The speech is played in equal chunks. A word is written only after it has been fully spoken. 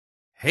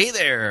Hey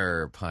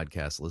there,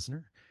 podcast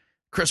listener.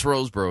 Chris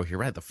Roseborough here,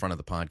 right at the front of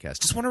the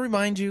podcast. Just want to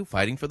remind you,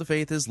 Fighting for the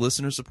Faith is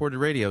listener-supported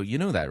radio. You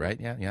know that, right?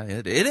 Yeah,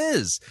 it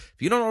is. If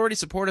you don't already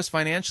support us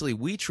financially,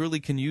 we truly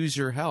can use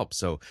your help.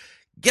 So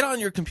get on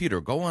your computer,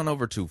 go on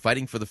over to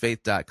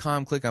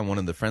fightingforthefaith.com, click on one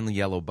of the friendly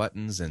yellow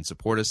buttons and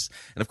support us.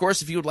 And of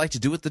course, if you would like to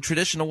do it the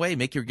traditional way,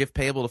 make your gift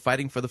payable to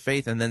Fighting for the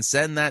Faith and then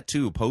send that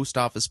to Post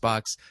Office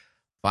Box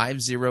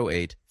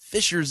 508,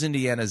 Fishers,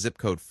 Indiana, zip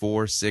code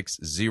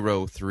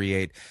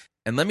 46038.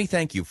 And let me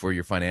thank you for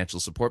your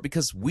financial support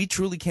because we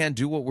truly can't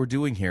do what we're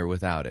doing here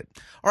without it.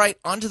 All right,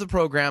 on to the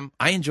program.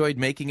 I enjoyed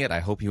making it.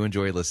 I hope you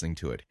enjoy listening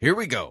to it. Here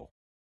we go.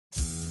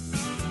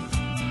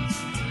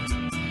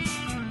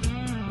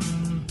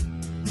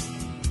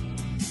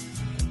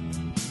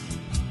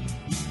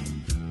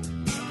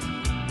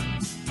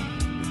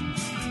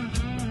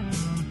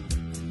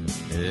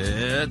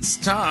 It's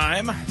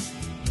time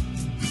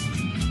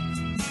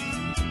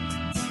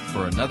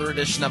for another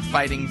edition of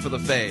Fighting for the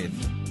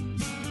Faith.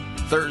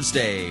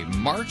 Thursday,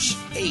 March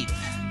 8th,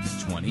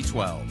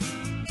 2012.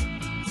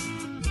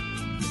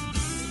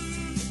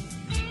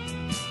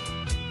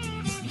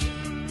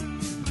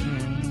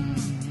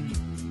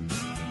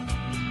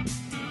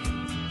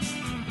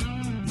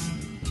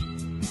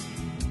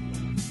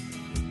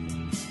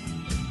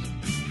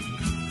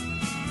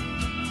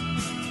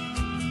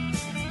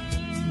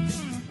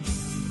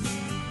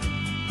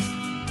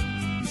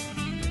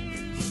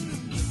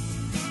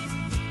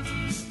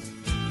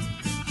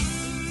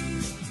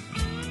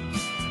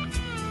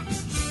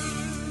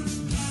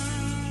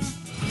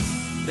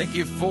 Thank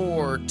you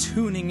for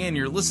tuning in.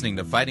 You're listening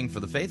to Fighting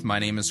for the Faith. My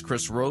name is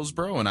Chris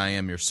Roseborough, and I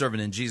am your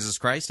servant in Jesus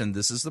Christ, and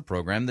this is the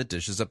program that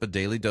dishes up a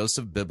daily dose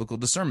of biblical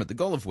discernment, the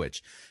goal of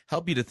which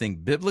help you to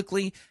think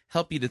biblically,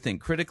 help you to think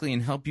critically,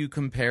 and help you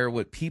compare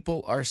what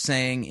people are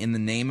saying in the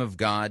name of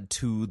God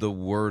to the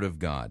Word of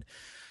God.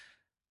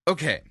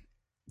 Okay,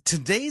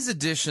 today's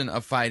edition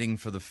of Fighting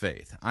for the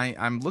Faith,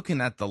 I'm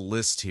looking at the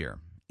list here,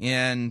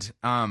 and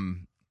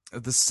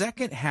the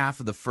second half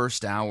of the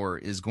first hour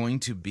is going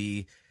to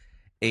be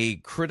a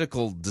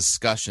critical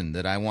discussion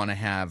that I want to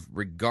have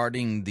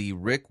regarding the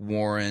Rick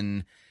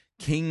Warren,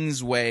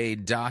 Kingsway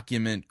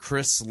document,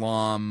 Chris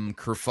Lom,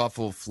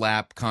 kerfuffle,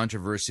 flap,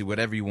 controversy,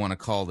 whatever you want to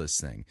call this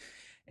thing.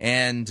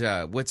 And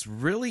what's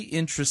really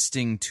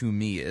interesting to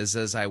me is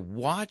as I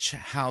watch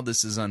how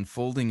this is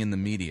unfolding in the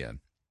media,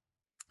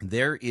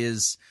 there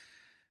is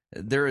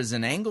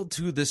an angle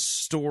to this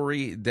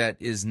story that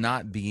is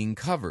not being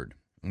covered,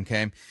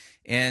 okay?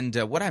 And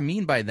what I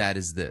mean by that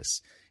is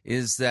this.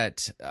 Is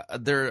that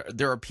there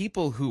are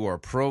people who are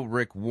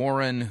pro-Rick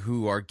Warren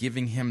who are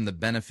giving him the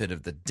benefit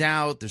of the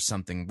doubt. There's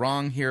something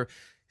wrong here.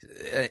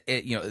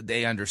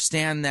 They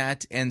understand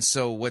that. And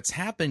so what's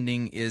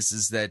happening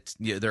is that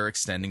they're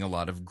extending a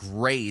lot of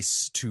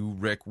grace to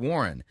Rick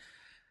Warren.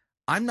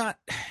 I'm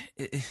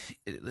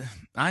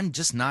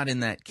just not in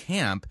that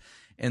camp.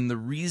 And the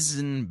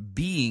reason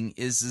being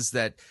is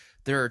that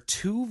there are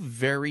two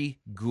very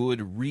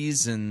good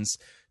reasons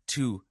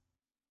to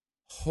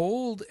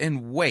hold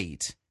and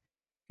wait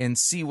and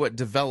see what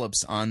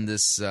develops on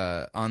this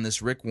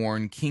Rick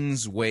Warren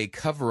Kingsway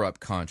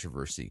cover-up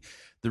controversy.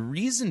 The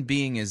reason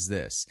being is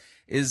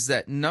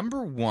that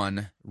number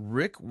one,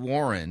 Rick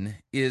Warren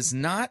is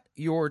not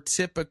your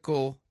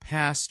typical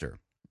pastor.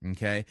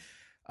 Okay,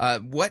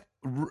 what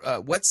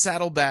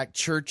Saddleback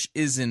Church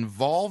is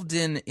involved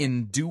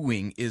in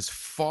doing is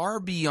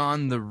far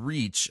beyond the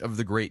reach of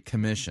the Great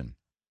Commission,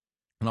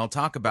 and I'll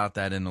talk about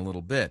that in a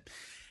little bit.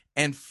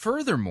 And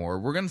furthermore,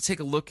 we're going to take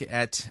a look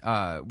at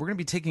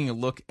taking a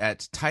look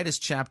at Titus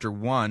chapter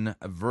 1,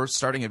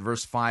 starting at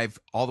verse 5,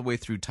 all the way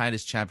through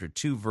Titus chapter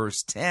 2,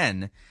 verse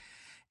 10,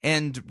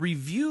 and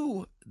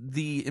review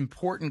the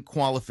important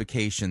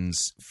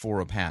qualifications for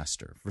a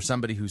pastor, for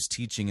somebody who's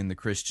teaching in the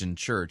Christian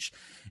church.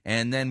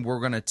 And then we're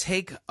going to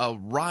take a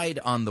ride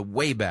on the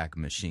Wayback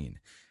Machine.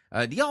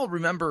 Do y'all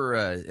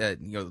remember,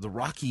 the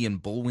Rocky and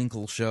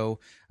Bullwinkle show?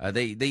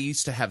 They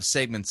used to have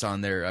segments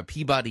on there,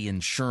 Peabody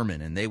and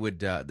Sherman, and they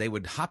would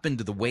hop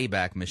into the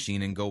Wayback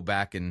Machine and go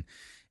back and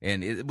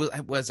it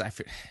was I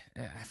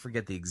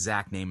forget the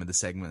exact name of the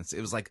segments.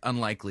 It was like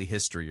Unlikely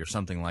History or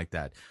something like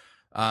that.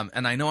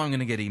 And I know I'm going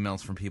to get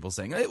emails from people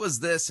saying it was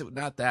this,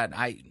 not that.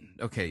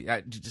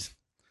 Just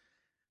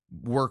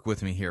work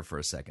with me here for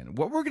a second.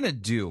 What we're going to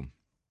do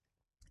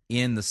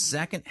in the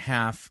second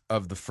half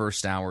of the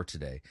first hour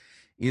today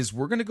is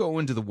we're going to go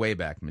into the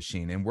Wayback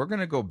Machine, and we're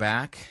going to go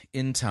back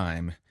in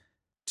time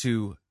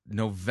to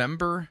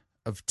November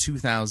of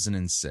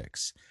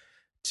 2006.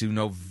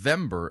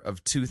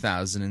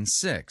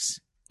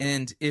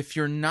 And if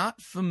you're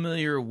not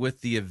familiar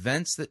with the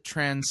events that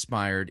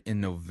transpired in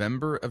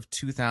November of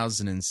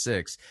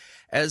 2006,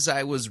 as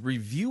I was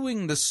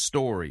reviewing the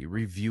story,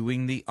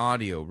 reviewing the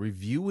audio,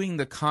 reviewing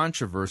the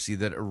controversy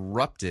that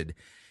erupted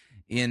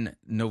in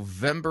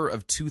November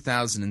of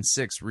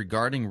 2006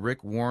 regarding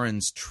Rick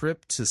Warren's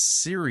trip to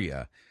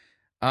Syria,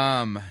 he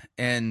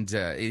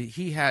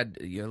had,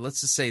 let's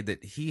just say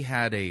that he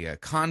had a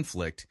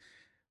conflict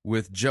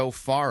with Joe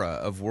Farah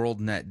of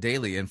WorldNet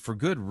Daily, and for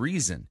good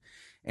reason.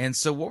 And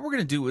so what we're going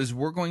to do is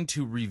we're going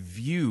to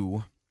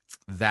review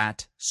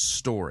that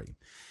story.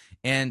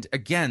 And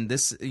again,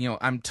 this,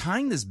 I'm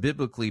tying this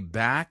biblically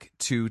back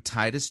to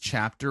Titus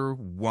chapter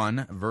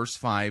 1, verse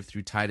 5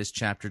 through Titus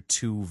chapter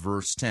 2,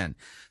 verse 10.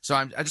 So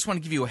I just want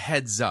to give you a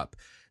heads up.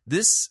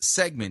 This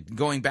segment,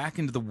 going back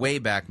into the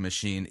Wayback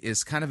Machine,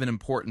 is kind of an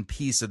important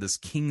piece of this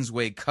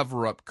Kingsway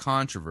cover-up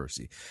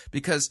controversy.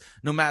 Because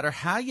no matter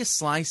how you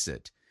slice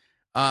it,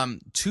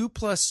 2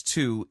 plus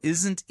 2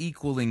 isn't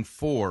equaling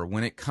 4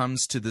 when it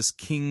comes to this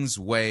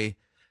Kingsway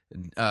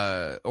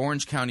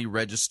Orange County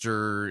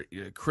Register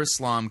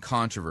Chrislam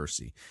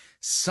controversy.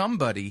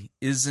 Somebody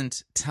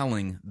isn't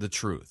telling the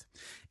truth.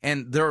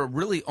 And there are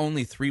really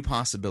only 3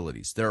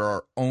 possibilities. There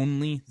are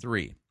only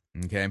 3,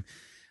 okay?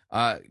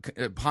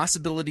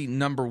 Possibility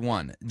number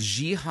 1,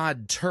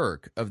 Jihad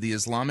Turk of the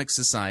Islamic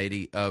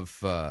Society of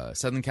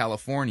Southern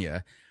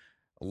California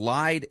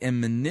lied and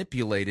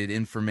manipulated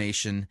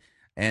information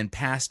and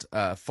passed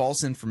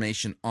false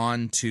information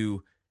on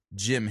to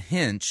Jim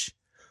Hinch,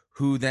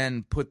 who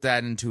then put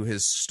that into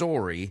his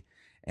story,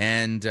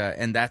 and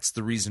that's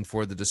the reason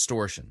for the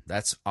distortion.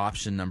 That's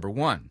option number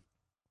 1.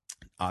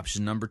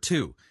 Option number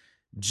 2,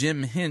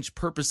 Jim Hinch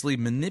purposely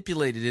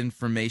manipulated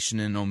information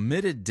and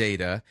omitted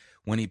data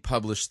when he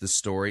published the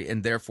story,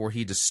 and therefore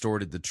he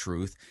distorted the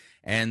truth,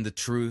 and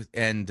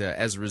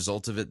as a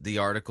result of it, the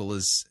article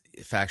is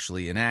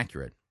factually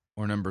inaccurate.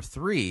 Or number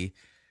 3,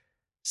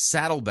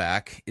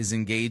 Saddleback is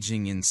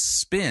engaging in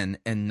spin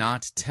and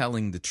not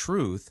telling the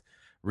truth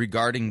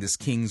regarding this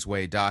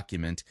Kingsway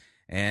document,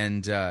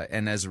 and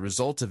as a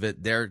result of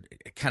it, they're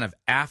kind of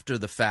after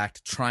the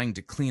fact trying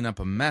to clean up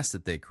a mess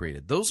that they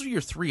created. Those are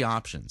your 3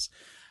 options.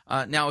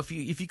 Now, if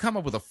you come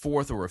up with a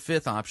 4th or a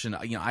 5th option,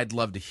 I'd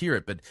love to hear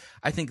it, but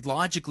I think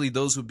logically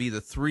those would be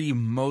the 3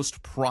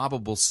 most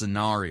probable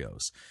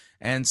scenarios.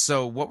 And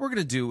so what we're going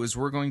to do is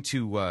we're going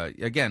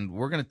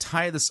to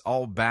tie this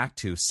all back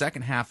to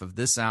second half of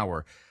this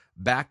hour,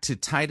 back to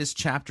Titus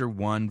chapter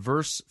 1,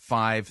 verse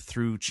 5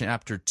 through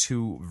chapter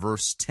 2,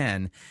 verse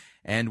 10.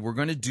 And we're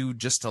going to do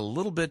just a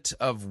little bit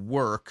of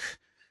work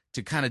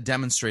to kind of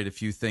demonstrate a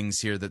few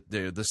things here, that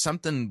there's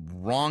something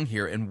wrong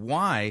here, and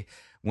why,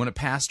 when a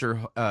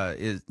pastor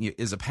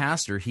is a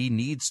pastor, he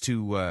needs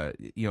to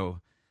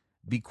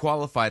be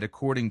qualified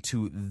according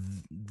to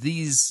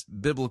these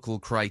biblical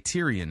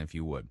criterion, if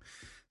you would.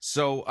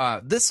 So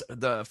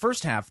the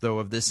first half, though,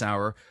 of this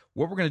hour,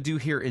 what we're going to do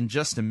here in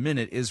just a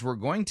minute is we're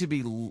going to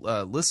be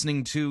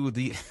listening to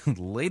the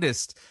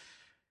latest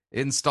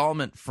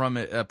installment from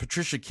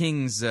Patricia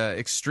King's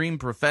Extreme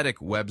Prophetic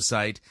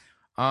website,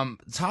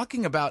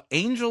 talking about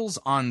angels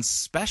on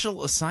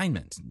special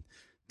assignment.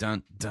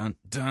 Dun dun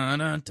dun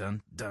dun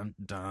dun dun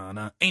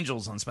dun.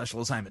 Angels on special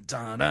assignment.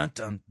 Dun dun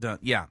dun dun.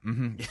 Yeah.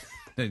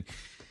 Mm-hmm.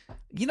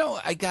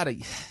 I gotta.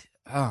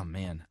 Oh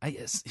man,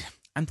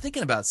 I'm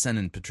thinking about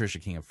sending Patricia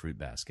King a fruit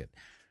basket.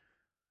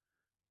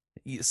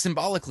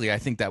 Symbolically, I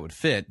think that would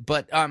fit,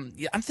 but I'm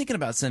thinking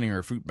about sending her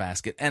a fruit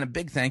basket and a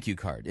big thank you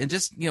card, and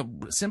just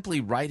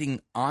simply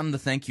writing on the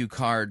thank you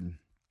card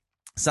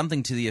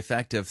something to the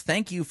effect of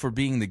 "Thank you for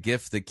being the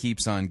gift that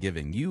keeps on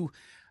giving." You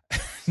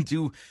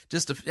do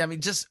just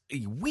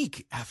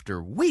week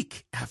after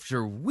week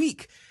after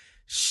week,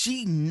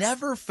 she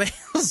never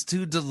fails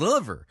to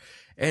deliver,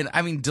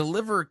 and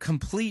deliver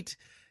complete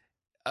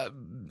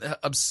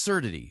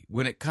absurdity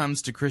when it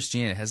comes to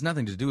Christianity. It has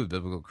nothing to do with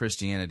biblical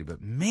Christianity,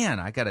 but man,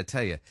 I gotta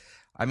tell you,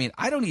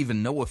 I don't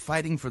even know if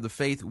Fighting for the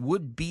Faith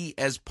would be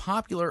as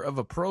popular of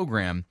a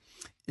program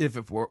if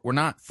it were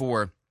not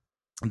for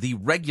the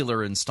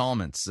regular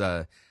installments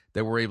that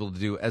we're able to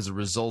do as a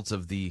result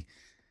of the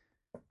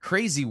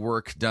crazy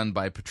work done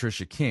by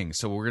Patricia King.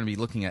 So we're going to be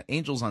looking at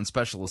angels on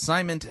special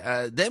assignment.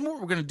 Then what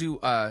we're going to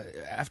do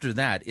after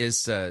that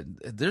is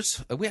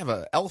we have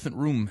a Elephant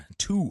Room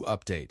 2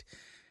 update.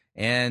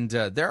 And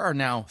there are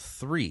now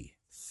three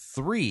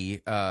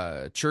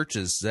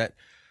churches that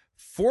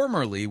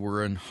formerly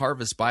were in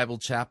Harvest Bible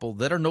Chapel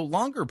that are no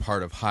longer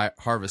part of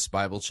Harvest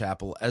Bible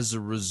Chapel as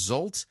a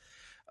result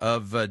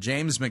of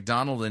James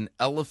MacDonald and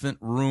Elephant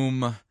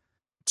Room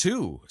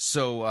 2.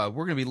 So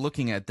we're going to be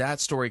looking at that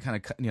story,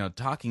 kind of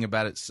talking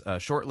about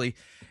it shortly.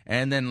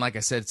 And then, like I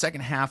said,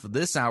 second half of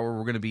this hour,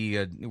 we're going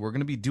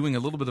to be doing a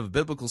little bit of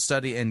biblical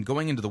study and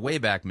going into the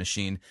Wayback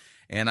Machine.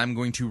 And I'm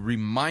going to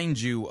remind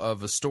you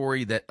of a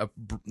story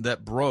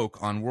that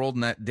broke on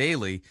WorldNet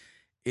Daily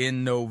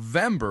in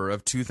November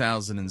of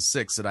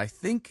 2006 that I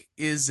think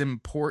is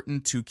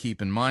important to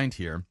keep in mind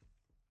here.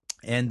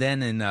 And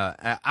then in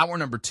hour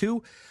number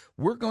 2,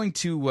 we're going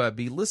to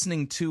be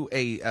listening to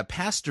a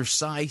Pastor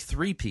Cy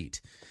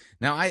three-peat.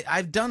 Now,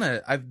 I've done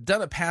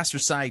a Pastor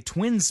Cy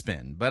twin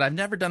spin, but I've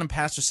never done a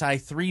Pastor Cy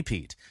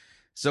three-peat.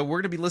 So we're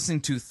going to be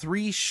listening to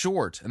 3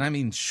 short, and I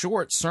mean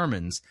short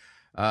sermons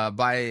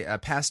by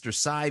Pastor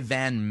Cy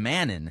Van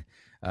Manen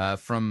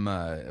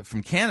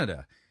from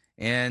Canada,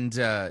 and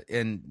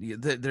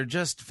they're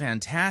just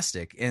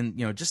fantastic, and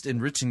just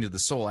enriching to the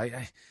soul.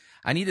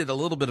 I needed a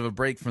little bit of a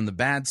break from the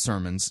bad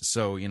sermons,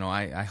 so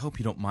I hope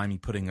you don't mind me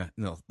putting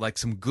like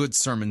some good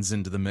sermons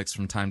into the mix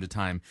from time to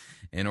time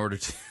in order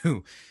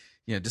to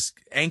just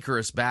anchor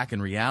us back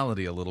in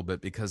reality a little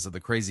bit because of the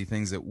crazy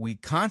things that we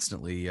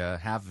constantly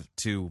have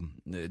to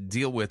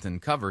deal with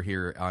and cover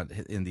here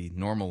in the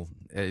normal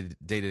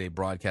day-to-day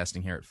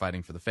broadcasting here at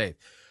Fighting for the Faith.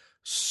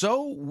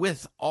 So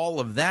with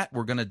all of that,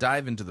 we're going to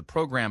dive into the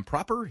program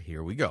proper.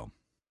 Here we go.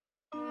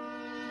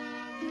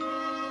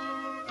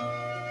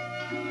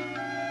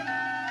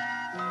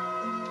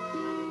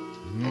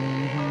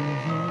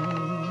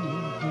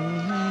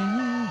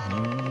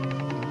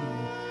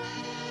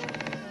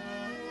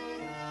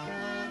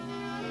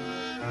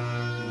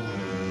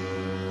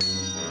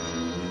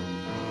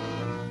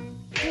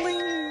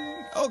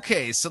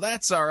 Okay, so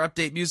that's our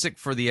update music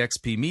for the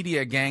XP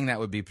Media Gang. That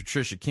would be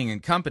Patricia King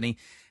and Company.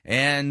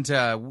 And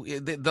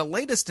the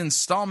latest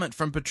installment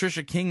from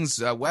Patricia King's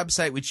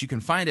website, which you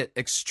can find at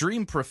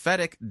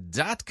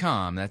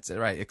extremeprophetic.com. That's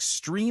right,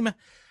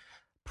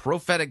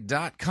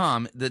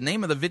 extremeprophetic.com. The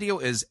name of the video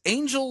is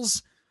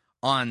Angels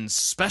on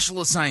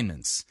Special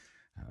Assignments.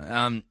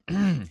 I'll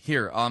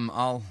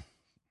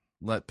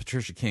let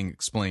Patricia King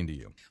explain to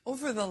you.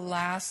 Over the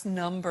last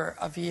number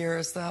of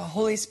years, the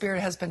Holy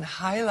Spirit has been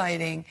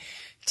highlighting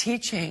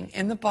teaching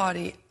in the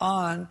body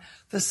on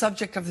the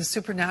subject of the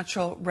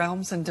supernatural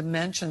realms and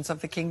dimensions of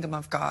the kingdom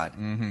of God.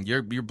 Mm-hmm.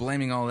 You're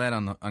blaming all that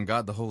on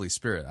God the Holy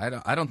Spirit.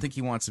 I don't think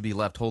he wants to be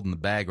left holding the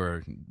bag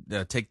or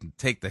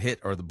take the hit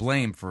or the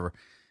blame for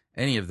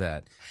any of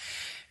that.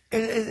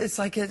 It's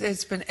like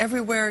it's been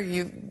everywhere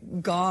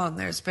you've gone.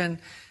 There's been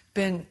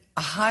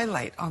a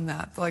highlight on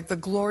that, like the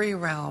glory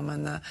realm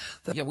and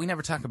yeah, we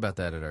never talk about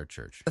that at our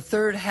church. The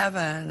third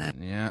heaven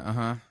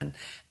and and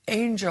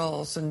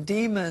angels and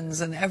demons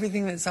and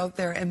everything that's out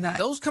there in that.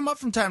 Those come up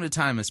from time to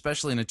time,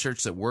 especially in a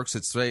church that works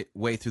its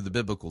way through the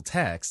biblical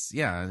texts.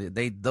 Yeah,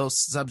 those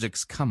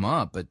subjects come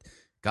up, but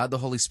God the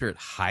Holy Spirit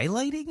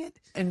highlighting it?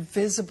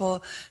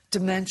 Invisible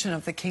dimension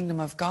of the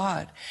kingdom of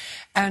God.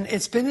 And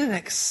it's been an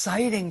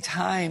exciting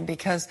time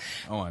because...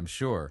 Oh, I'm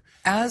sure.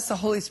 As the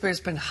Holy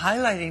Spirit's been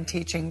highlighting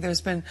teaching,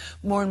 there's been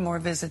more and more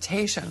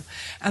visitation.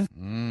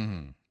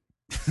 And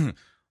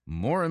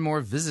more and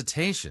more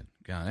visitation.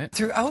 Got it.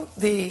 Throughout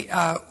the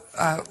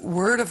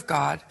Word of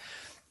God,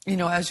 you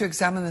know, as you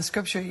examine the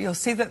scripture, you'll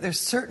see that there's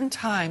certain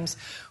times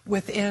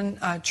within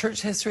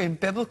church history and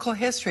biblical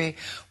history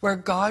where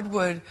God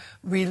would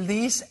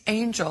release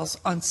angels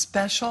on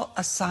special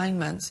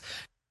assignments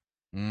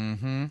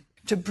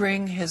to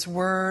bring his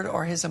word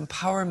or his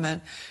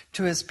empowerment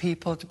to his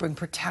people, to bring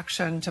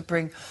protection, to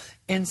bring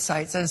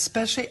insights, and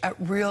especially at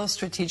real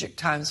strategic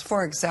times.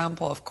 For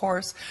example, of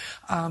course,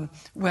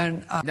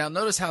 when... Now,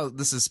 notice how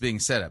this is being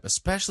set up,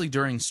 especially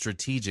during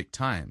strategic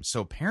times. So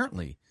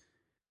apparently...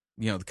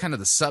 You know, kind of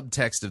the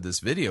subtext of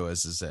this video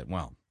is that,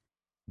 well,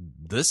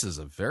 this is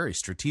a very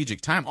strategic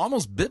time,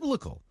 almost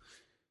biblical.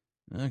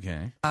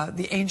 Okay.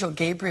 The angel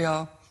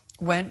Gabriel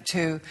went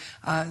to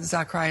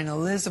Zachariah and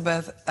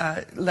Elizabeth,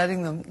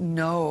 letting them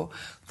know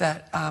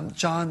that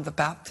John the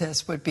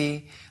Baptist would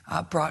be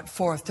brought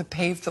forth to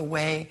pave the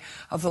way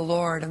of the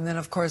Lord. And then,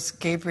 of course,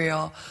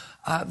 Gabriel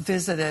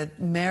visited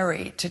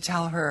Mary to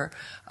tell her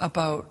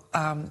about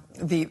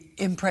the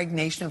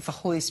impregnation of the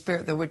Holy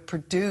Spirit that would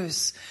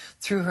produce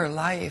through her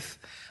life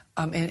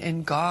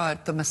in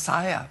God, the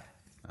Messiah.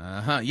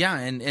 Yeah,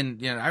 and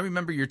you know, I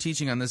remember your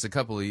teaching on this a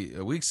couple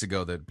of weeks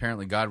ago that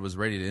apparently God was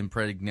ready to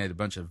impregnate a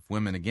bunch of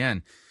women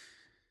again.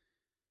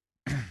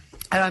 And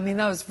I mean,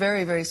 that was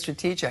very, very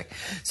strategic.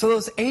 So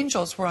those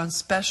angels were on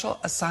special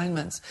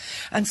assignments.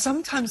 And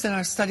sometimes in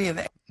our study of...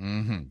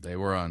 They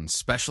were on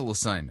special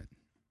assignment.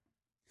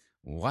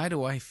 Why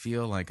do I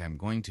feel like I'm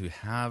going to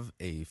have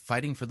a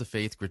Fighting for the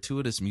Faith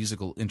gratuitous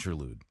musical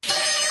interlude?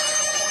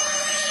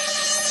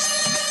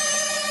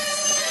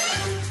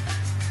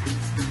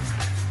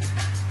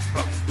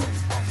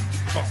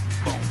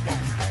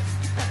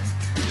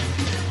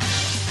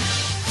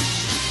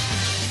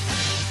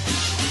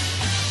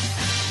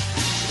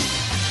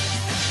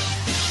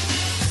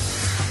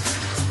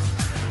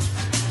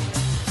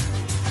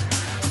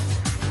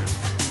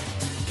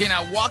 Okay,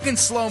 now walk in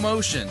slow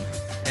motion.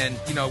 And,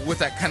 you know, with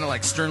that kind of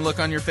like stern look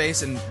on your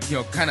face and, you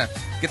know, kind of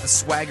get the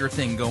swagger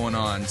thing going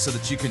on so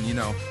that you can, you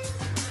know,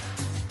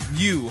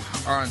 you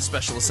are on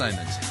special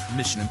assignment.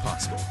 Mission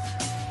Impossible.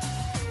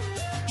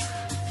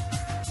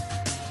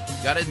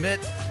 Gotta admit,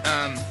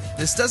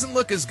 this doesn't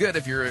look as good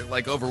if you're,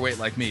 like, overweight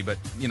like me, but,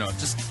 you know,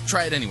 just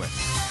try it anyway.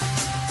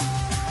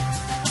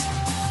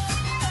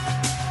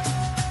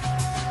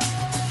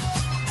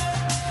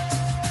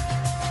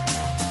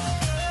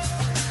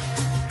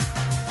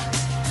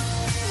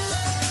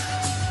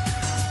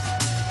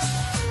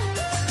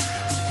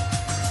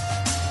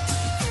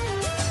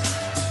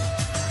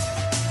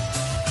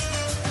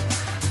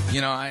 You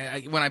know,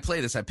 I when I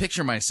play this, I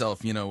picture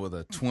myself, you know, with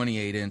a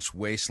 28-inch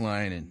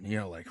waistline and, you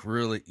know, like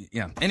really,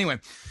 yeah. Anyway,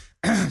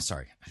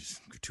 sorry,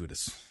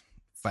 gratuitous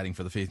Fighting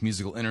for the Faith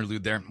musical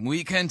interlude there.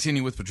 We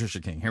continue with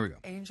Patricia King. Here we go.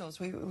 Angels,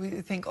 we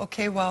think,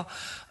 okay, well,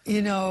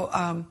 you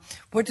know,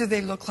 what do they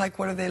look like?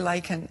 What are they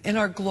like? And in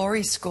our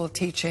glory school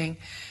teaching,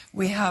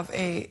 we have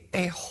a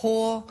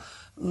whole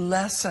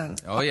lesson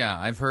Oh, yeah,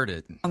 I've heard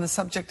it. on the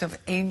subject of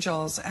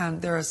angels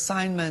and their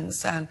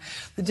assignments and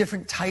the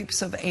different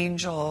types of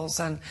angels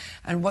and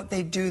what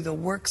they do, the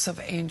works of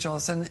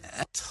angels. And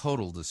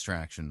Total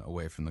distraction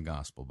away from the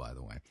gospel, by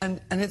the way.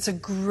 it's a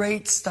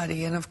great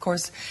study. And of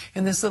course,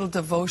 in this little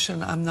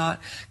devotion, I'm not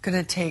going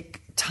to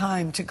take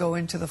time to go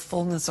into the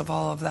fullness of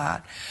all of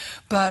that.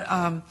 But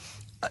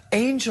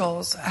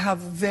angels have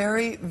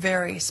very,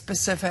 very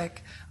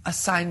specific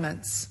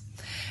assignments.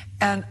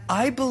 And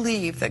I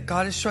believe that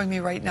God is showing me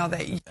right now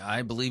that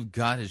I believe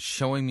God is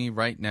showing me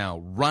right now,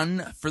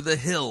 run for the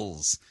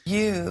hills.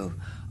 you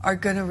are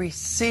going to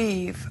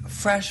receive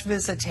fresh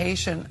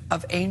visitation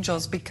of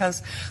angels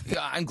because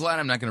I'm glad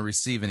I'm not going to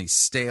receive any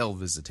stale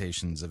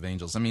visitations of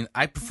angels. I mean,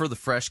 I prefer the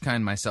fresh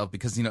kind myself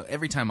because,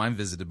 every time I'm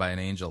visited by an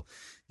angel,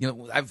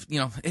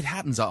 it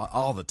happens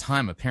all the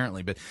time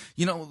apparently, but,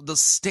 the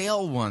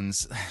stale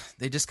ones,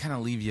 they just kind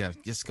of leave you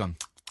just going,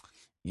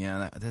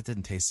 yeah, that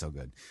didn't taste so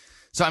good.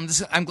 So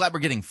I'm glad we're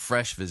getting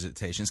fresh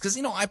visitations because,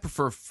 I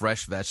prefer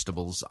fresh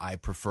vegetables. I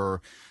prefer,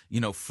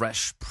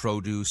 fresh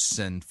produce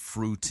and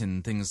fruit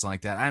and things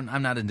like that.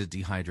 I'm not into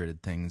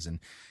dehydrated things. And,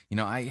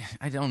 I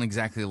don't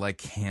exactly like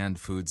canned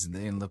foods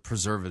and the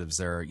preservatives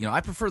there. I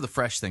prefer the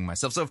fresh thing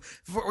myself. So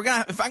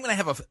if I'm going to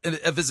have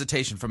a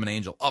visitation from an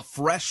angel, a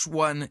fresh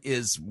one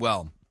is,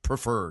 well,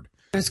 preferred.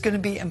 there's going to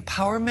be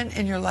empowerment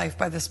in your life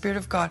by the Spirit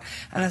of God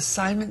and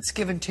assignments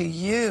given to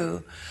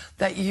you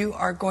that you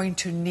are going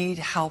to need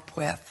help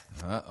with.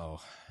 Uh-oh.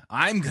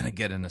 I'm going to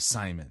get an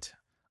assignment.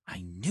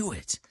 I knew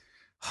it.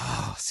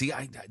 Oh, see,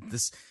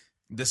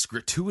 this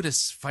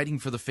gratuitous fighting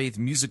for the faith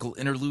musical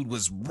interlude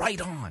was right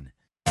on.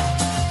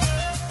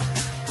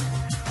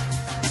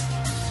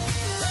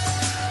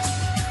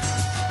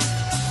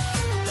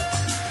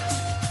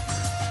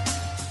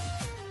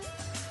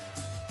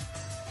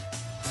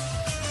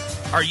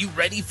 Are you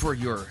ready for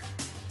your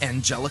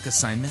angelic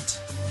assignment?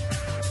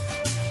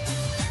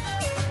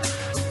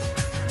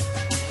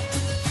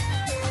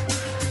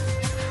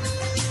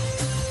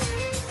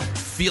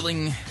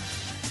 Feeling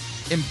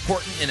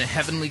important in a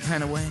heavenly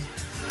kind of way?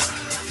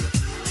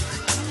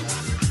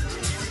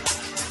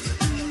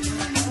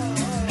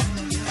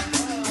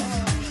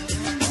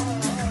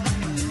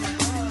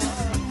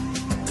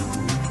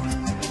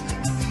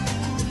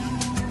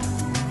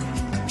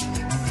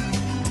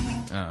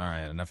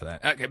 Enough of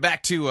that. Okay,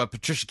 back to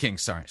Patricia King.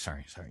 Sorry.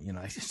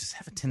 I just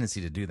have a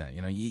tendency to do that.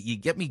 You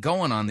get me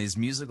going on these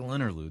musical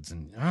interludes,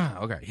 and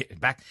okay,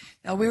 back.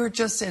 Now, we were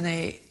just in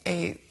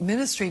a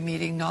ministry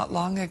meeting not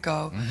long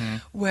ago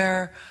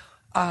where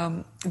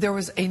there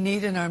was a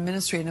need in our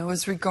ministry, and it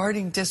was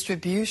regarding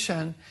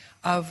distribution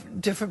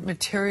of different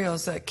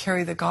materials that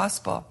carry the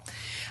gospel.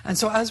 And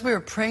so as we were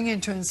praying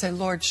into it and say,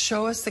 Lord,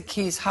 show us the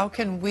keys. How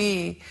can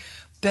we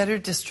better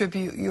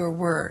distribute your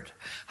word?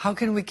 How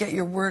can we get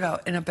your word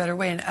out in a better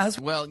way? And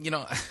Well,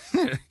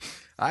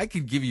 I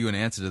could give you an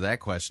answer to that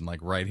question, like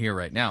right here,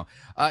 right now.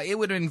 It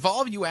would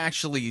involve you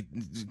actually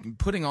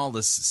putting all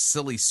this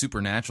silly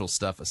supernatural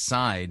stuff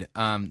aside,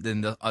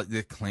 then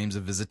the claims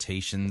of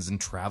visitations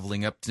and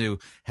traveling up to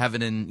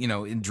heaven and,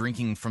 and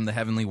drinking from the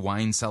heavenly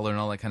wine cellar and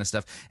all that kind of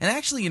stuff. And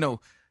actually,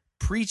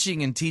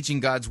 preaching and teaching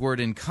God's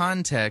word in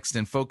context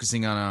and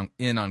focusing on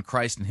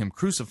Christ and Him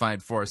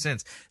crucified for our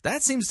sins.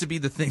 That seems to be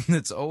the thing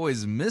that's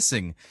always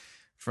missing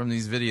from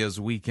these videos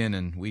week in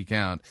and week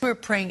out. We're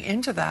praying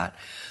into that.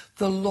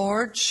 The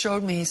Lord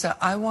showed me, He said,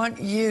 I want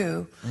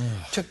you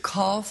to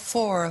call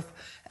forth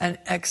an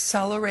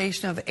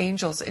acceleration of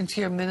angels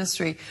into your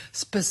ministry,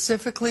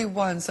 specifically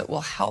ones that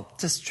will help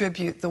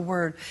distribute the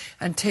word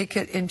and take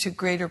it into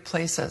greater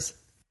places.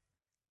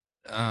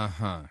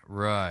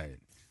 Right.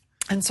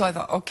 And so I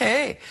thought,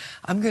 okay,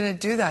 I'm going to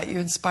do that. You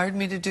inspired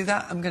me to do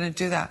that. I'm going to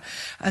do that.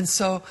 And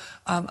so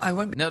I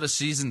went. Notice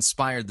she's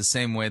inspired the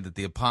same way that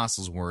the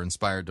apostles were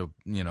inspired to,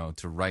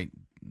 to write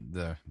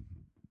the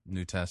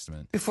New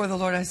Testament. Before the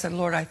Lord, I said,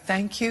 Lord, I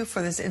thank you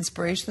for this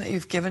inspiration that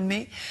you've given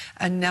me.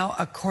 And now,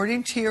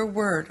 according to your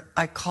word,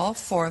 I call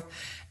forth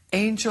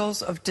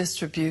angels of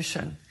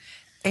distribution.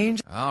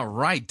 All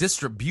right,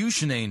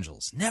 distribution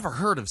angels. Never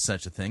heard of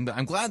such a thing, but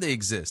I'm glad they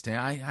exist.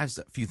 I have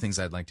a few things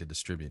I'd like to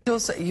distribute.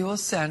 Angels that you will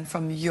send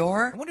from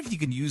your. I wonder if you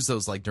can use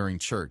those like during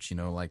church,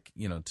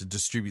 to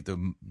distribute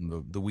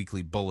the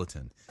weekly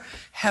bulletin.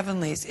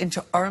 Heavenlies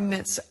into our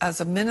midst as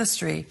a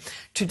ministry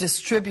to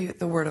distribute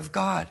the word of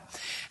God.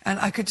 And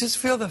I could just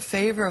feel the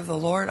favor of the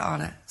Lord on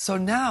it. So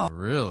now.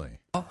 Really?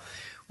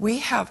 We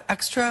have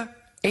extra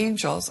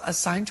angels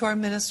assigned to our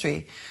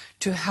ministry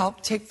to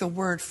help take the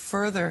word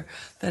further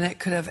than it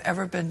could have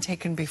ever been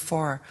taken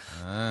before.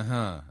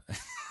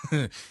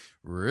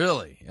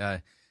 Really?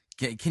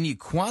 Can you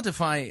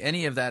quantify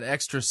any of that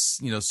extra,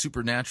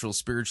 supernatural,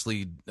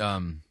 spiritually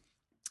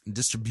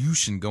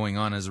distribution going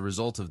on as a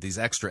result of these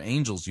extra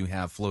angels you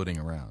have floating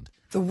around?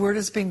 The word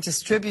is being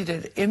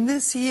distributed in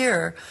this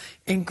year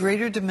in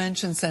greater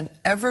dimensions than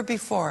ever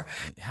before.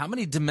 How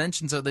many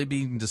dimensions are they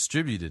being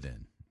distributed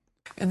in?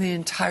 In the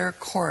entire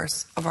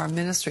course of our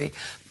ministry,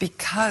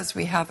 because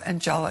we have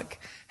angelic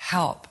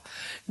help.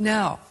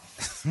 Now,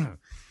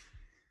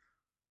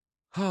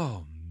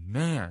 oh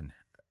man,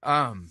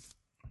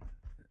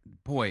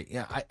 Boy,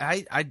 yeah,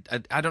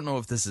 I don't know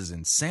if this is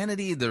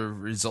insanity, the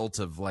result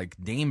of like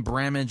name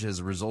damage as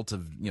a result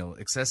of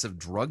excessive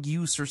drug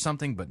use or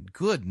something. But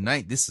good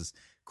night, this is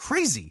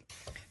crazy.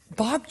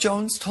 Bob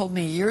Jones told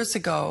me years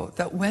ago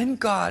that when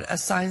God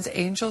assigns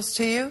angels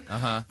to you,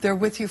 they're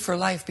with you for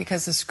life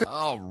because the scripture.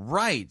 Oh,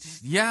 right.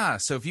 Yeah.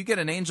 So if you get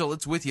an angel,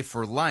 it's with you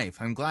for life.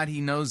 I'm glad he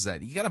knows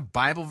that. You got a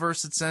Bible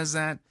verse that says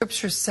that?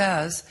 Scripture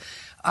says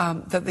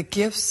that the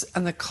gifts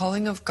and the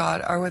calling of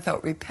God are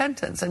without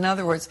repentance. In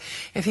other words,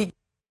 if he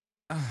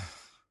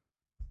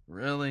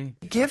really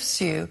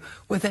gifts you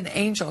with an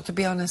angel to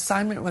be on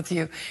assignment with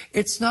you,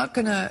 it's not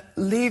going to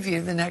leave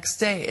you the next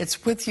day.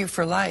 It's with you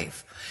for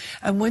life.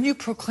 And when you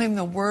proclaim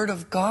the word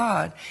of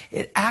God,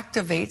 it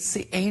activates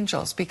the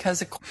angels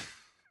because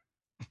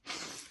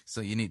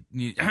so you need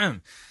I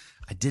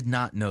did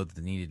not know that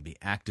they needed to be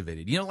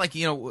activated.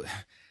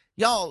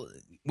 Y'all,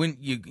 when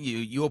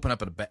you open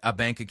up a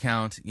bank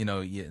account,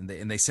 and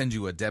they send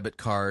you a debit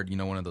card,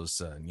 one of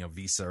those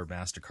Visa or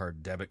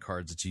MasterCard debit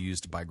cards that you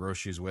use to buy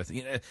groceries with,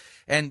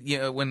 and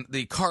when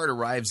the card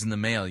arrives in the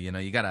mail,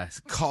 you got to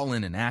call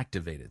in and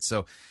activate it.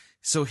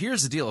 So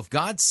here's the deal: if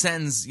God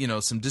sends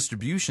some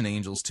distribution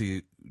angels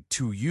to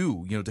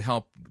you, to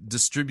help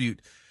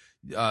distribute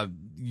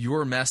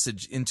your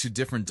message into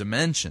different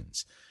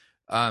dimensions.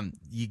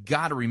 You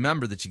got to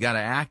remember that you got to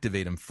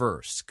activate them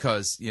first,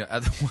 because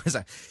otherwise,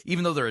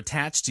 even though they're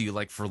attached to you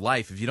like for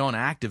life, if you don't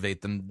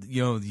activate them,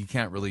 you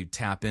can't really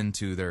tap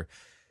into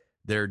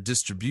their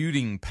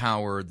distributing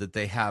power that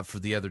they have for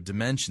the other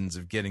dimensions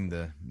of getting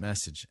the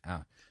message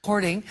out.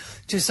 According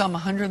to Psalm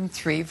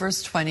 103,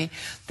 verse 20,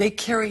 they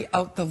carry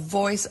out the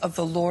voice of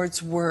the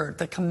Lord's word,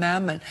 the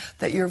commandment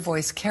that your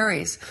voice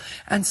carries.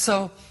 And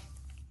so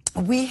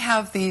we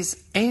have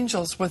these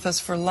angels with us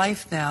for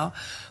life now,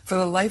 for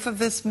the life of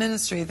this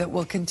ministry that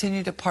will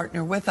continue to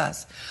partner with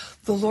us.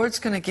 The Lord's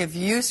going to give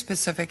you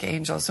specific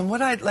angels. And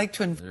what I'd like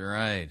to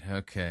invite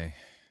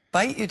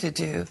you to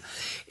do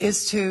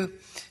is to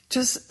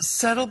just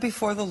settle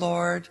before the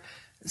Lord,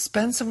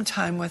 spend some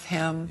time with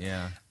Him,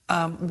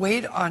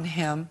 wait on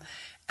Him,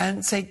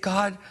 and say,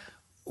 God,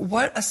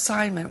 what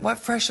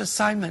fresh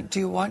assignment do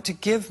you want to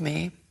give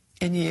me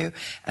in you,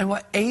 and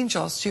what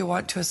angels do you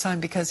want to assign?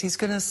 Because He's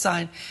going to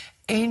assign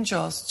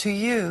angels to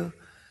you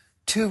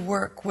to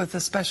work with the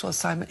special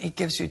assignment He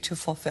gives you to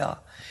fulfill.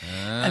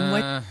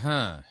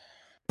 And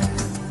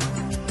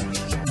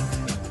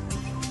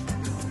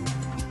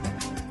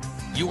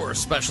your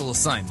special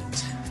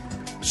assignment,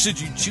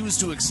 should you choose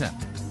to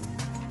accept it,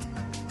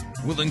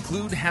 will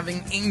include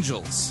having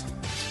angels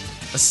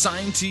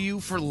assigned to you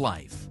for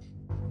life.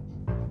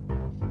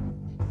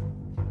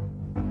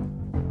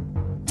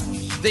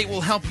 They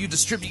will help you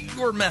distribute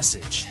your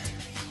message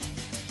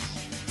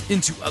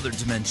into other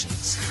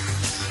dimensions.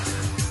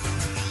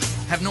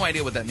 Have no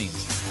idea what that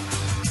means.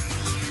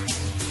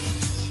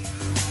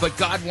 But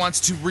God wants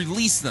to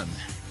release them,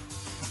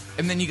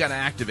 and then you got to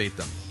activate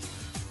them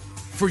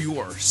for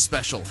your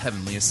special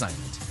heavenly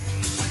assignment.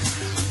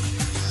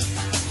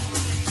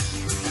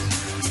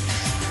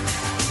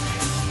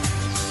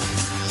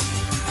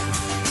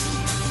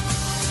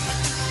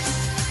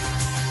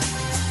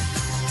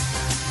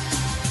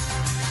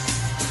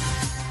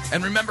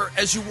 And remember,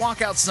 as you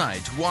walk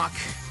outside, to walk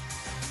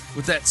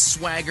with that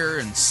swagger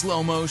and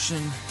slow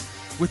motion,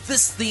 with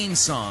this theme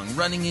song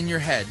running in your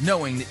head,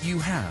 knowing that you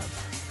have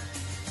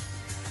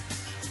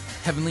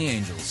heavenly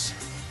angels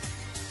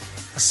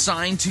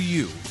assigned to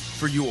you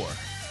for your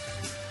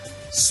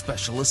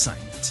special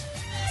assignment.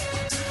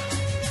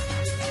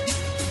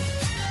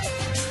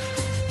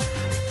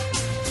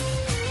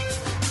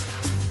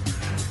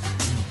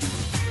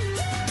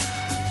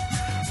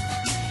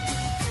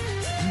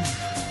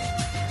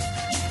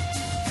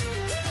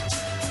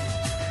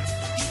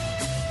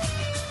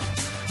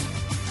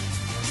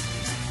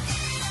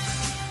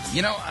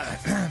 I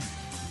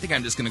think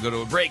I'm just going to go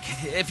to a break.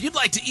 If you'd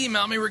like to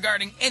email me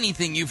regarding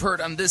anything you've heard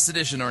on this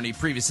edition or any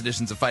previous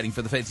editions of Fighting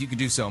for the Faith, you can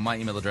do so. My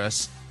email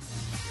address,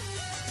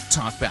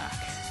 talkback,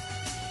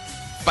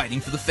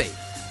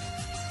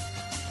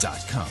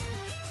 fightingforthefaith.com.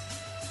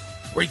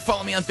 Or you can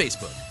follow me on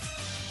Facebook,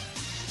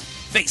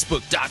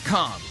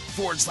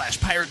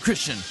 facebook.com/Pirate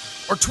Christian,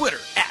 or Twitter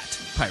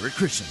 @Pirate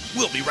Christian.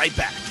 We'll be right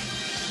back.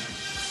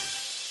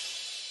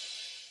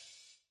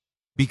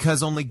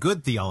 Because only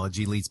good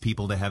theology leads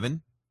people to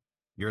heaven.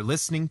 You're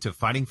listening to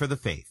Fighting for the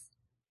Faith.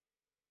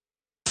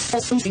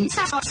 You're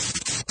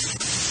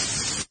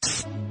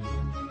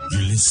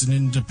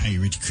listening to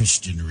Pirate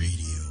Christian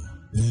Radio.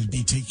 We'll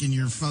be taking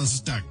your false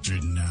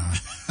doctrine now.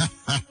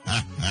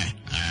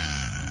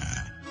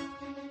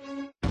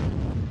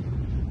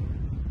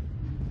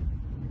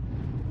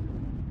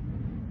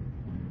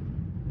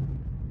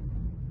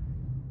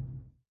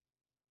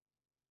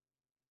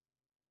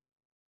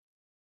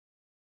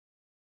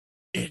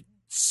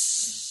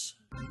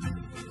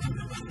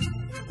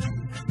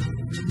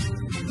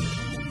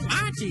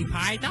 Monty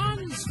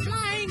Python's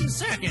Flying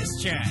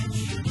Circus Church.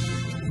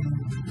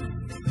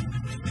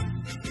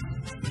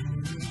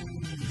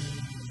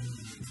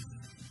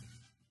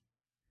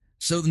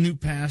 So the new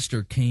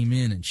pastor came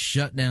in and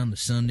shut down the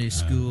Sunday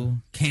school,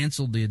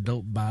 canceled the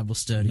adult Bible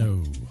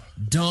study,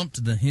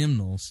 dumped the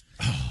hymnals,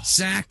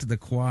 sacked the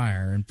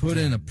choir, and put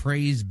in a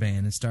praise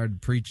band and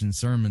started preaching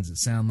sermons that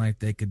sound like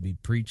they could be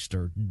preached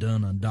or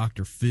done on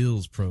Dr.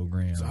 Phil's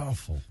program. It's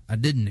awful. I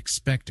didn't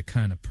expect a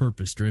kind of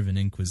purpose-driven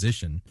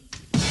inquisition.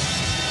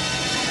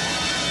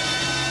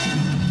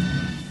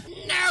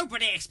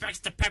 Nobody expects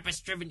the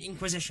purpose-driven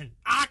inquisition.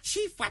 Our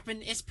chief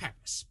weapon is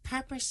purpose.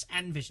 Purpose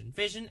and vision.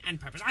 Vision and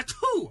purpose are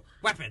 2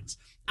 weapons.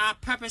 Our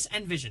purpose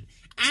and vision.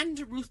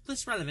 And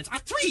ruthless relevance are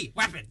 3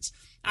 weapons.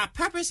 Our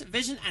purpose,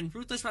 vision, and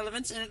ruthless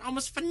relevance in an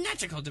almost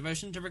fanatical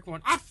devotion to Rick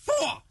Warren are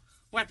 4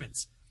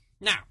 weapons.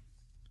 Now,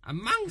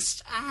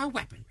 amongst our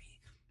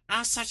weaponry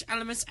are such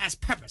elements as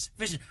purpose,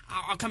 vision.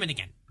 I'll come in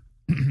again.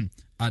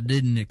 I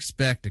didn't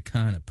expect a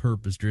kind of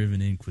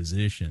purpose-driven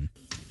inquisition.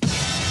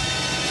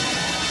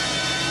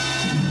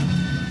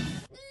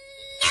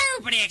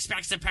 Nobody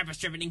expects a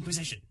purpose-driven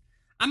inquisition.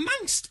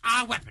 Amongst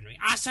our weaponry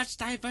are such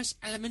diverse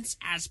elements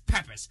as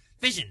purpose,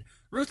 vision,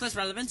 ruthless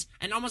relevance,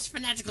 and almost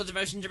fanatical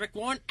devotion to Rick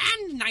Warren,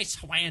 and nice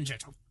Hawaiian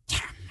shirt. Oh,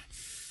 damn.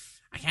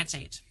 I can't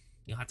say it.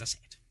 You'll have to say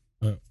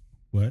it.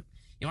 What?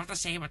 You'll have to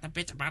say what the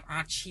bit about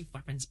our chief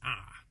weapons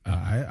are.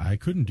 I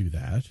couldn't do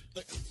that.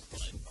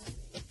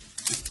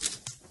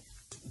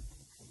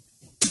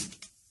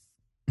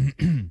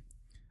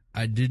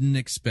 I didn't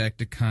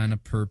expect a kind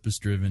of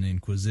purpose-driven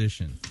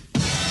inquisition.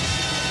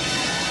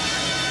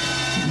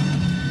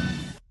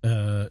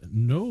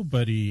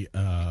 Nobody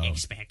nobody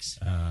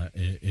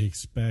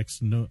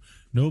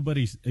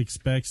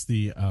expects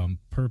the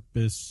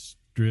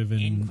purpose-driven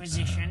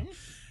Inquisition.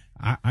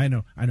 I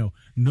know.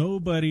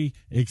 Nobody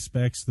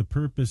expects the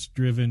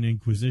purpose-driven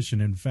inquisition.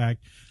 In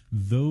fact,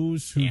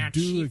 those who Our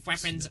chief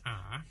weapons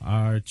are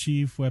our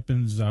chief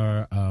weapons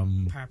are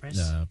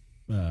purpose.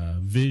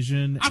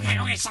 Vision.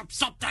 Okay,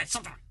 stop that.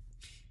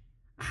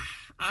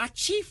 Our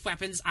chief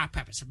weapons are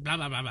purpose. Blah,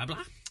 blah, blah, blah,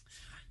 blah.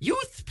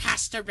 Youth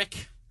Pastor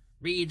Rick,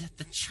 read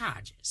the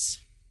charges.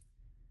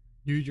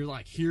 Dude, you're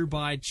like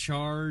hereby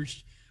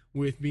charged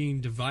with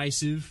being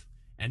divisive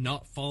and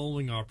not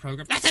following our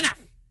program. That's enough!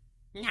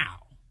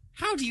 Now,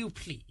 how do you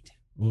plead?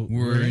 Well,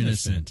 We're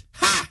innocent.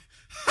 Ha!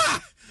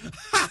 Ha!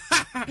 Ha!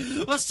 Ha! Ha!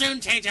 We'll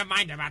soon change your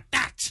mind about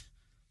that!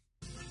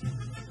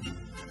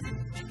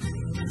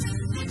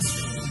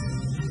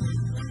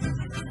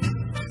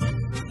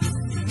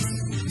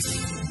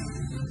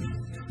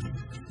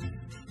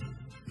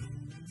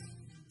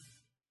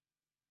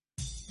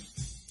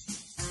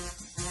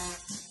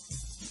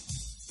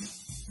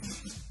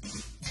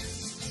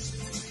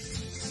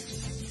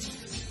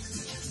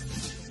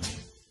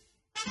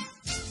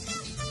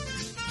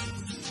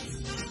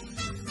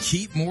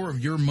 Keep more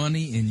of your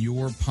money in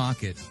your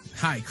pocket.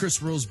 Hi, Chris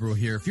Roseborough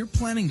here. If you're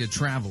planning to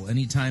travel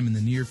anytime in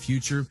the near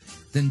future,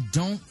 then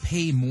don't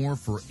pay more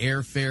for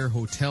airfare,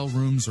 hotel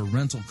rooms, or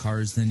rental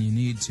cars than you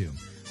need to.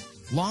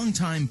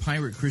 Longtime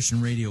Pirate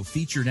Christian Radio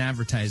featured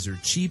advertiser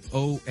Cheap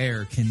O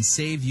Air can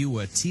save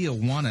you a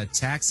Tijuana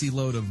taxi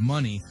load of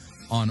money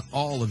on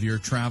all of your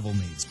travel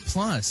needs.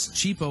 Plus,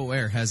 Cheap O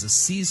Air has a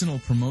seasonal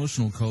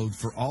promotional code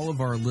for all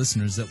of our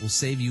listeners that will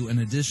save you an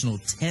additional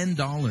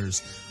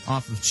 $10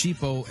 off of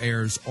Cheap O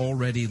Air's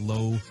already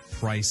low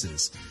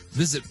prices.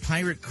 Visit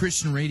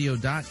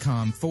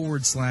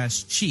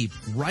piratechristianradio.com/cheap,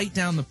 write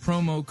down the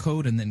promo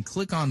code, and then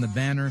click on the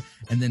banner,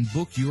 and then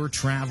book your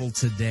travel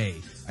today.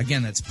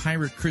 Again, that's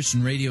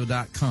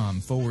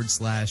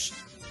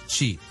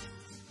piratechristianradio.com/cheap.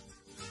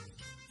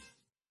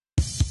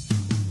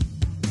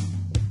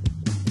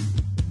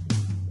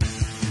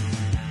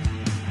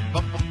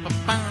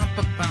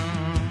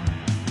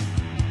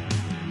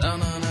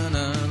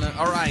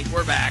 All right,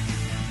 we're back.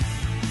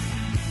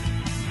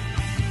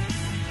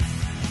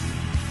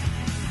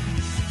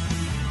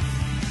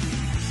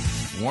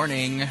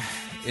 Warning,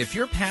 if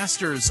your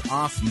pastor's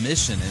off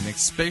mission and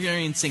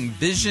experiencing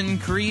vision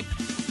creep,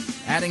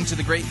 adding to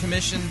the Great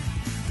Commission,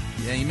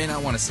 you may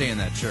not want to stay in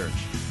that church.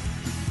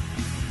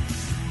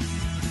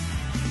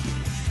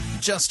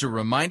 Just a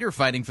reminder,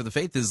 Fighting for the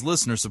Faith is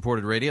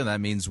listener-supported radio. That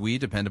means we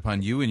depend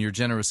upon you and your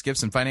generous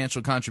gifts and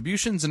financial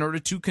contributions in order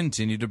to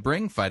continue to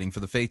bring Fighting for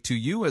the Faith to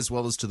you as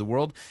well as to the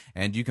world.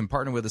 And you can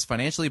partner with us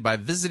financially by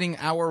visiting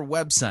our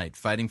website,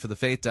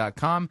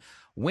 fightingforthefaith.com.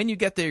 When you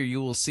get there,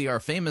 you will see our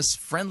famous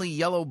friendly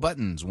yellow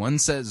buttons. One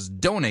says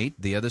donate,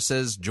 the other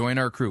says join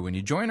our crew. When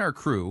you join our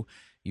crew,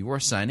 you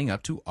are signing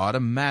up to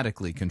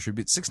automatically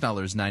contribute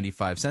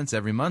 $6.95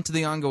 every month to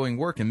the ongoing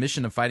work and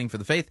mission of Fighting for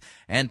the Faith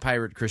and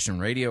Pirate Christian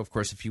Radio. Of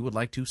course, if you would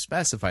like to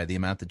specify the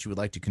amount that you would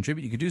like to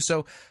contribute, you can do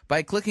so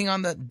by clicking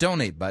on the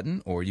donate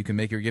button, or you can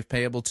make your gift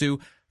payable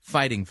to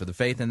Fighting for the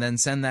Faith and then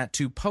send that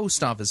to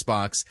Post Office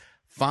Box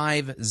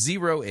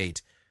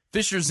 508,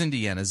 Fishers,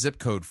 Indiana, zip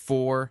code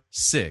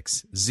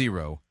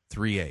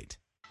 46038.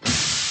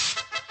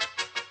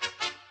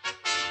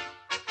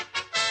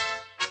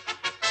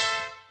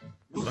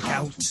 Look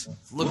out,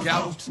 look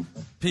out,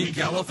 pink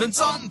elephants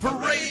on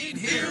parade,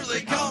 here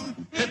they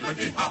come.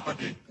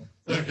 Hippity-hoppity,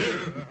 they're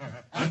here,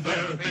 and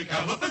there are pink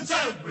elephants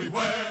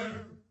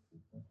everywhere.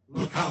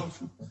 Look out,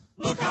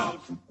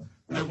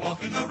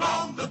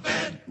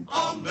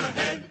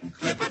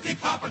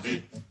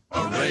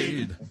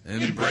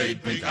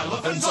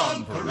 elephants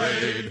on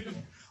parade.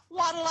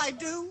 What'll I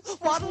do?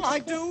 What'll I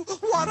do?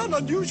 What an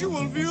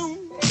unusual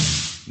view.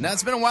 Now,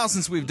 it's been a while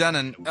since we've done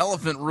an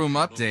elephant room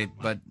update,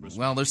 but,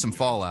 well, there's some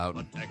fallout.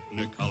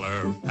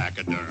 Technicolor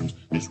pachyderms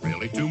is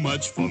really too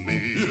much for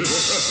me.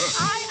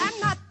 I am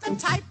not the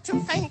type to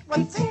faint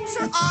when things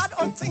are odd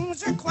or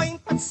things are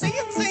quaint, but seeing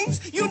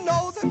things you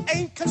know that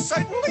ain't can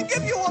certainly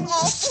give you an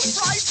awful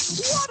fright.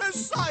 What a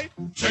sight!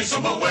 Chase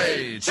 'em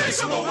away,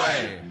 chase 'em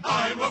away.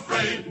 I'm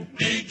afraid,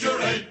 need your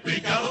aid,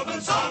 big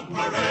elephants on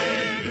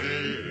parade.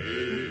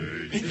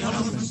 Pink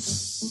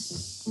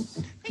elephants.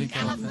 Pink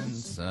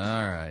elephants. All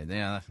right.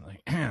 Yeah.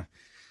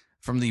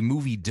 From the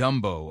movie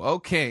Dumbo.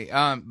 Okay.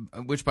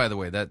 Which, by the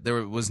way, that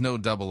there was no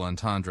double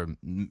entendre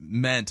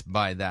meant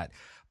by that.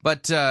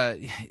 But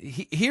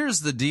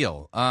here's the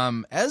deal.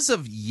 As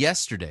of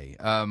yesterday,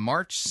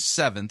 March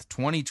 7th,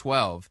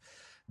 2012,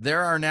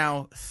 there are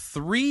now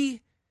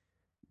 3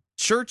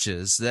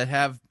 churches that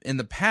have in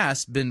the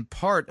past been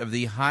part of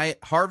the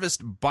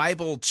Harvest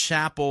Bible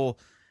Chapel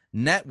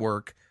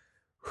network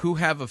who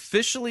have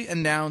officially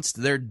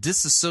announced their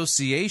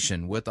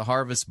disassociation with the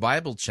Harvest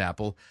Bible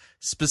Chapel,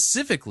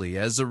 specifically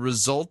as a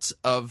result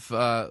of,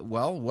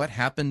 what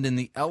happened in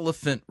the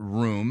elephant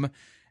room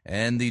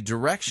and the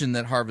direction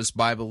that Harvest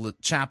Bible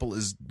Chapel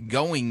is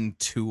going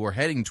to or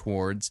heading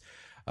towards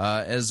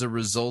as a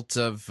result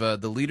of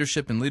the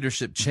leadership and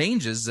leadership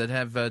changes that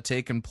have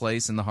taken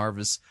place in the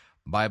Harvest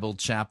Bible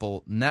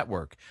Chapel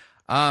network.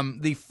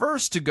 The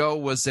first to go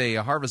was a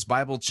Harvest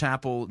Bible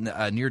Chapel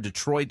near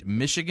Detroit,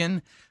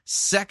 Michigan.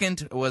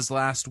 Second was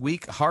last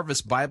week,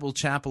 Harvest Bible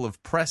Chapel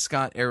of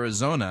Prescott,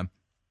 Arizona.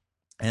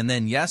 And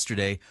then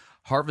yesterday,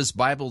 Harvest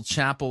Bible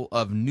Chapel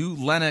of New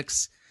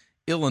Lenox,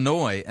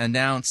 Illinois,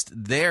 announced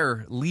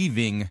they're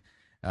leaving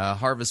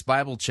Harvest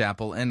Bible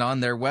Chapel. And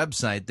on their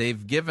website,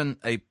 they've given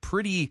a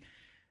pretty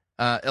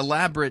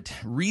elaborate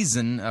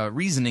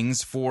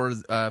reasonings for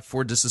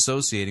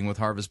disassociating with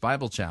Harvest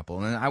Bible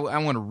Chapel. And I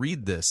want to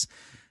read this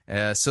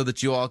so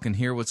that you all can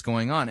hear what's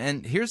going on.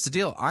 And here's the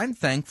deal. I'm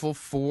thankful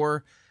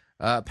for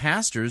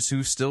pastors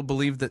who still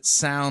believe that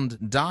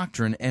sound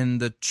doctrine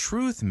and the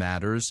truth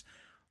matters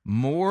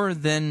more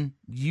than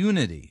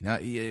unity. Now,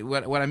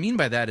 what I mean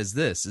by that is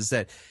this, is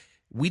that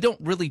we don't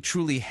really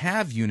truly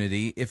have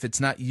unity if it's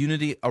not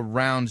unity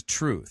around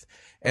truth.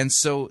 And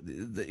so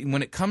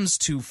when it comes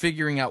to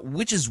figuring out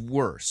which is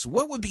worse,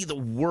 what would be the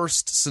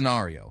worst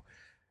scenario?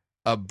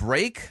 A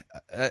break,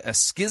 a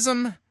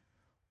schism,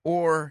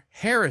 or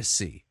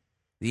heresy?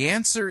 The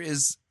answer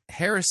is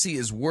heresy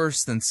is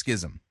worse than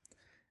schism.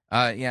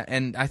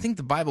 And I think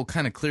the Bible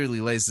kind of clearly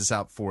lays this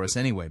out for us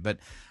anyway. But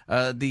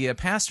the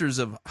pastors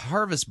of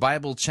Harvest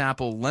Bible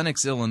Chapel,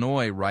 Lenox,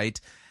 Illinois, write,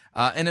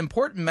 an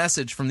important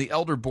message from the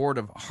Elder Board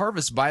of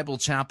Harvest Bible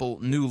Chapel,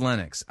 New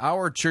Lenox.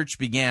 Our church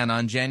began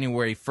on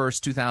January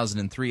 1st,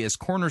 2003 as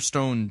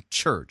Cornerstone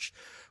Church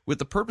with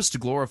the purpose to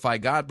glorify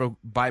God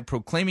by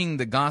proclaiming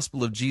the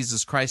gospel of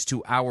Jesus Christ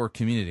to our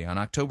community. On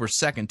October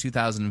 2nd,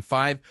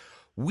 2005,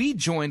 we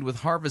joined with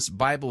Harvest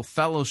Bible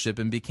Fellowship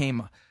and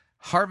became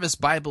Harvest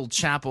Bible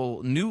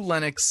Chapel, New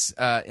Lenox,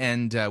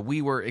 and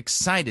we were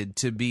excited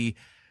to be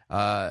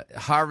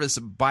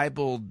Harvest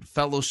Bible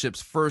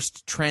Fellowship's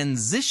first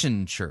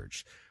transition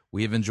church.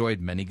 We have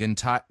enjoyed many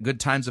good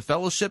times of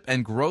fellowship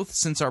and growth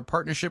since our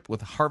partnership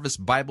with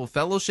Harvest Bible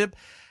Fellowship.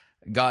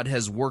 God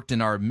has worked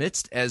in our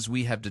midst as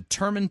we have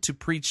determined to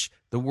preach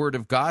the Word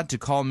of God, to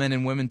call men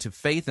and women to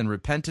faith and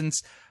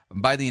repentance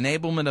by the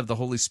enablement of the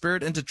Holy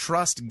Spirit, and to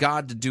trust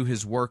God to do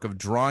His work of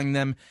drawing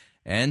them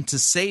and to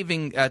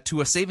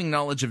a saving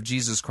knowledge of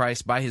Jesus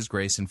Christ by His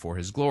grace and for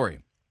His glory.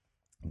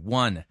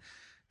 1.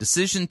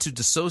 Decision to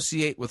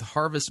dissociate with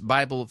Harvest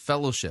Bible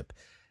Fellowship.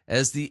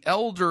 As the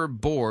elder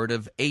board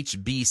of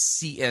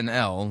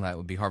HBCNL, that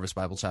would be Harvest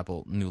Bible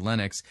Chapel, New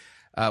Lenox,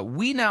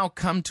 we now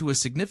come to a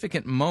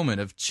significant moment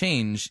of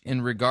change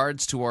in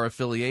regards to our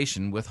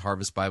affiliation with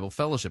Harvest Bible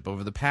Fellowship.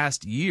 Over the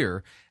past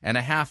year and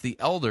a half, the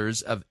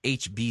elders of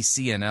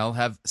HBCNL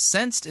have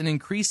sensed an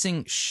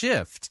increasing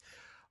shift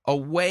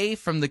away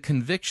from the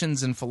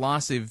convictions and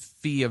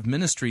philosophy of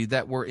ministry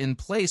that were in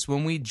place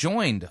when we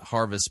joined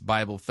Harvest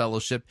Bible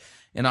Fellowship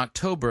in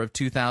October of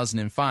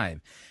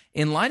 2005.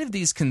 In light of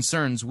these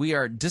concerns, we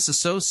are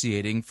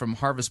disassociating from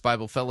Harvest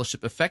Bible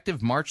Fellowship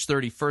effective March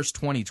 31st,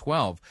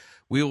 2012.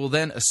 We will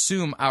then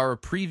assume our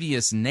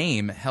previous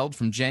name held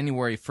from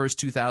January 1st,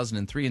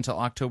 2003 until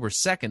October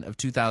 2nd of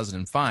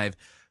 2005,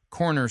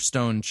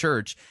 Cornerstone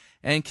Church,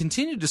 and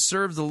continue to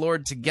serve the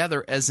Lord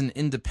together as an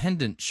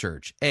independent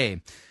church.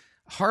 A.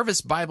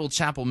 Harvest Bible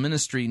Chapel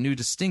Ministry new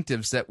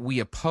distinctives that we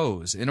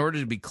oppose. In order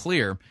to be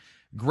clear,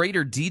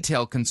 greater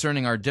detail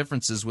concerning our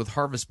differences with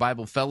Harvest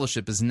Bible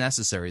Fellowship is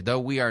necessary, though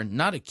we are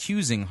not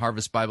accusing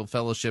Harvest Bible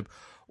Fellowship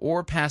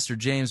or Pastor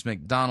James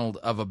McDonald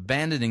of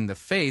abandoning the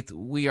faith.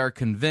 We are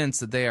convinced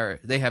that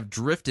they have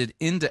drifted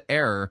into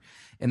error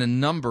in a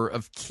number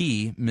of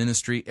key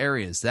ministry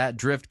areas. That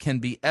drift can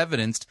be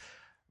evidenced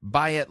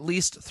by at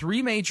least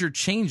 3 major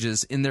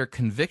changes in their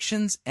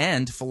convictions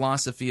and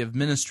philosophy of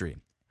ministry.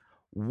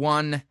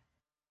 1.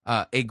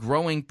 a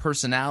growing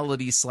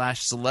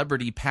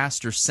personality/celebrity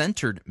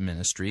pastor-centered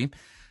ministry.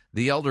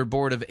 The Elder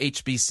Board of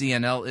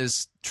HBCNL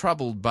is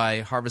troubled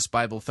by Harvest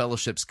Bible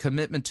Fellowship's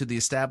commitment to the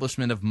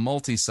establishment of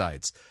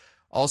multi-sites,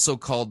 also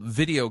called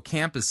video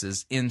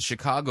campuses, in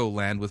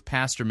Chicagoland, with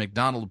Pastor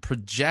McDonald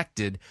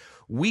projected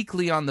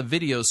weekly on the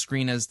video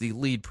screen as the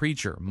lead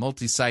preacher.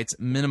 Multi-sites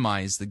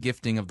minimize the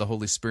gifting of the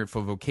Holy Spirit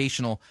for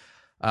vocational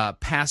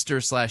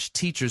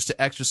pastor/teachers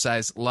to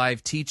exercise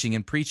live teaching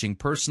and preaching,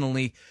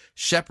 personally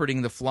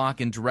shepherding the flock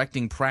and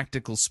directing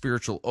practical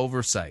spiritual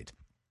oversight.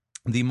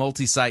 The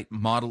multi-site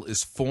model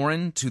is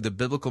foreign to the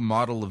biblical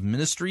model of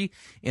ministry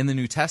in the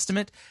New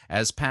Testament,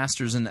 as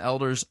pastors and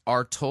elders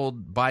are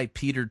told by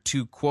Peter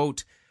to,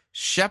 quote,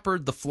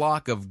 shepherd the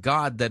flock of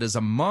God that is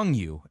among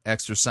you,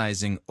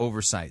 exercising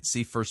oversight.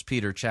 See 1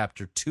 Peter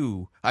chapter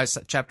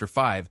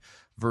 5,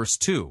 verse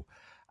 2.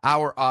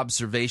 Our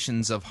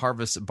observations of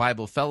Harvest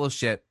Bible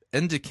Fellowship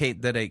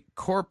indicate that a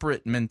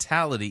corporate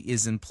mentality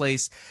is in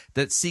place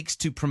that seeks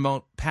to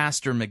promote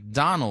Pastor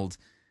McDonald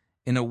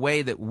in a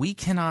way that we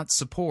cannot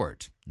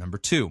support. Number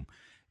 2,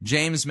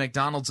 James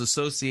McDonald's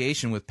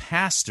association with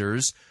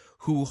pastors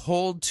who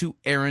hold to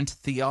errant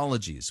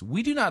theologies.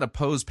 We do not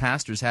oppose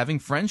pastors having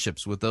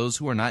friendships with those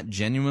who are not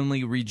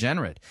genuinely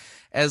regenerate,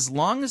 as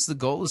long as the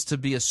goal is to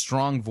be a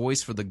strong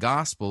voice for the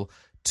gospel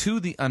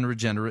to the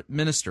unregenerate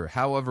minister.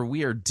 However,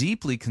 we are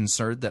deeply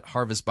concerned that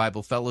Harvest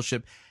Bible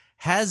Fellowship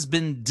has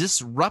been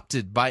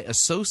disrupted by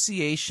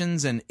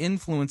associations and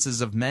influences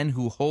of men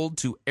who hold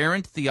to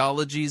errant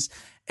theologies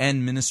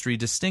and ministry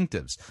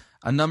distinctives.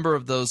 A number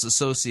of those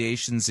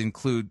associations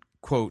include,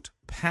 quote,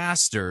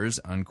 pastors,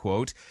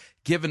 unquote,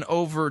 given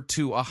over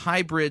to a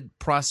hybrid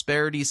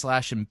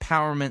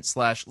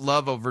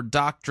prosperity/empowerment/love over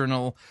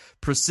doctrinal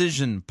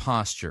precision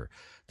posture.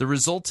 The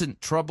resultant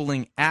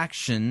troubling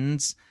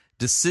actions,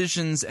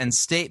 decisions, and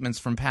statements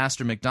from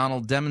Pastor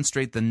McDonald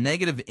demonstrate the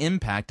negative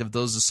impact of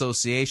those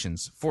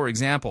associations. For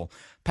example,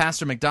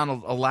 Pastor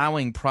McDonald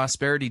allowing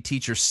prosperity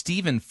teacher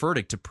Stephen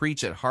Furtick to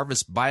preach at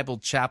Harvest Bible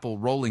Chapel,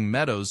 Rolling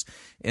Meadows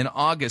in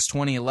August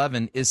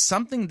 2011 is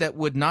something that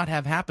would not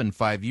have happened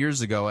 5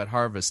 years ago at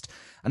Harvest.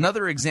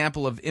 Another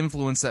example of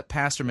influence that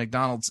Pastor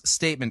McDonald's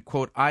statement,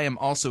 quote, I am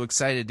also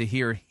excited to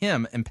hear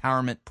him,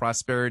 empowerment,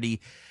 prosperity,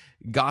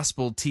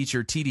 gospel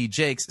teacher T.D.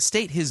 Jakes,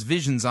 state his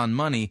visions on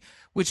money,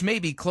 which may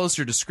be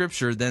closer to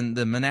Scripture than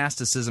the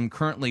monasticism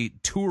currently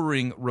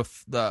touring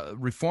the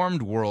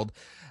Reformed world.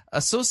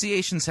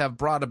 Associations have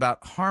brought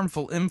about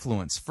harmful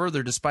influence.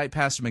 Further, despite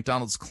Pastor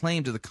McDonald's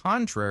claim to the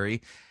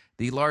contrary,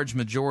 the large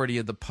majority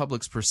of the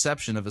public's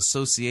perception of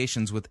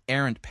associations with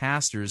errant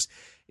pastors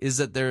is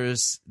that there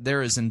is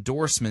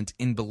endorsement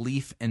in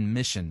belief and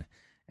mission.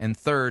 And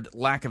third,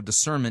 lack of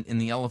discernment in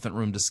the elephant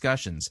room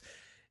discussions.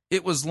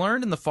 It was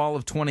learned in the fall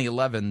of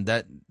 2011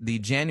 that the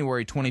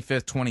January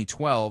 25th,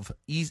 2012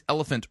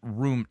 Elephant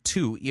Room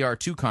 2,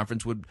 ER2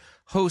 conference would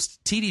host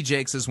T.D.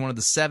 Jakes as one of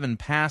the 7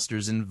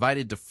 pastors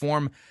invited to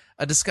form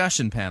a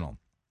discussion panel.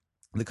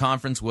 The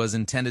conference was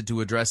intended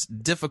to address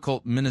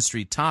difficult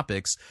ministry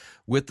topics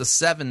with the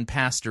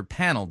 7-pastor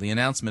panel. The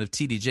announcement of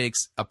T.D.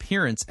 Jakes'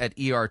 appearance at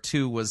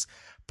ER2 was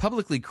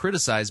publicly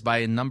criticized by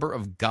a number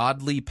of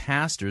godly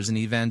pastors and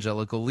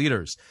evangelical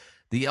leaders.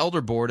 The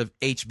Elder Board of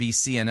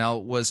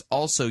HBCNL was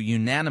also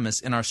unanimous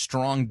in our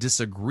strong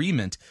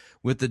disagreement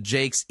with the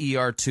Jakes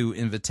ER2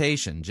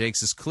 invitation.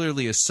 Jakes is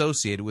clearly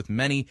associated with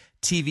many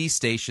TV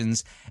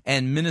stations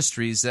and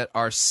ministries that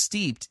are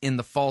steeped in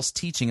the false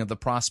teaching of the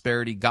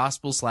prosperity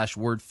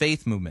gospel/word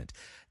faith movement.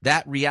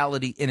 That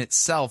reality in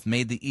itself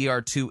made the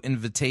ER2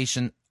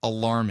 invitation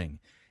alarming.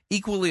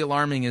 Equally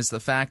alarming is the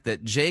fact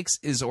that Jakes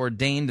is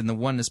ordained in the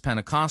Oneness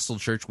Pentecostal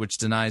Church, which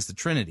denies the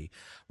Trinity.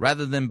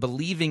 Rather than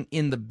believing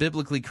in the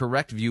biblically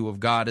correct view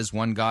of God as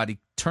one God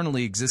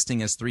eternally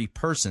existing as 3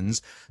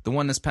 persons, the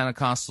Oneness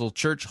Pentecostal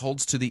Church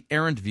holds to the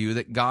errant view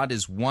that God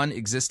is one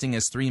existing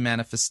as 3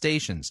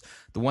 manifestations.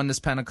 The Oneness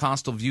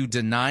Pentecostal view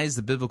denies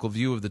the biblical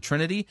view of the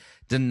Trinity,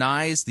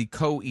 denies the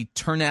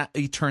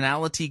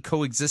co-eternality,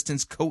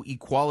 coexistence,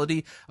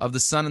 co-equality of the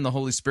Son and the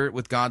Holy Spirit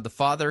with God the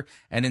Father,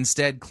 and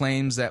instead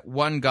claims that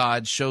one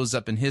God shows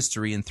up in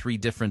history in 3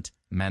 different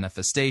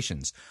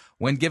manifestations.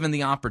 When given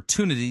the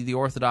opportunity, the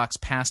Orthodox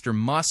pastor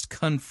must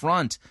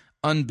confront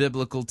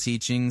unbiblical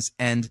teachings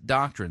and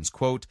doctrines.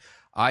 Quote,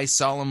 I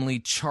solemnly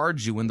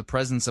charge you in the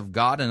presence of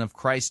God and of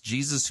Christ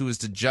Jesus, who is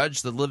to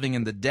judge the living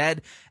and the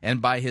dead,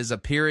 and by his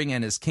appearing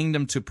and his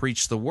kingdom to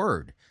preach the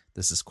word.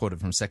 This is quoted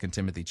from 2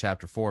 Timothy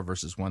chapter 4,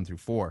 verses 1 through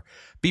 4.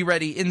 Be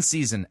ready in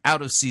season,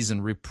 out of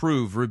season,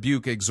 reprove,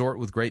 rebuke, exhort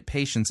with great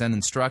patience and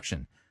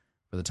instruction.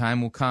 For the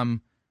time will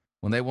come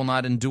when they will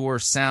not endure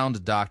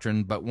sound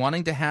doctrine, but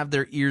wanting to have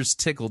their ears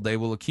tickled, they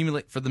will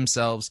accumulate for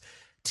themselves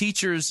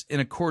teachers in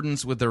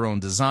accordance with their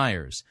own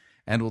desires,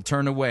 and will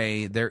turn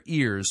away their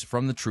ears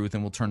from the truth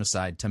and will turn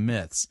aside to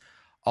myths.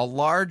 A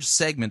large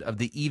segment of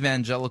the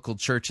evangelical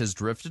church has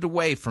drifted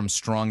away from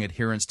strong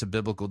adherence to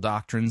biblical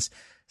doctrines.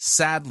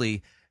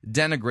 Sadly,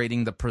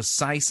 denigrating the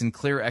precise and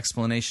clear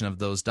explanation of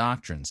those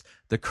doctrines.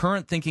 The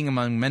current thinking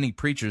among many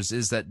preachers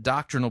is that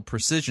doctrinal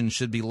precision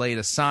should be laid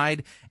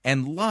aside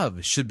and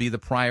love should be the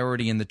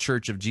priority in the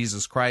Church of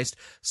Jesus Christ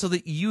so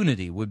that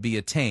unity would be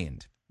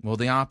attained. Well,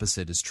 the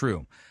opposite is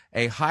true.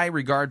 A high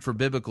regard for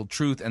biblical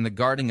truth and the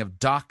guarding of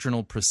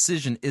doctrinal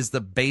precision is the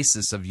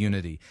basis of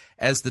unity.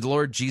 As the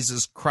Lord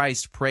Jesus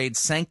Christ prayed,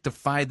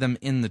 "Sanctify them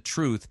in the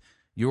truth.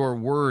 Your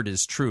word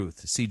is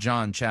truth." See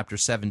John chapter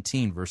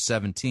 17, verse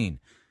 17.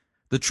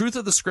 The truth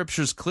of the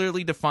Scriptures,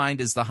 clearly defined,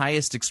 is the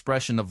highest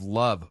expression of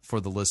love for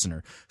the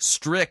listener.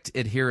 Strict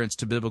adherence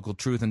to biblical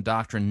truth and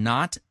doctrine,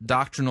 not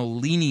doctrinal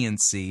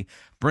leniency,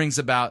 brings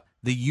about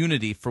the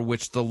unity for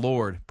which the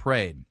Lord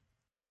prayed.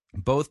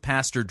 Both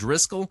Pastor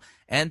Driscoll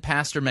and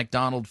Pastor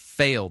MacDonald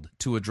failed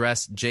to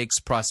address Jake's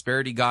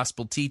prosperity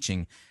gospel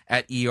teaching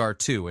at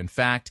ER2. In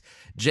fact,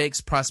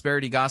 Jake's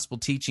prosperity gospel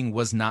teaching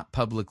was not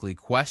publicly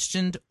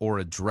questioned or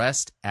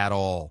addressed at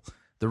all.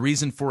 The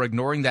reason for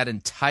ignoring that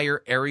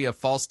entire area of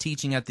false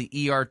teaching at the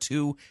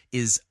ER2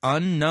 is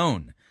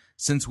unknown,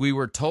 since we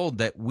were told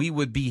that we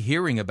would be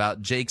hearing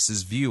about Jake's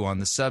view on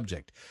the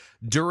subject.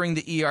 During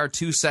the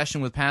ER2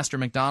 session with Pastor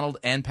MacDonald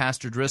and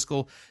Pastor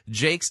Driscoll,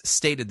 Jakes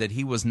stated that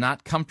he was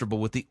not comfortable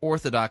with the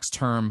orthodox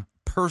term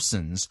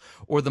persons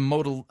or the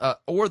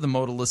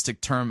modalistic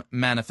term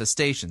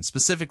manifestation.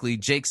 Specifically,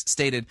 Jakes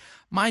stated,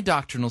 "My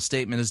doctrinal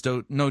statement is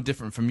no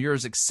different from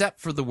yours except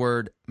for the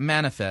word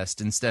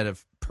manifest instead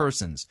of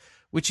persons,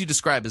 which you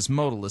describe as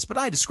modalist, but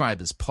I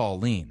describe as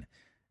Pauline."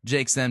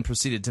 Jakes then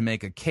proceeded to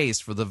make a case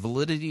for the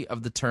validity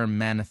of the term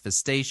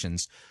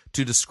manifestations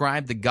to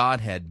describe the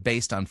Godhead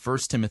based on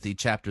 1 Timothy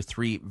chapter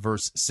 3,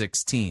 verse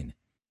 16.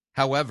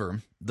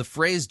 However, the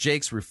phrase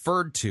Jakes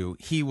referred to,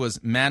 "he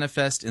was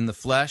manifest in the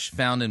flesh,"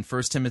 found in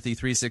 1 Timothy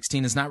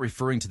 3:16, is not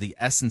referring to the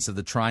essence of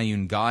the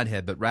triune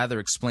Godhead, but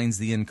rather explains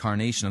the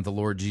incarnation of the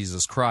Lord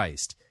Jesus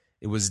Christ.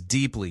 It was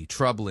deeply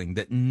troubling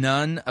that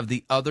none of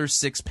the other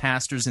 6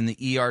 pastors in the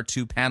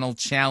ER2 panel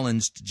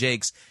challenged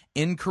Jakes'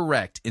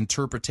 incorrect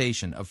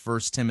interpretation of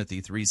 1 Timothy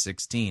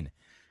 3:16.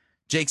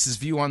 Jakes'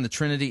 view on the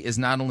Trinity is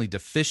not only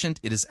deficient,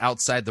 it is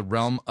outside the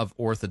realm of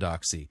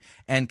orthodoxy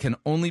and can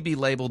only be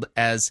labeled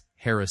as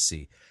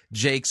heresy.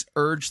 Jakes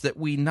urged that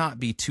we not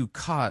be too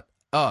caught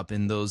up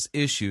in those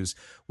issues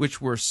which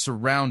were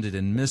surrounded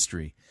in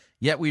mystery.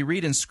 Yet we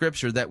read in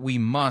Scripture that we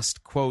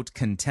must, quote,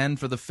 "contend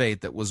for the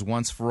faith that was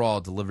once for all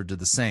delivered to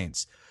the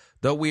saints."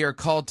 Though we are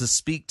called to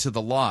speak to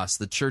the lost,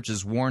 the church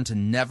is warned to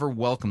never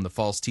welcome the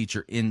false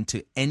teacher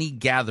into any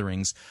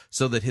gatherings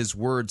so that his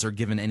words are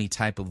given any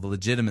type of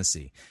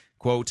legitimacy.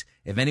 Quote,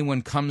 "If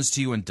anyone comes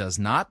to you and does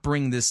not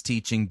bring this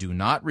teaching, do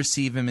not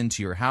receive him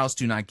into your house,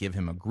 do not give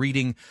him a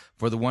greeting,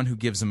 for the one who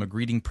gives him a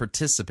greeting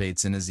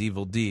participates in his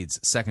evil deeds."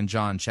 2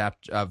 John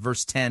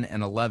verse 10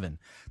 and 11.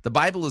 The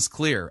Bible is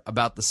clear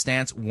about the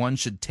stance one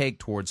should take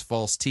towards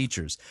false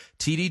teachers.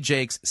 T.D.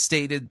 Jakes'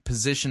 stated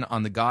position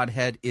on the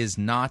Godhead is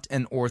not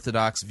an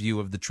orthodox view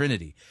of the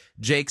Trinity.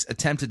 Jakes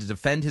attempted to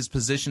defend his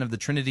position of the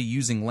Trinity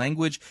using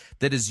language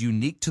that is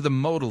unique to the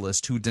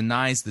modalist who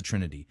denies the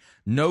Trinity.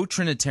 No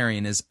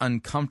Trinitarian is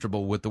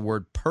uncomfortable with the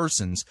word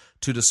persons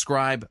to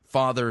describe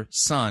Father,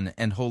 Son,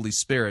 and Holy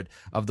Spirit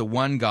of the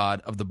one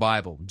God of the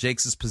Bible.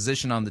 Jakes'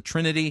 position on the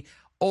Trinity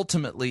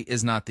ultimately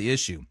is not the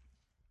issue.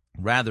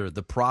 Rather,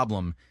 the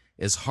problem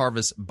is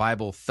Harvest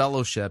Bible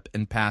Fellowship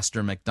and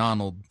Pastor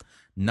MacDonald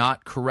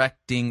not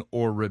correcting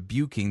or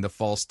rebuking the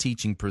false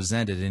teaching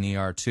presented in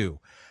ER2.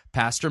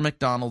 Pastor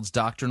MacDonald's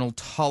doctrinal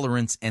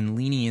tolerance and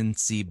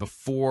leniency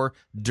before,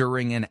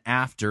 during, and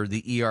after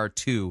the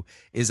ER2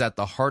 is at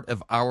the heart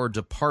of our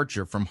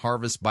departure from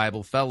Harvest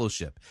Bible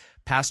Fellowship.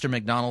 Pastor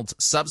MacDonald's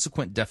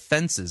subsequent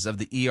defenses of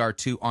the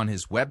ER2 on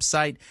his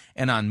website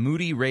and on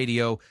Moody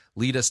Radio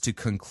lead us to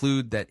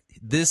conclude that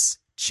this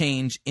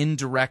change in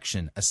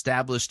direction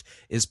established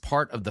is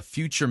part of the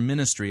future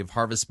ministry of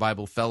Harvest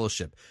Bible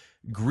Fellowship.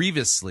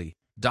 Grievously,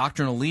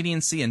 doctrinal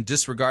leniency and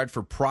disregard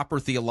for proper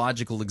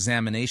theological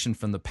examination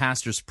from the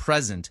pastors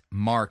present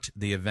marked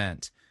the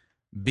event.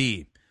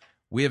 B.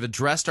 We have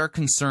addressed our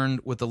concern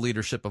with the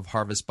leadership of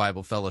Harvest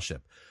Bible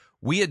Fellowship.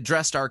 We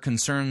addressed our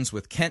concerns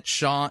with Kent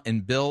Shaw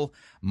and Bill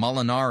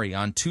Molinari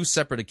on 2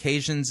 separate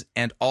occasions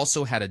and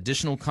also had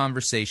additional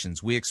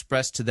conversations. We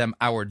expressed to them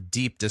our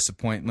deep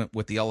disappointment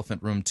with the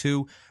Elephant Room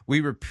 2.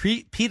 We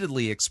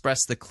repeatedly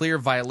expressed the clear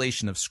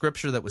violation of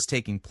Scripture that was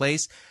taking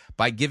place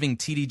by giving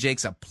T.D.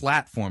 Jakes a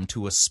platform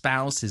to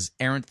espouse his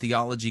errant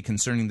theology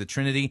concerning the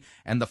Trinity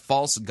and the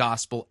false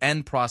gospel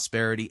and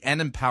prosperity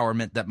and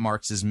empowerment that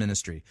marks his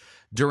ministry.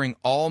 During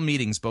all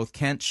meetings, both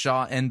Kent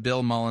Shaw and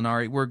Bill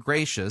Molinari were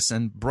gracious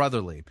and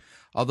brotherly.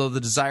 Although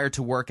the desire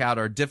to work out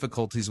our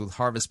difficulties with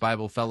Harvest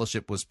Bible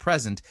Fellowship was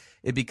present,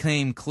 it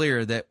became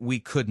clear that we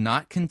could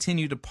not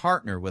continue to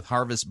partner with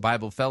Harvest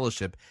Bible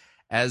Fellowship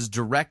as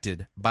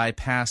directed by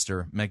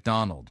Pastor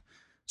MacDonald.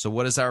 So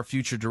what is our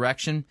future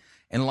direction?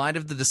 In light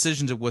of the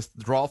decision to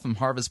withdraw from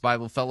Harvest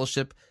Bible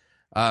Fellowship,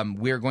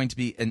 We are going to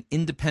be an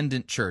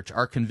independent church.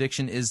 Our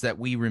conviction is that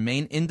we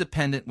remain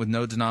independent with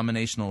no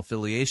denominational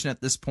affiliation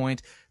at this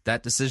point.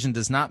 That decision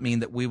does not mean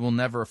that we will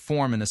never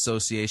form an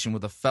association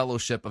with a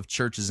fellowship of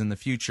churches in the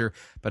future,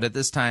 but at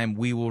this time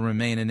we will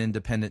remain an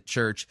independent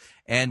church,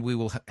 and we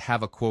will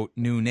have a, quote,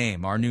 new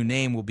name. Our new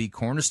name will be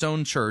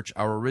Cornerstone Church,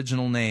 our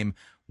original name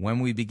when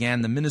we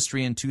began the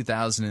ministry in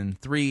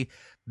 2003.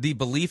 The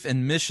belief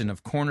and mission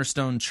of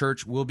Cornerstone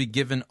Church will be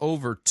given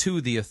over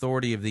to the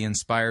authority of the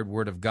inspired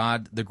Word of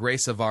God, the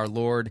grace of our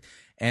Lord,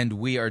 and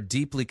we are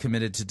deeply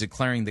committed to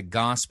declaring the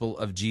gospel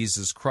of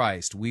Jesus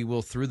Christ. We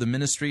will, through the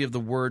ministry of the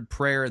Word,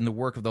 prayer, and the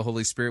work of the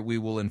Holy Spirit, we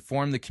will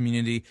inform the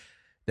community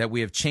that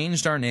we have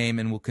changed our name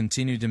and will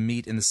continue to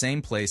meet in the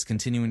same place,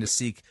 continuing to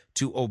seek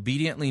to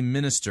obediently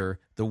minister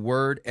the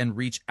Word and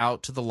reach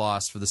out to the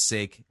lost for the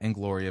sake and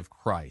glory of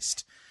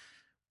Christ.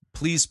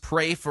 Please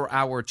pray for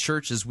our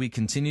church as we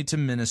continue to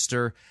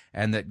minister,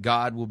 and that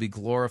God will be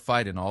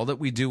glorified in all that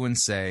we do and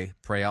say.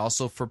 Pray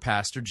also for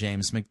Pastor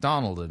James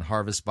McDonald and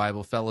Harvest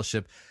Bible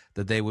Fellowship,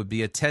 that they would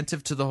be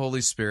attentive to the Holy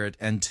Spirit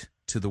and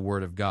to the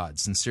Word of God.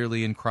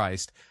 Sincerely in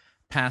Christ,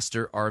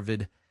 Pastor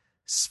Arvid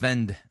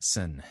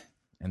Svensson.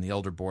 And the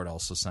elder board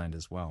also signed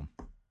as well.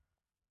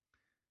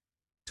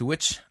 To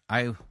which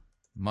I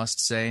must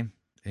say,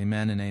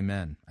 amen and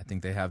amen. I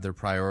think they have their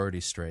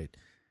priorities straight.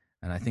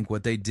 And I think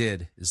what they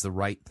did is the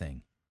right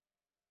thing.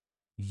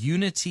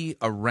 Unity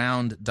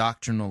around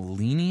doctrinal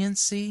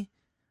leniency,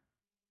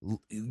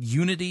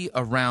 unity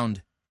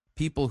around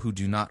people who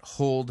do not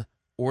hold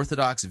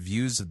orthodox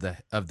views of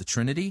the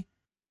Trinity,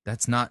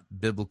 that's not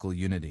biblical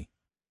unity.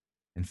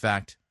 In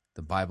fact,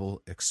 the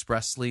Bible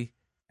expressly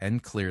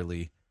and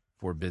clearly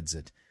forbids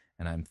it.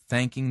 And I'm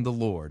thanking the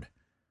Lord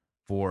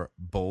for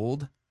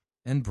bold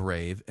and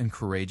brave and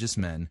courageous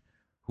men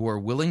who are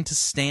willing to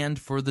stand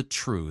for the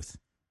truth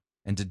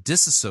and to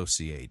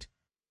disassociate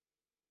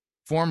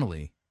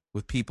formally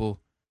with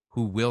people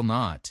who will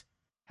not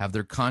have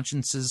their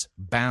consciences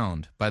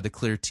bound by the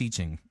clear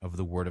teaching of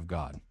the Word of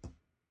God.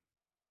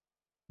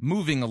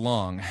 Moving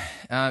along,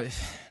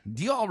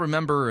 do you all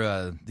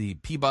remember the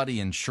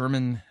Peabody and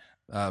Sherman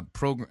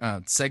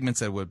segments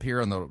that would appear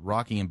on the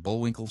Rocky and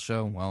Bullwinkle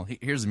show? Well,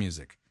 here's the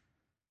music.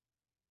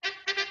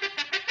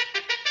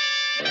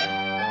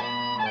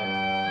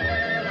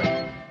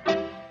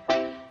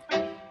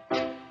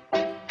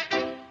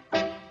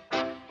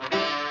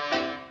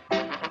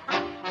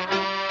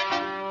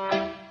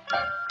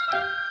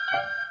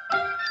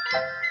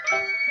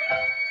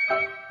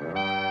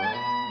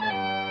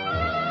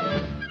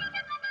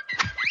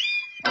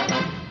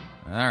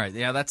 All right,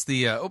 yeah, that's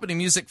the opening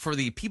music for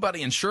the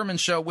Peabody and Sherman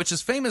show, which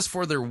is famous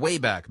for their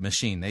Wayback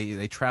Machine.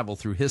 They travel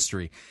through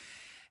history.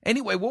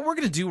 Anyway, what we're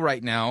going to do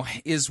right now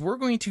is we're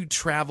going to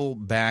travel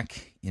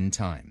back in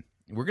time.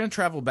 We're going to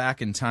travel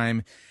back in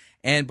time,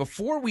 and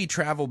before we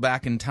travel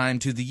back in time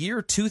to the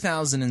year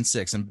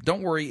 2006, and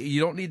don't worry, you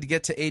don't need to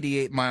get to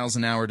 88 miles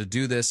an hour to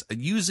do this.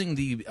 Using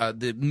the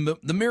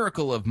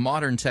miracle of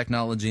modern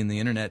technology and the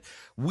internet,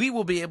 we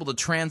will be able to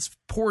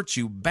transport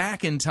you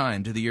back in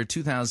time to the year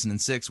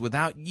 2006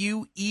 without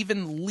you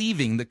even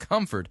leaving the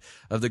comfort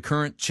of the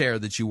current chair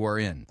that you are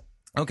in.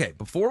 Okay,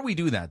 before we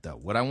do that, though,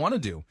 what I want to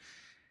do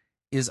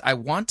is I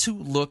want to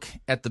look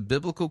at the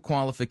biblical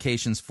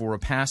qualifications for a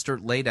pastor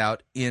laid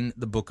out in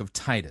the book of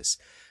Titus.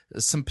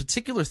 Some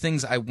particular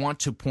things I want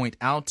to point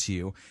out to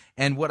you,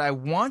 and what I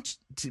want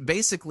to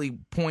basically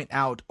point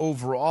out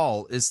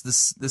overall is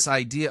this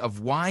idea of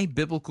why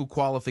biblical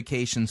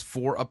qualifications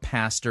for a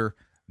pastor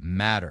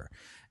matter.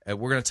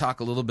 We're going to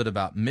talk a little bit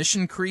about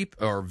mission creep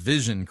or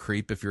vision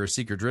creep if you're a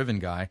seeker-driven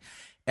guy,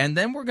 and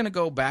then we're going to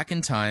go back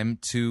in time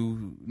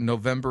to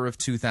November of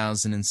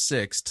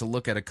 2006 to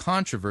look at a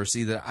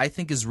controversy that I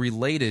think is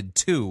related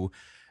to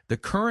the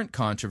current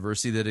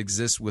controversy that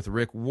exists with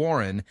Rick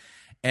Warren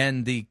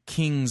and the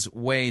King's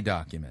Way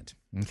document.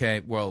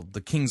 Okay, well, the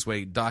King's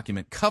Way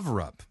document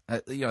cover-up.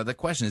 The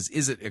question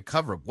is it a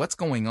cover-up? What's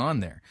going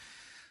on there?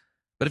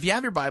 But if you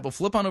have your Bible,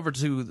 flip on over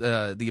to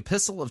the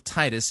Epistle of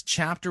Titus,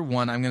 chapter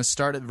 1. I'm going to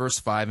start at verse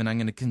 5, and I'm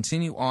going to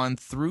continue on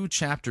through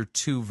chapter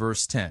 2,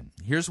 verse 10.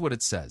 Here's what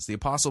it says. The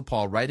Apostle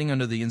Paul, writing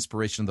under the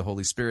inspiration of the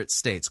Holy Spirit,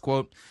 states,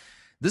 quote,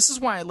 "This is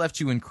why I left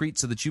you in Crete,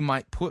 so that you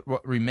might put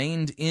what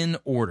remained in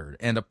order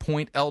and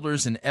appoint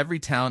elders in every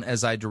town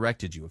as I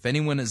directed you. If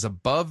anyone is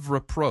above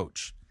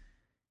reproach,"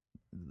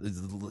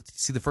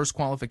 see the first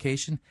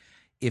qualification?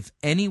 If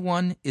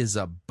anyone is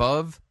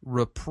above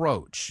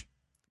reproach,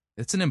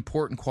 it's an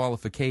important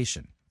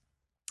qualification.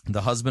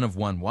 The husband of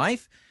one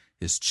wife,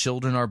 his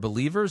children are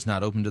believers,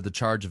 not open to the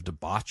charge of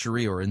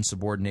debauchery or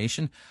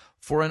insubordination.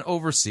 For an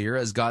overseer,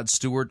 as God's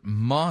steward,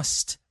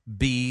 must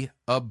be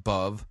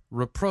above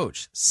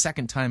reproach.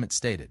 Second time it's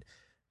stated.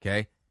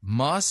 Okay?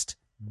 Must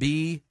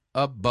be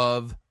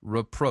above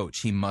reproach.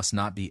 He must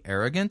not be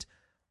arrogant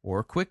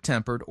or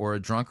quick-tempered or a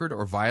drunkard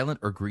or violent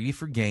or greedy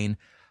for gain,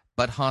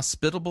 but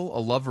hospitable, a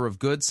lover of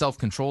good,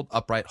 self-controlled,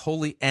 upright,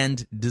 holy,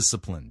 and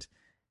disciplined.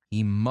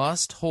 He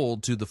must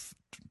hold to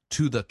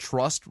the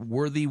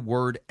trustworthy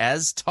word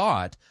as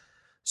taught,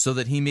 so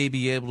that he may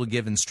be able to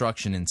give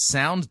instruction in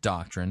sound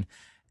doctrine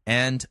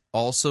and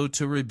also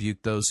to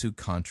rebuke those who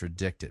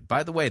contradict it.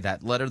 By the way,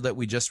 that letter that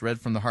we just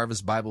read from the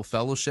Harvest Bible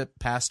Fellowship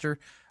pastor,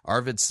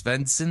 Arvid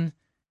Svensson,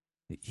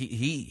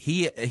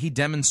 he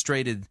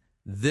demonstrated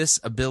this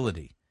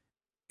ability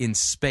in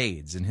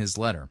spades in his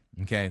letter,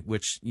 okay,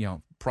 which,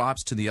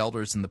 props to the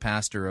elders and the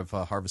pastor of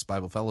Harvest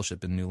Bible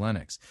Fellowship in New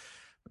Lenox.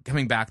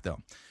 Coming back, though,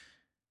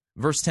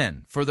 verse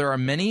 10, for there are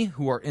many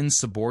who are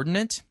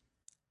insubordinate,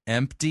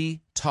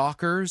 empty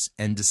talkers,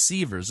 and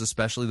deceivers,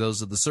 especially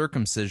those of the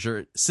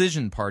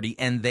circumcision party,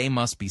 and they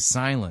must be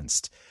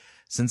silenced,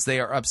 since they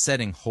are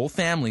upsetting whole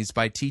families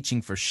by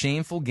teaching for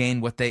shameful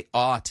gain what they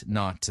ought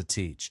not to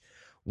teach.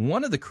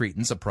 One of the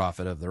Cretans, a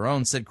prophet of their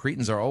own, said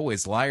Cretans are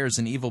always liars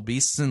and evil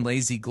beasts and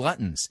lazy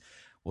gluttons.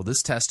 Well,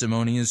 this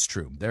testimony is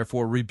true.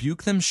 Therefore,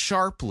 rebuke them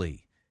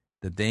sharply,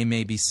 that they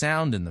may be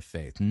sound in the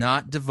faith,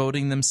 not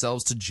devoting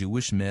themselves to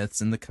Jewish myths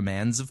and the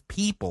commands of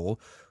people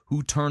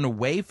who turn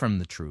away from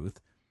the truth.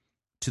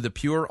 To the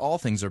pure, all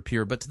things are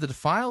pure, but to the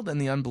defiled and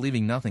the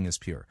unbelieving, nothing is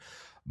pure.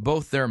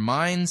 Both their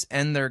minds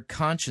and their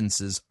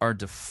consciences are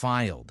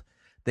defiled.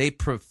 They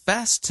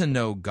profess to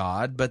know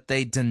God, but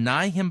they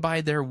deny him by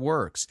their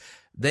works.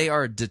 They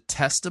are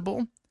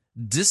detestable,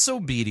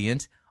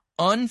 disobedient,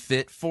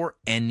 unfit for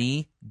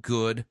any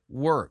good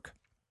work.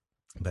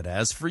 But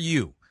as for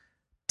you,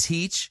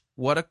 teach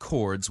what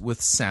accords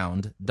with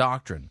sound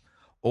doctrine.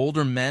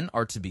 Older men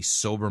are to be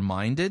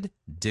sober-minded,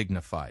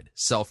 dignified,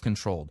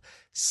 self-controlled,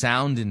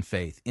 sound in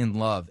faith, in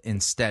love,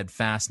 in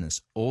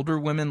steadfastness. Older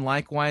women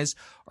likewise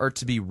are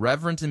to be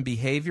reverent in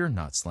behavior,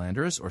 not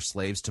slanderous or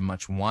slaves to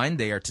much wine.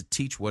 They are to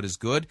teach what is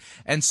good,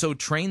 and so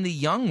train the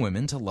young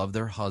women to love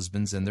their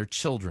husbands and their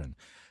children,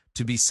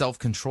 to be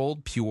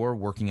self-controlled, pure,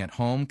 working at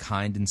home,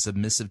 kind and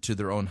submissive to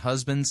their own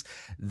husbands,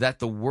 that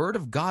the word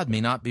of God may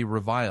not be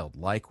reviled.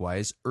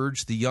 Likewise,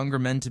 urge the younger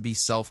men to be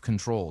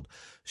self-controlled.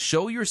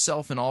 Show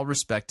yourself in all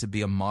respect to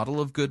be a model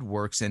of good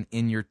works, and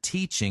in your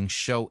teaching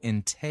show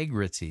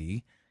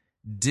integrity,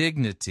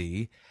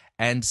 dignity,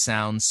 and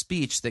sound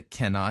speech that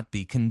cannot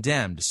be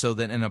condemned, so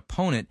that an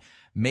opponent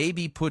may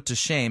be put to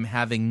shame,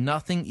 having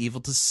nothing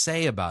evil to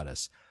say about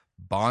us.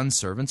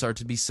 Bondservants are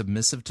to be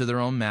submissive to their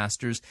own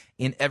masters.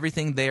 In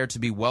everything they are to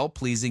be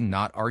well-pleasing,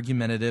 not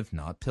argumentative,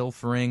 not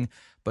pilfering,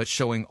 but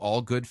showing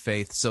all good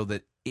faith, so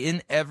that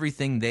in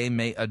everything they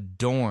may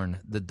adorn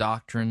the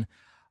doctrine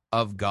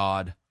of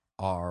God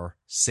our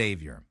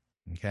Savior.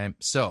 Okay,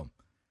 so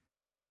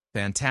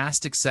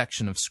fantastic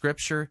section of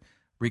Scripture,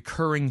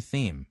 recurring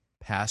theme.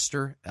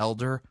 Pastor,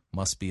 elder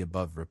must be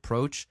above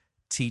reproach,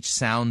 teach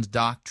sound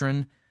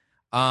doctrine,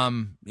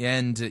 above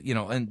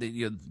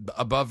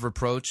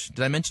reproach.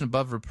 Did I mention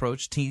above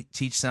reproach?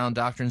 Teach sound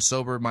doctrine,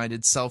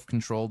 sober-minded,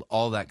 self-controlled,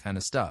 all that kind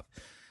of stuff.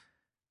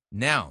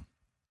 Now,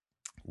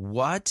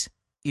 what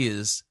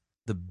is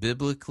the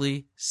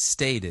biblically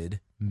stated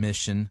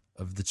mission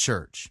of the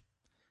church?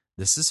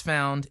 This is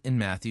found in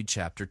Matthew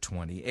chapter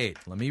 28.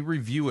 Let me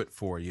review it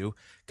for you,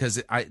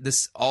 because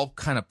this all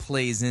kind of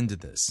plays into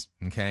this.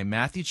 Okay,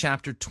 Matthew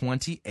chapter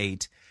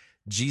 28,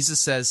 Jesus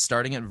says,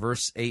 starting at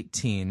verse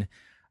 18,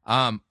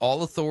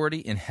 all authority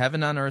in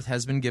heaven and on earth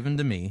has been given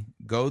to me.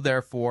 Go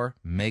therefore,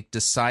 make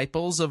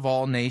disciples of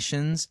all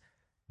nations,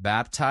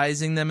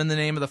 baptizing them in the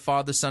name of the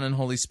Father, Son, and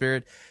Holy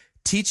Spirit,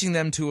 teaching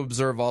them to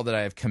observe all that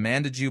I have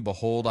commanded you.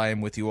 Behold, I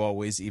am with you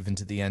always, even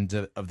to the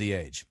end of the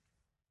age.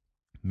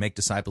 Make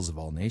disciples of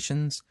all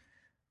nations,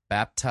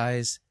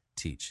 baptize,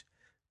 teach.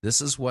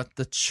 This is what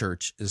the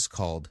church is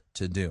called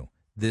to do.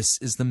 This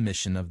is the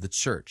mission of the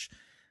church.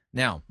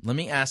 Now, let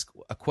me ask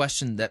a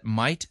question that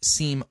might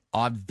seem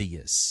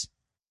obvious,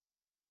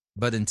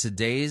 but in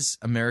today's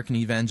American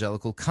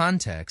evangelical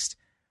context,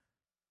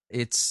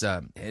 it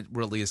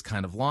really is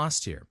kind of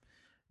lost here.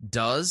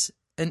 Does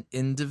an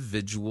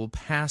individual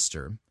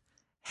pastor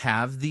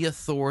have the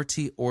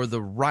authority or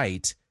the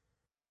right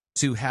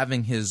to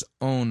having his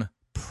own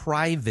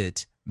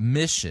private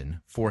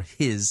mission for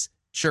his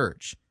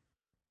church?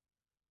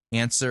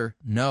 Answer,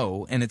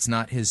 no, and it's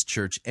not his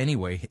church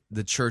anyway.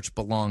 The church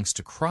belongs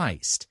to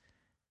Christ.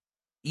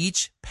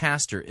 Each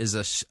pastor is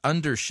a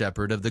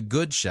under-shepherd of the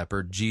good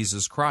shepherd,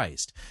 Jesus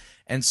Christ.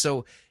 And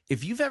so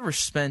if you've ever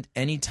spent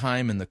any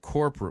time in the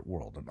corporate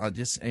world, I'm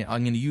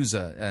going to use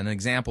an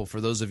example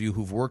for those of you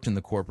who've worked in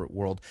the corporate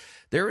world.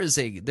 There is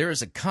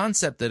a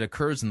concept that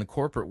occurs in the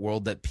corporate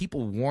world that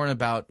people warn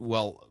about,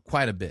 well,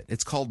 quite a bit.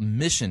 It's called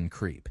mission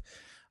creep,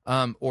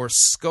 or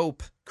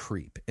scope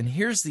creep. And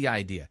here's the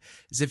idea,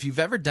 is if you've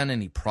ever done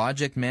any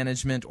project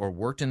management or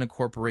worked in a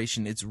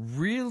corporation, it's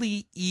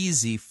really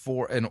easy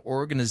for an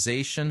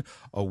organization,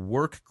 a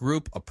work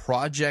group, a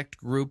project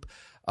group,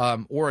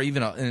 or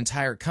even an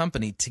entire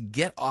company to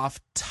get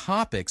off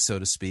topic, so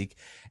to speak,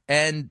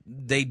 and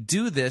they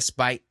do this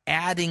by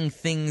adding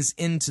things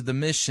into the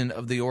mission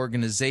of the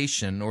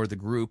organization or the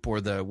group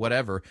or the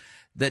whatever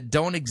that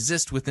don't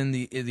exist within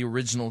the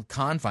original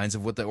confines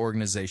of what the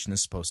organization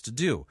is supposed to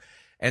do.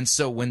 And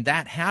so when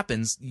that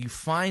happens, you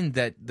find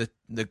that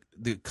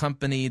the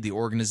company, the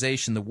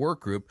organization, the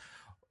work group,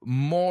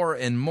 more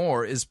and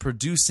more is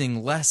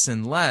producing less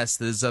and less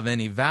that is of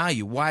any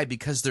value. Why?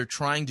 Because they're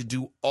trying to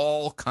do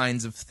all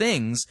kinds of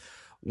things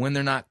when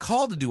they're not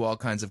called to do all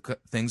kinds of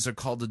things, they're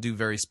called to do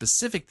very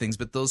specific things,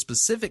 but those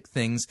specific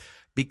things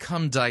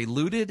become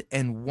diluted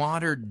and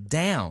watered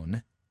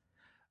down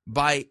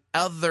by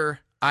other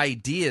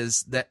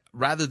ideas that,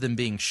 rather than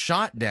being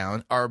shot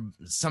down, are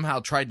somehow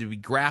tried to be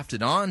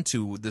grafted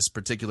onto this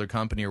particular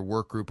company or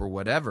work group or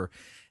whatever.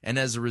 And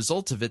as a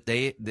result of it,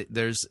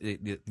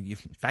 in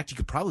fact, you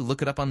could probably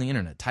look it up on the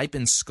internet. Type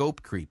in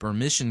scope creep or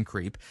mission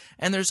creep,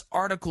 and there's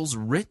articles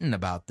written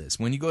about this.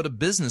 When you go to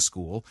business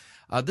school,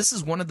 this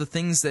is one of the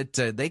things that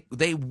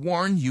they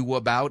warn you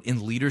about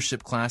in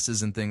leadership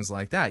classes and things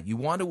like that. You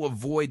want to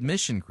avoid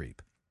mission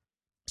creep.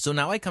 So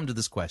now I come to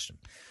this question.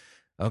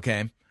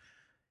 Okay.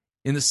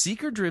 In the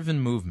seeker-driven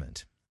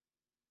movement,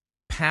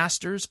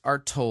 pastors are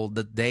told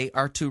that they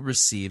are to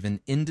receive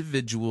an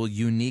individual,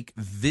 unique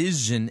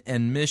vision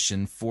and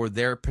mission for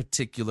their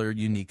particular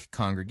unique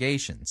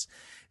congregations.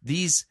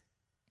 These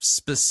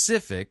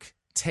specific,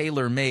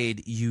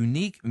 tailor-made,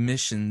 unique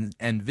missions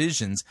and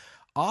visions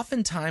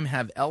oftentimes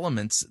have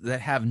elements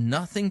that have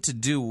nothing to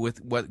do with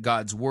what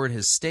God's Word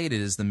has stated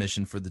is the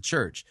mission for the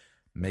church: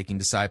 making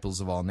disciples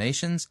of all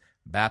nations,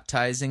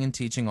 baptizing and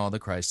teaching all that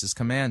Christ has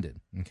commanded.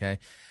 Okay?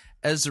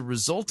 As a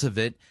result of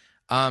it,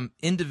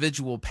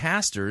 individual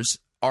pastors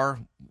are,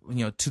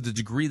 to the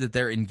degree that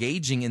they're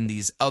engaging in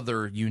these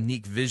other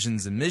unique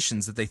visions and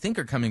missions that they think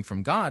are coming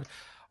from God,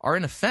 are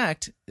in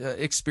effect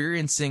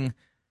experiencing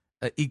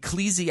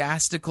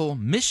ecclesiastical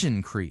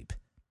mission creep.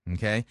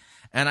 Okay?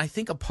 And I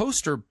think a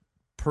poster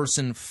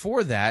person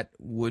for that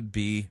would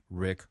be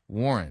Rick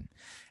Warren.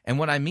 And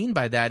what I mean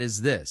by that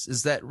is this,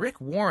 is that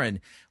Rick Warren,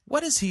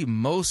 what is he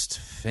most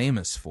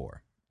famous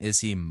for?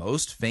 Is he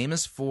most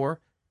famous for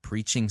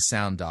preaching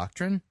sound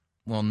doctrine?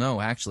 Well, no,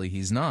 actually,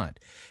 he's not.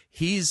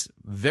 He's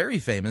very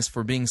famous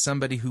for being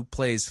somebody who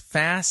plays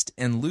fast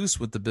and loose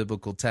with the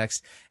biblical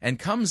text and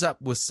comes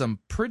up with some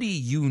pretty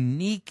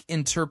unique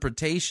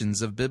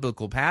interpretations of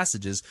biblical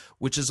passages,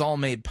 which is all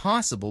made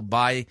possible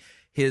by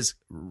his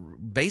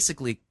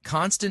basically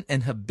constant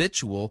and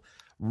habitual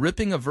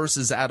ripping of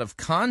verses out of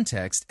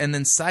context and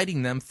then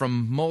citing them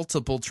from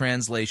multiple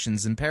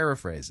translations and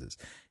paraphrases.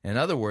 In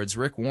other words,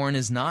 Rick Warren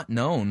is not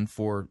known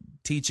for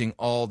teaching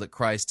all that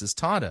Christ has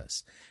taught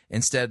us.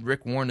 Instead,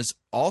 Rick Warren is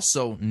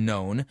also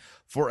known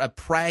for a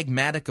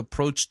pragmatic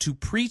approach to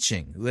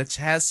preaching, which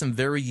has some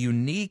very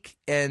unique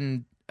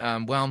and,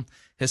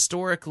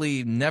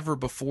 historically never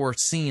before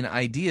seen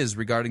ideas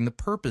regarding the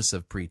purpose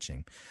of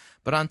preaching.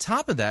 But on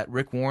top of that,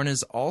 Rick Warren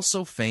is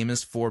also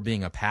famous for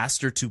being a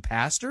pastor to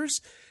pastors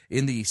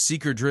in the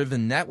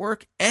seeker-driven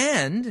network,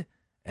 and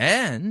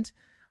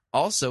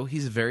also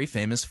he's very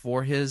famous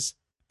for his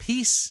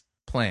peace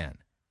plan.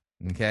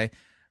 Okay?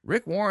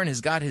 Rick Warren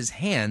has got his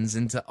hands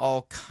into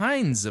all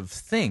kinds of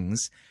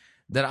things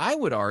that I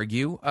would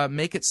argue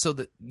make it so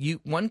that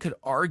one could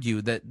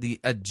argue that the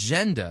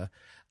agenda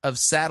of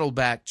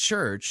Saddleback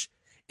Church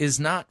is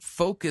not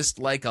focused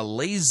like a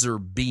laser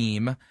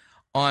beam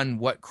on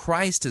what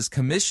Christ has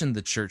commissioned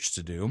the church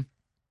to do: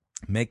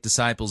 make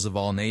disciples of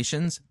all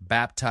nations,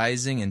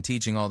 baptizing and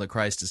teaching all that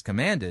Christ has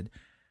commanded.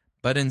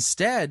 But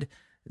instead,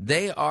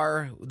 they've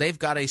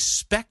got a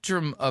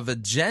spectrum of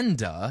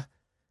agenda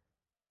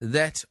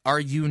that are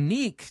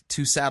unique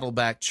to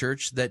Saddleback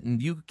Church that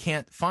you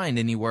can't find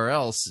anywhere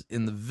else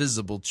in the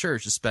visible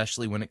church,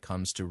 especially when it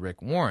comes to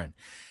Rick Warren.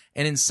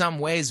 And in some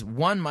ways,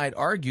 one might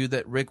argue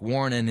that Rick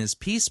Warren and his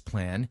peace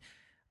plan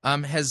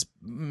has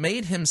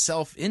made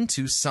himself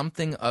into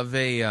something of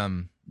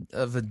a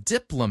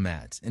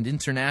diplomat, an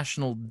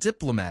international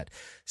diplomat,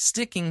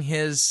 sticking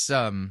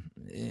himself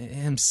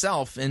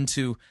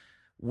into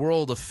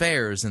world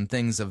affairs and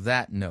things of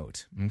that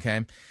note.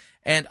 Okay,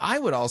 and I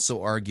would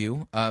also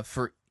argue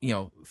for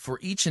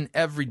each and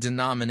every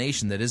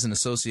denomination that isn't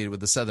associated with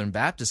the Southern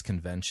Baptist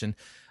Convention,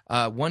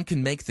 one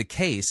can make the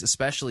case,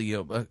 especially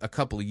a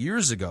couple of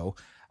years ago.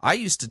 I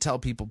used to tell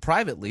people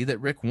privately that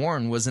Rick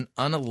Warren was an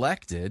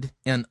unelected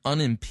and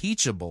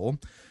unimpeachable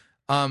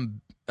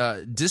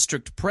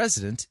district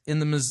president in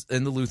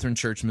the Lutheran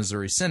Church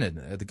Missouri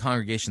Synod, the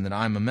congregation that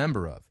I'm a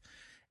member of.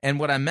 And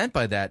what I meant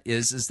by that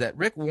is that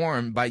Rick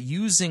Warren, by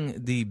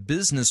using the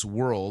business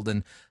world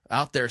and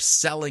out there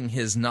selling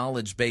his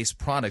knowledge-based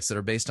products that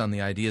are based on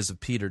the ideas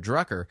of Peter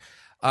Drucker,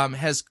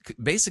 has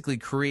basically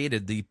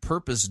created the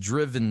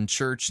purpose-driven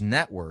church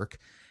network.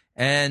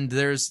 And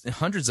there's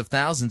hundreds of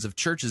thousands of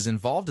churches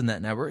involved in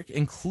that network,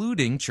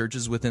 including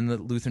churches within the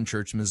Lutheran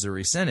Church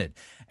Missouri Synod.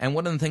 And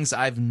one of the things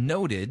I've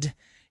noted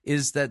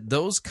is that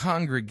those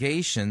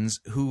congregations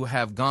who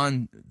have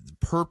gone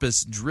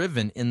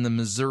purpose-driven in the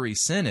Missouri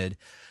Synod,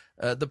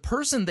 the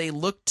person they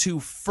look to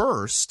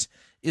first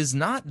is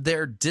not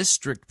their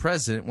district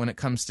president when it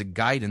comes to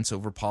guidance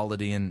over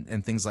polity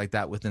and things like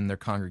that within their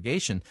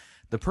congregation.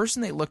 The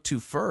person they look to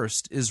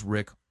first is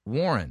Rick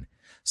Warren.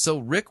 So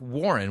Rick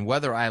Warren,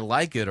 whether I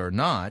like it or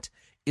not,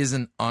 is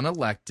an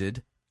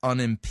unelected,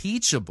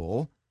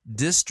 unimpeachable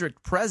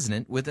district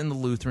president within the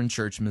Lutheran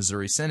Church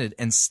Missouri Synod,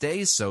 and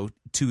stays so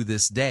to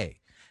this day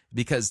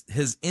because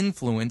his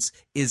influence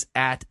is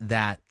at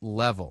that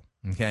level.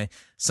 Okay,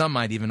 some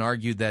might even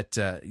argue that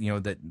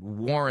that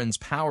Warren's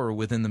power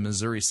within the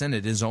Missouri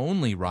Senate is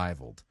only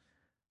rivaled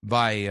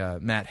by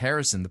Matt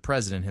Harrison, the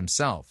president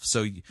himself.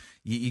 So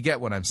you get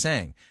what I'm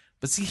saying.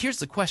 But see, here's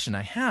the question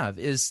I have: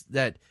 is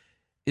that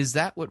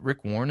what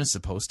Rick Warren is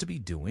supposed to be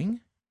doing?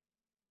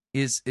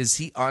 Is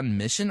he on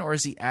mission, or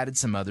has he added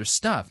some other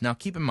stuff? Now,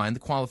 keep in mind the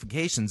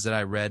qualifications that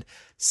I read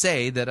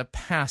say that a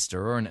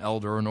pastor or an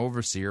elder or an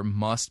overseer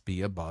must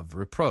be above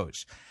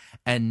reproach.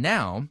 And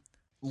now,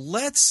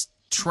 let's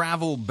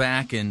travel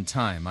back in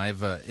time.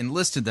 I've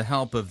enlisted the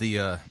help of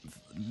the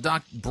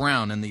Doc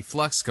Brown and the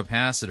flux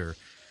capacitor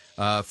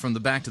from the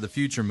Back to the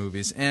Future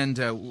movies. And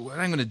what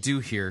I'm going to do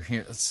here,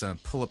 let's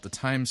pull up the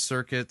time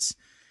circuits,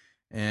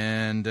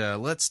 and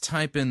let's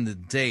type in the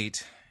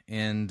date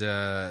and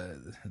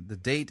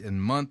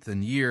month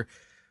and year.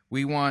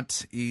 We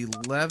want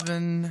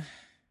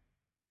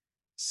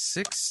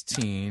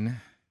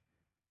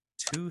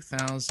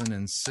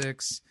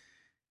 11/16/2006.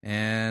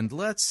 And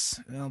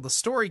the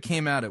story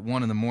came out at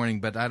 1 a.m,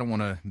 but I don't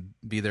want to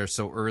be there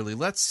so early.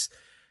 Let's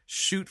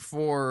shoot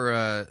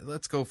for,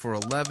 let's go for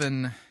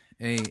 11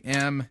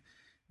 a.m.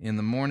 in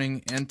the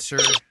morning. Enter.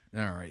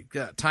 All right.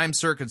 Time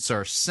circuits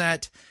are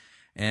set.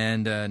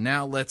 And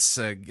now let's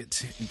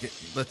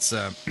let's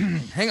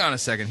hang on a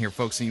second here,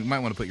 folks. You might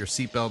want to put your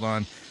seatbelt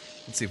on.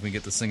 Let's see if we can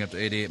get this thing up to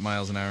 88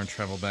 miles an hour and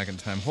travel back in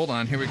time. Hold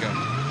on. Here we go.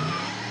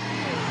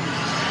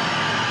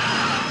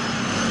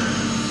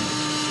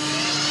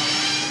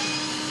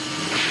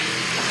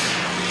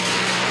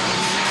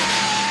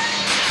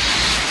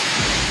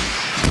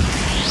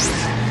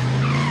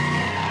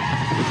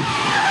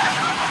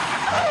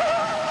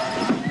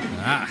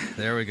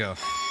 There we go.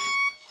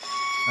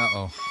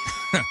 Uh-oh.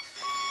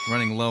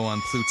 Running low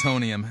on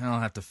plutonium. I'll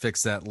have to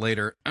fix that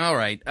later. All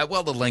right.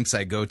 Well, the lengths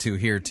I go to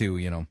here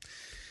to,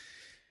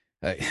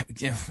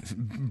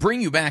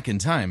 bring you back in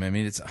time. I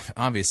mean, it's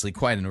obviously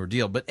quite an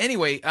ordeal. But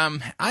anyway,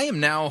 I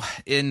am now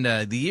in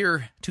the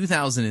year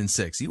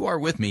 2006. You are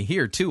with me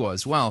here, too,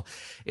 as well.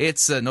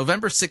 It's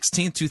November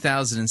 16th,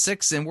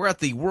 2006, and we're at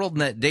the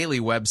WorldNet Daily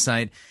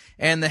website.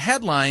 And the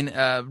headline,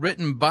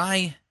 written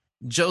by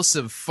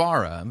Joseph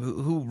Farah,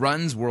 who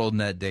runs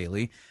WorldNet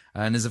Daily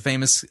and is a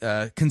famous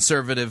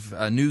conservative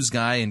news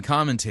guy and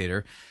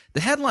commentator.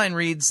 The headline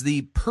reads,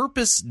 "The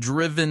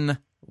Purpose-Driven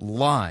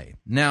Lie."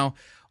 Now,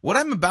 what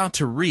I'm about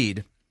to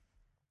read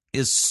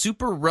is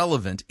super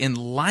relevant in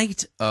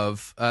light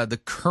of the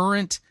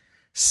current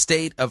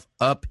state of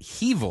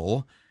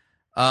upheaval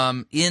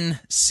in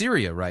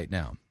Syria right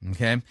now,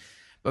 okay?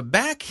 But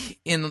back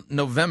in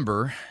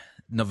November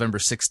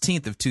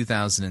 16th of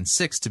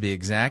 2006, to be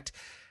exact,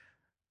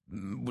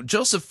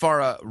 Joseph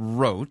Farah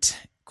wrote,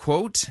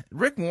 quote,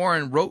 "Rick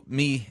Warren wrote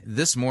me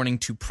this morning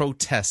to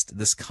protest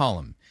this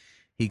column.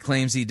 He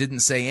claims he didn't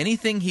say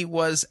anything he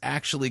was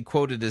actually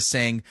quoted as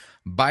saying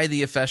by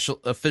the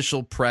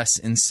official press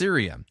in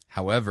Syria.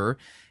 However,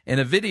 in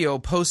a video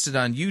posted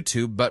on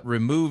YouTube but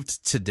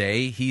removed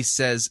today, he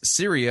says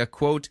Syria,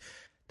 quote,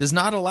 does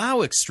not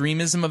allow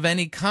extremism of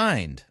any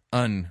kind,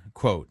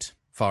 unquote."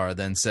 Farah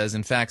then says,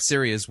 in fact,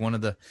 Syria is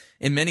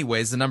in many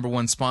ways, the number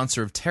one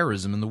sponsor of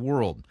terrorism in the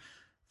world.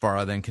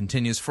 Farah then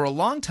continues, "For a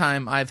long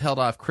time, I've held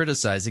off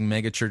criticizing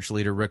megachurch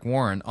leader Rick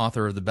Warren,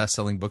 author of the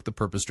best-selling book, The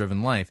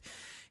Purpose-Driven Life,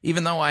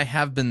 even though I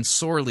have been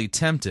sorely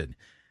tempted.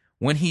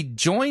 When he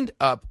joined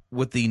up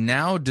with the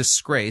now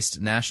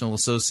disgraced National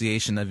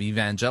Association of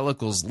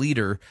Evangelicals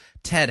leader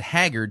Ted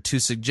Haggard to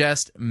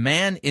suggest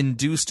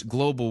man-induced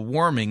global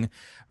warming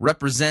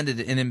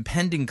represented an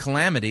impending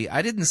calamity,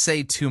 I didn't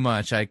say too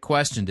much. I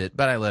questioned it,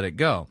 but I let it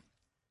go.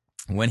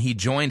 When he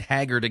joined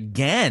Haggard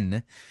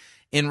again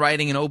in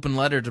writing an open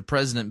letter to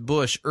President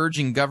Bush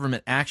urging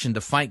government action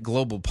to fight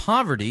global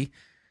poverty,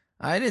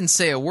 I didn't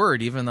say a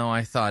word, even though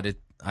I thought it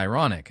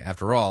ironic.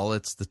 After all,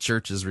 it's the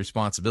church's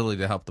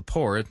responsibility to help the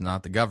poor. It's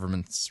not the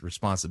government's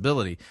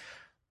responsibility.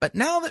 But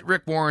now that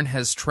Rick Warren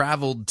has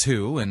traveled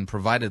to and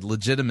provided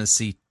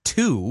legitimacy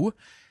to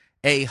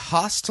a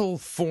hostile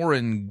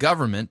foreign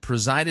government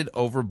presided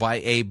over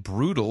by a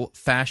brutal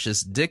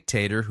fascist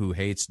dictator who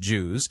hates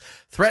Jews,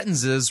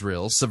 threatens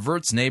Israel,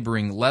 subverts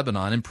neighboring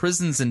Lebanon,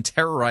 imprisons and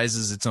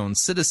terrorizes its own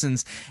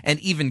citizens, and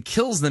even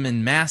kills them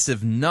in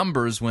massive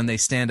numbers when they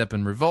stand up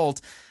in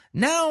revolt,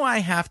 now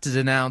I have to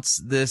denounce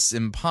this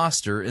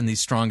impostor in the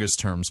strongest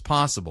terms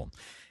possible.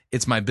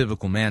 It's my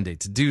biblical mandate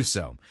to do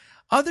so.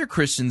 Other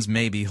Christians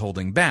may be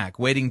holding back,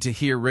 waiting to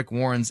hear Rick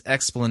Warren's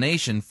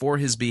explanation for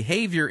his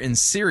behavior in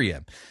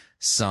Syria.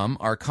 Some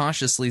are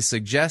cautiously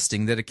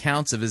suggesting that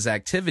accounts of his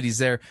activities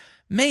there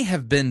may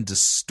have been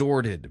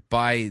distorted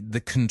by the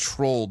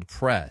controlled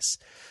press.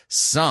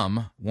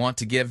 Some want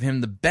to give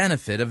him the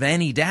benefit of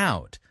any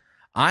doubt.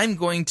 I'm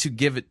going to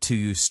give it to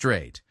you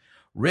straight.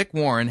 Rick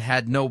Warren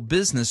had no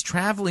business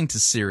traveling to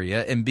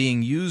Syria and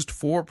being used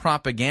for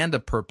propaganda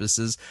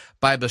purposes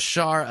by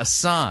Bashar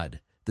Assad,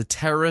 the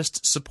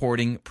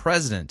terrorist-supporting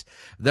president.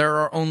 There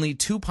are only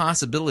two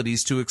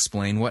possibilities to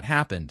explain what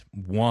happened.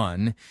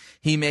 One,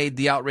 he made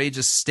the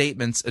outrageous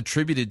statements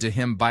attributed to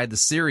him by the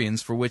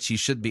Syrians for which he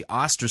should be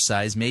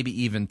ostracized,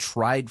 maybe even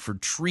tried for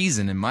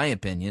treason, in my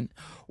opinion.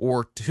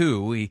 Or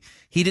two,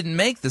 he didn't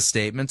make the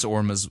statements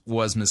or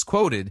was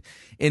misquoted,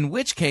 in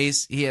which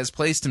case he has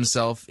placed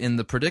himself in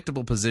the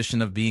predictable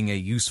position of being a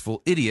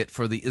useful idiot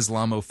for the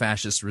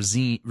Islamo-fascist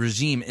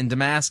regime in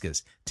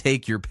Damascus.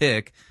 Take your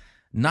pick.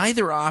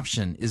 Neither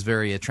option is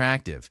very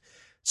attractive.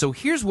 So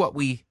here's what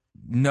we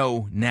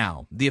know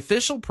now. The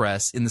official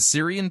press in the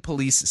Syrian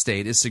police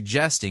state is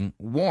suggesting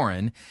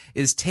Warren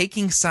is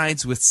taking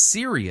sides with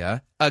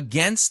Syria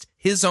against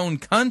his own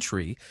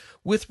country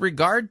with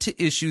regard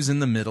to issues in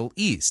the Middle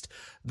East.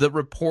 The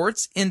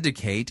reports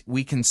indicate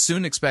we can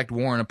soon expect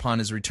Warren upon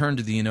his return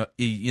to the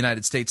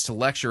United States to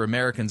lecture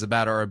Americans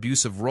about our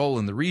abusive role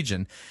in the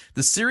region.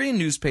 The Syrian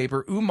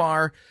newspaper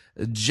Umar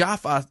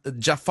Jafdali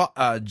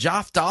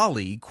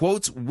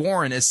quotes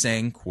Warren as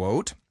saying,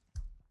 quote,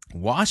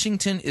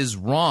 Washington is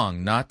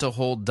wrong not to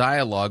hold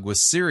dialogue with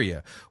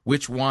Syria,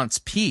 which wants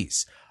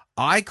peace.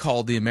 I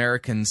call the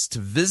Americans to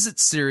visit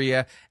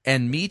Syria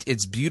and meet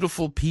its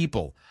beautiful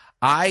people.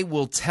 I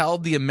will tell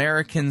the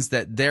Americans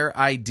that their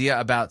idea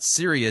about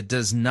Syria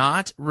does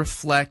not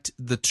reflect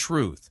the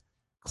truth.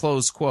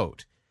 Close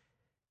quote.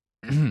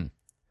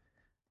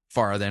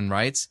 Farah then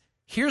writes,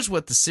 here's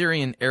what the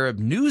Syrian Arab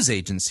News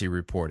Agency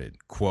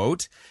reported.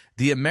 Quote,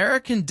 the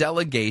American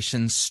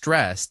delegation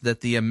stressed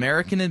that the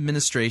American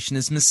administration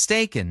is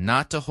mistaken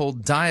not to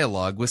hold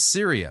dialogue with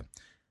Syria.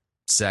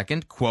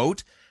 Second,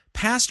 quote,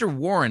 Pastor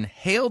Warren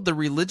hailed the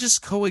religious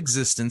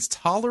coexistence,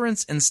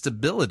 tolerance, and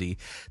stability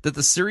that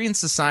the Syrian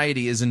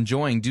society is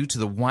enjoying due to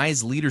the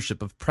wise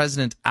leadership of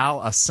President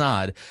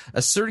al-Assad,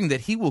 asserting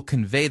that he will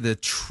convey the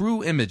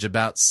true image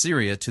about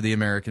Syria to the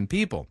American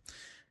people.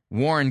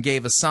 Warren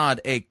gave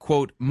Assad a,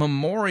 quote,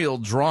 memorial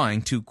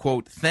drawing to,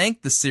 quote,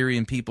 thank the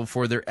Syrian people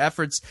for their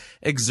efforts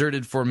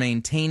exerted for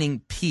maintaining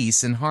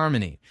peace and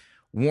harmony.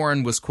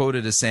 Warren was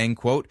quoted as saying,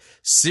 quote,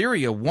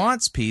 Syria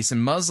wants peace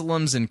and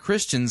Muslims and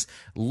Christians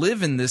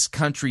live in this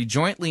country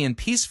jointly and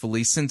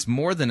peacefully since for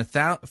more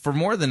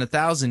than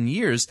 1,000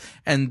 years,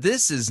 and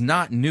this is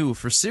not new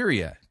for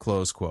Syria,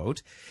 close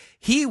quote.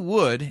 He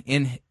would,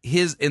 in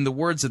the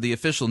words of the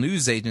official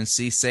news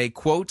agency, say,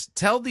 quote,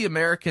 tell the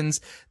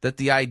Americans that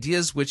the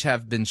ideas which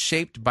have been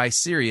shaped by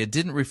Syria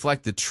didn't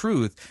reflect the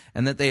truth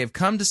and that they have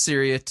come to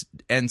Syria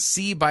and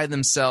see by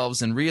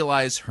themselves and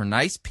realize her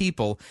nice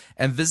people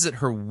and visit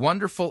her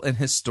wonderful and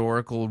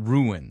historical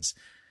ruins.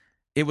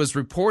 It was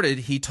reported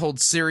he told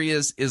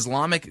Syria's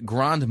Islamic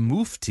Grand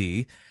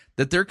Mufti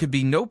that there could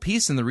be no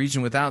peace in the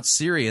region without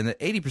Syria and that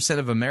 80%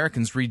 of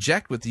Americans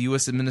reject what the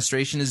U.S.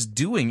 administration is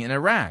doing in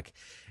Iraq.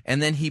 And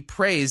then he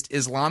praised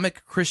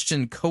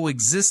Islamic-Christian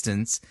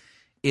coexistence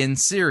in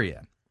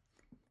Syria.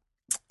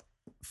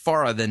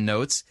 Farah then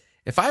notes,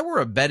 if I were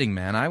a betting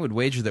man, I would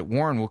wager that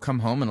Warren will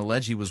come home and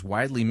allege he was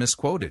widely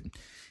misquoted.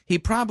 He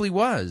probably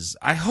was.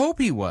 I hope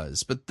he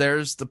was. But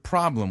there's the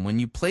problem. When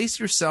you place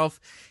yourself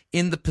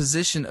in the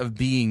position of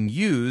being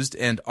used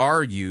and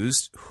are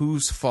used,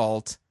 whose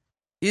fault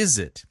is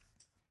it?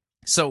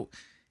 So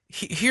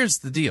here's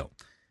the deal.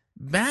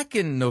 Back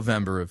in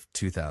November of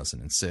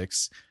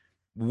 2006,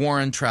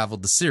 Warren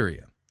traveled to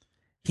Syria.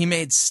 He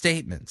made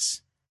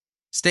statements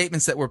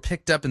that were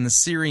picked up in the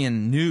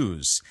Syrian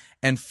news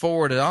and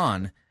forwarded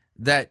on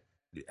that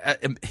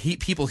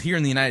people here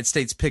in the United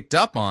States picked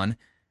up on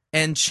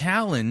and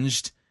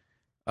challenged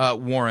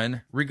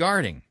Warren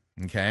regarding.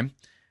 Okay,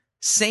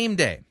 same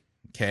day.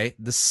 Okay,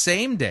 the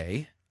same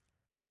day,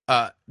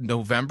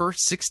 November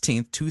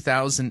 16th,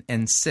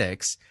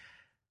 2006,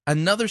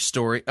 another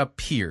story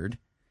appeared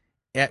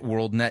at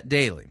WorldNet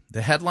Daily.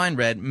 The headline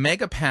read,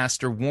 Mega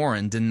Pastor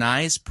Warren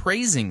denies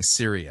praising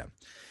Syria.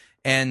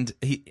 And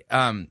he,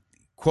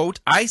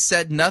 quote, I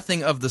said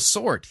nothing of the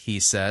sort,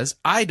 he says.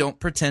 I don't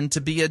pretend to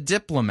be a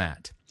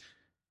diplomat.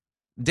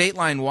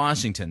 Dateline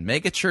Washington.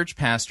 Megachurch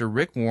pastor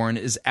Rick Warren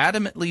is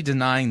adamantly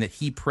denying that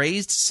he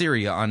praised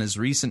Syria on his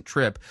recent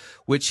trip,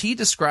 which he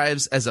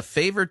describes as a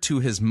favor to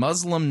his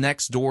Muslim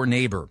next-door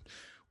neighbor.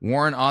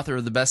 Warren, author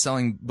of the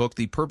best-selling book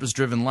The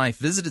Purpose-Driven Life,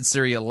 visited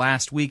Syria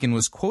last week and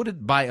was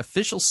quoted by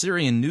official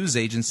Syrian news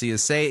agency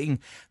as saying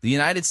the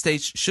United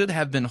States should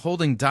have been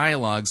holding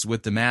dialogues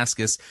with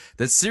Damascus,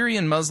 that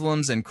Syrian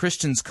Muslims and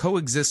Christians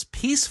coexist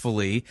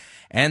peacefully,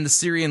 and the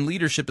Syrian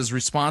leadership is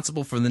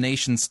responsible for the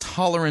nation's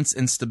tolerance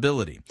and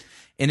stability.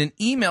 In an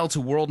email to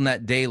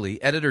WorldNet Daily,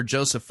 editor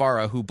Joseph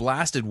Farah, who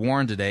blasted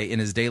Warren today in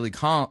his daily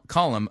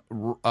column,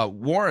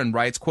 Warren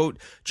writes, quote,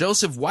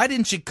 Joseph, why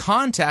didn't you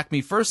contact me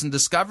first and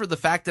discover the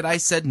fact that I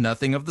said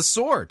nothing of the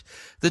sort?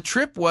 The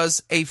trip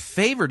was a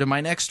favor to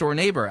my next-door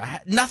neighbor. I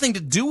had nothing to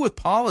do with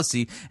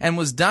policy and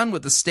was done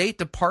with the State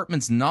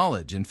Department's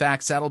knowledge. In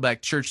fact,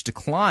 Saddleback Church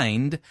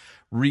declined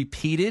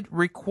repeated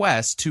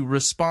requests to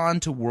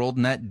respond to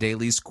WorldNet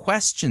Daily's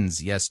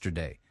questions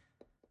yesterday.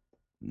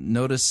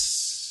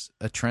 Notice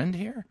a trend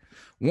here?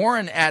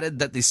 Warren added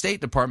that the State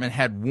Department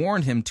had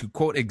warned him to,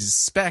 quote,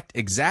 expect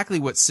exactly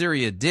what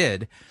Syria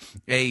did,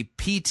 a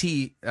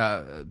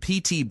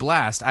PT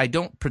blast. I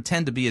don't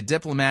pretend to be a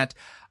diplomat.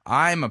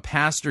 I'm a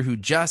pastor who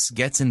just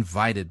gets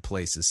invited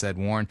places, said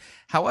Warren.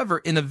 However,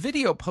 in a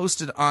video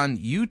posted on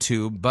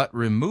YouTube but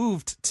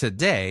removed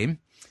today,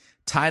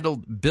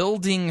 titled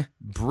Building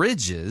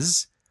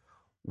Bridges,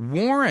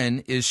 Warren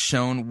is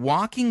shown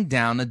walking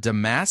down a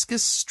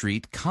Damascus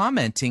street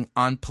commenting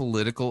on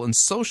political and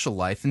social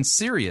life in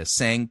Syria,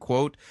 saying,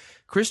 quote,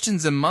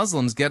 Christians and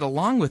Muslims get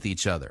along with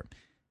each other.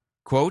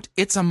 Quote,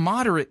 it's a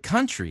moderate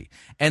country,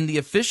 and the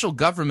official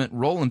government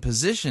role and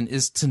position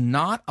is to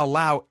not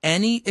allow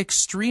any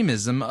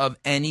extremism of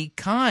any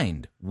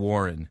kind,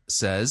 Warren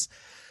says.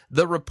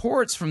 The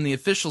reports from the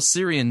official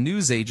Syrian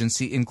news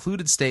agency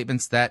included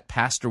statements that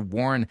Pastor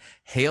Warren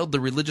hailed the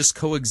religious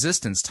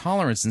coexistence,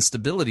 tolerance, and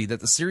stability that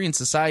the Syrian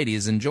society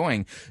is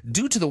enjoying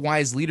due to the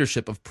wise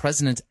leadership of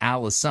President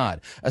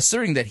al-Assad,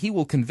 asserting that he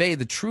will convey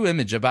the true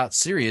image about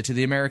Syria to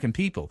the American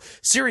people.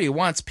 Syria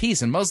wants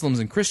peace, and Muslims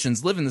and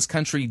Christians live in this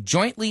country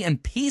jointly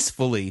and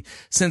peacefully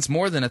for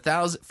more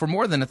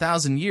than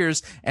 1,000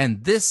 years,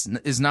 and this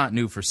is not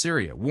new for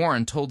Syria.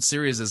 Warren told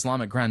Syria's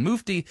Islamic Grand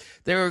Mufti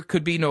there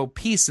could be no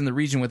peace in the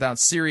region without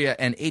Syria,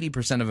 and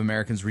 80% of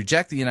Americans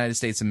reject the United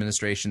States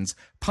administration's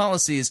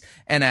policies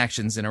and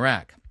actions in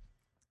Iraq.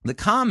 The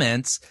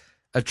comments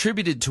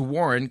attributed to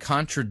Warren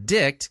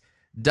contradict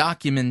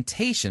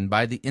documentation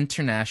by the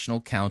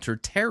International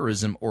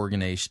Counterterrorism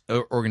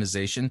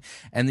Organization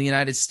and the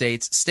United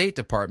States State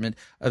Department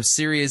of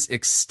Syria's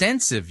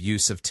extensive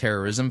use of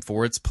terrorism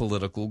for its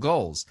political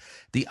goals.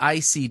 The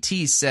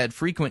ICT said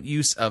frequent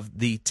use of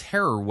the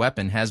terror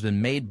weapon has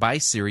been made by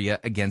Syria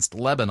against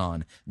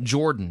Lebanon,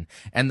 Jordan,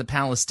 and the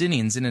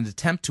Palestinians in an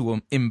attempt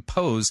to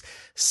impose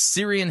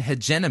Syrian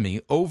hegemony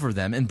over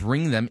them and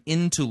bring them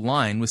into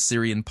line with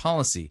Syrian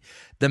policy.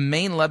 The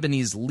main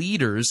Lebanese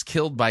leaders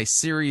killed by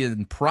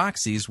Syrian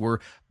proxies were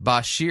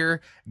Bashir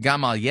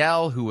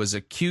Gamaliel, who was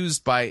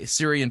accused by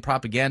Syrian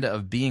propaganda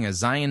of being a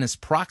Zionist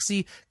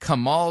proxy,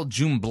 Kamal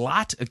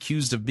Jumblat,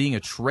 accused of being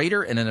a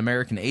traitor and an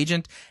American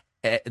agent,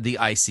 the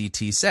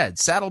ICT said.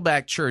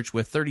 Saddleback Church,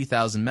 with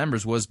 30,000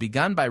 members, was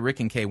begun by Rick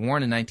and Kay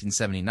Warren in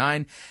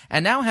 1979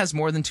 and now has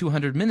more than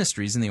 200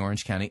 ministries in the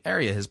Orange County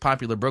area. His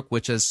popular book,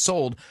 which has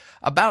sold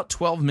about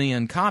 12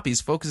 million copies,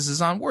 focuses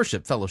on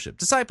worship, fellowship,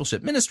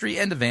 discipleship, ministry,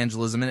 and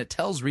evangelism, and it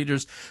tells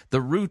readers the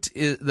root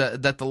is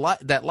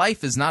that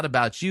life is not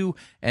about you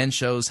and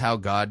shows how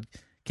God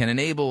can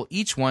enable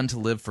each one to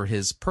live for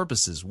his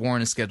purposes.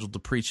 Warren is scheduled to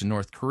preach in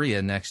North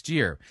Korea next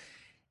year.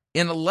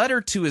 In a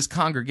letter to his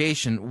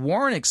congregation,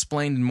 Warren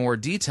explained in more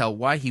detail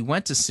why he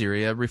went to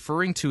Syria,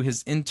 referring to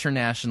his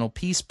International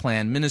Peace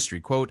Plan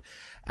ministry. Quote,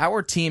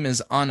 our team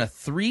is on a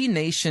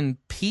 3-nation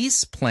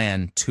peace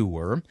plan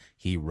tour,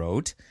 he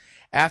wrote.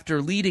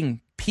 After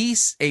leading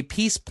a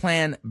peace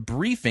plan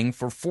briefing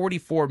for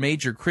 44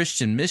 major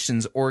Christian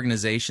missions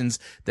organizations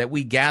that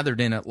we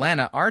gathered in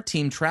Atlanta, our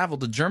team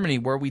traveled to Germany,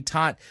 where we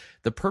taught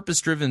the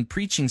purpose-driven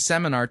preaching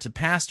seminar to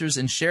pastors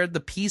and shared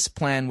the peace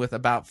plan with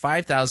about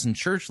 5,000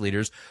 church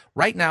leaders.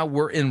 Right now,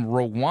 we're in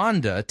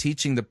Rwanda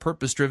teaching the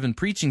purpose-driven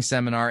preaching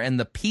seminar and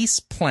the peace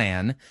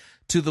plan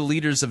to the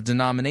leaders of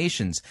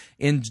denominations.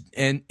 In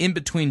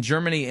between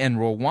Germany and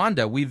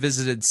Rwanda, we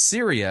visited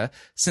Syria.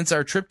 Since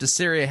our trip to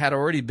Syria had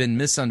already been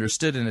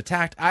misunderstood and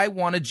attacked, I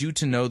wanted you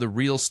to know the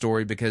real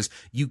story because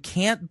you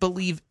can't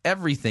believe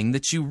everything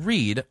that you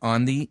read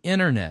on the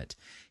internet.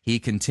 He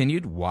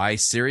continued, why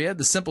Syria?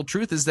 The simple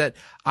truth is that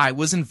I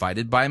was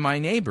invited by my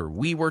neighbor.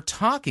 We were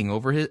talking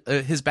over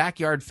his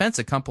backyard fence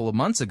a couple of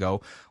months ago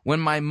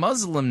when my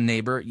Muslim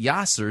neighbor,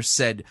 Yasser,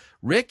 said,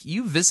 Rick,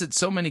 you visit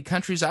so many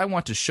countries, I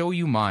want to show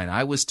you mine.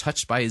 I was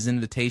touched by his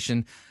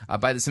invitation,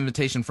 by this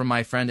invitation from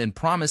my friend, and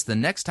promised the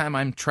next time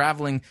I'm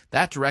traveling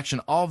that direction,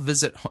 I'll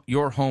visit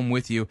your home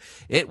with you.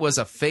 It was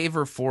a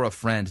favor for a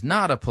friend,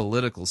 not a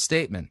political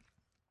statement.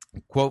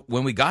 Quote,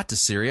 when we got to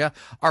Syria,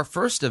 our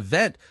first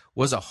event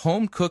was a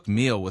home-cooked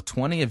meal with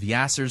 20 of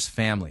Yasser's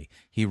family,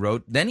 he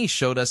wrote. Then he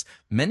showed us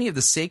many of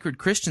the sacred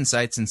Christian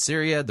sites in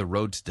Syria, the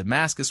road to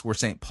Damascus where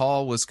St.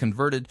 Paul was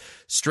converted,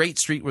 Straight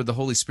Street where the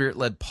Holy Spirit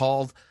led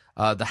Paul,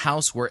 the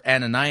house where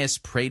Ananias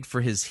prayed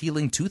for his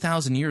healing,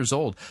 2,000 years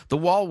old, the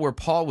wall where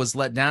Paul was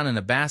let down in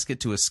a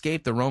basket to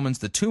escape the Romans,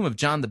 the tomb of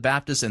John the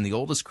Baptist, and the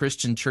oldest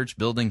Christian church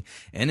building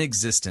in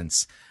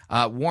existence.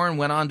 Warren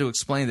went on to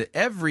explain that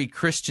every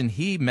Christian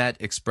he met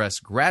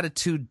expressed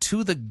gratitude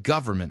to the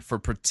government for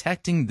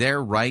protecting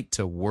their right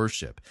to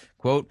worship.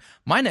 Quote,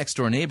 my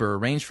next-door neighbor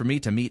arranged for me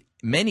to meet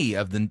many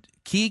of the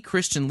key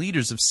Christian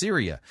leaders of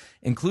Syria,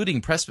 including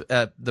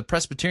the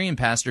Presbyterian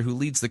pastor who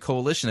leads the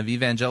Coalition of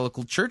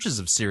Evangelical Churches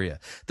of Syria,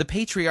 the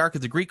Patriarch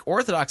of the Greek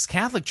Orthodox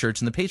Catholic Church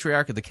and the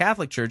Patriarch of the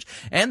Catholic Church,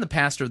 and the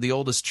pastor of the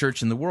oldest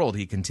church in the world,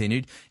 he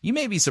continued. You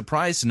may be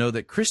surprised to know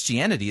that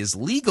Christianity is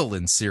legal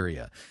in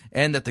Syria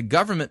and that the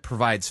government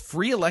provides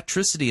free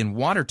electricity and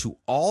water to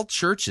all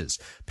churches,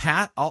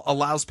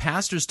 allows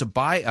pastors to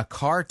buy a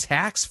car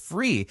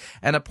tax-free,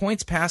 and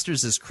appoints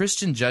pastors as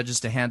Christian judges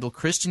to handle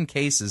Christian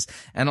cases,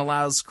 and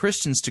allows Christians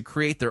Christians to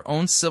create their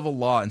own civil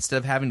law instead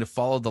of having to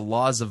follow the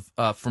laws of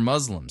for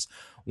Muslims.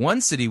 One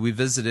city we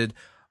visited,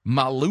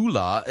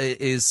 Malula,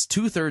 is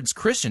 2/3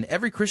 Christian.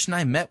 Every Christian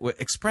I met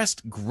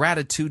expressed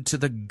gratitude to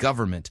the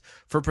government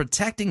for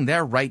protecting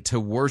their right to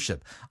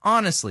worship.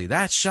 Honestly,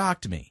 that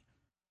shocked me.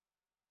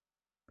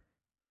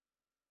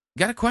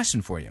 Got a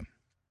question for you.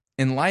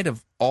 In light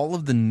of all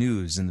of the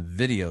news and the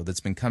video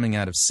that's been coming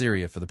out of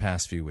Syria for the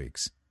past few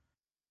weeks,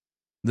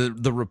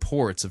 the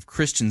reports of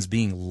Christians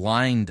being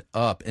lined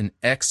up and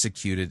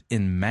executed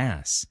en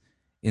masse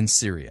in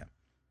Syria,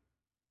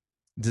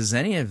 does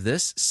any of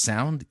this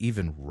sound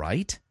even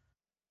right?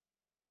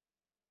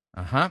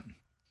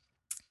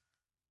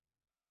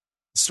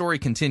 Story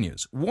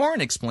continues.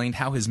 Warren explained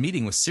how his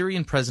meeting with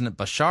Syrian President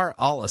Bashar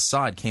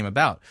al-Assad came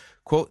about.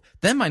 Quote,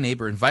 then my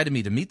neighbor invited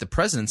me to meet the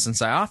president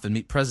since I often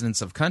meet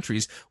presidents of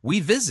countries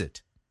we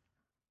visit.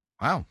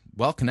 Wow,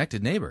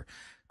 well-connected neighbor.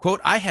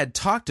 Quote, I had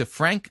talked to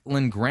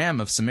Franklin Graham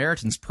of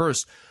Samaritan's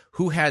Purse,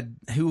 who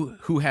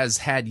has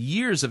had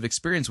years of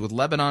experience with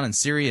Lebanon and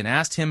Syria, and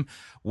asked him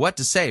what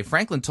to say.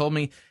 Franklin told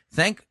me,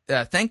 thank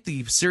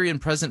the Syrian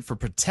president for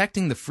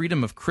protecting the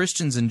freedom of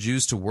Christians and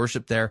Jews to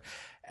worship there.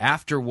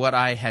 After what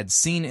I had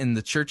seen in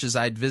the churches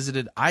I'd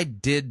visited, I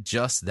did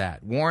just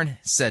that. Warren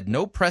said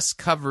no press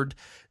covered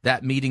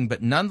that meeting,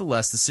 but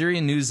nonetheless, the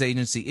Syrian news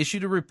agency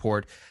issued a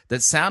report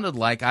that sounded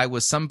like I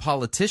was some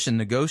politician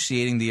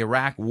negotiating the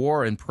Iraq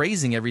war and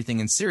praising everything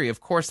in Syria.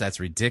 Of course, that's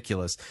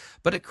ridiculous.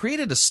 But it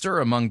created a stir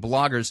among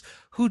bloggers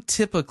who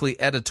typically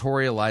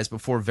editorialize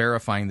before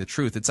verifying the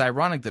truth. It's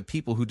ironic that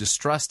people who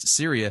distrust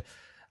Syria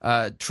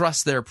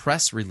trust their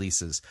press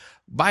releases.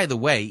 By the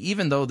way,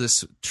 even though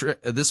this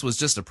was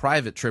just a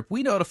private trip,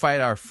 we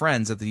notified our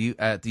friends at the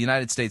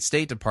United States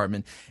State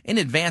Department in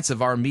advance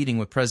of our meeting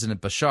with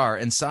President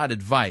Bashar and sought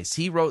advice.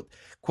 He wrote,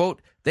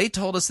 quote, they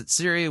told us that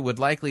Syria would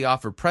likely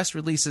offer press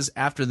releases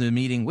after the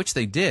meeting, which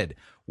they did.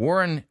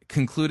 Warren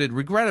concluded,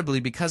 regrettably,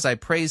 because I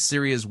praised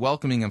Syria's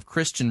welcoming of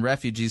Christian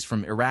refugees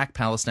from Iraq,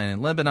 Palestine,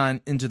 and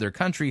Lebanon into their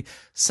country,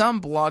 some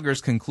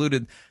bloggers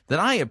concluded that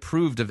I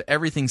approved of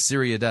everything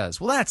Syria does.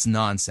 Well, that's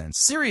nonsense.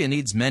 Syria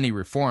needs many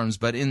reforms,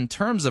 but in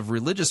terms of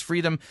religious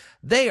freedom,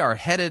 they are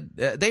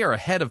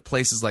ahead of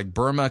places like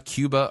Burma,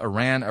 Cuba,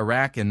 Iran,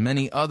 Iraq, and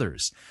many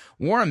others.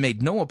 Warren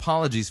made no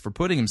apologies for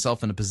putting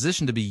himself in a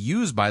position to be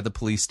used by the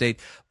police state,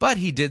 but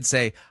he did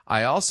say,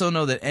 I also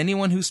know that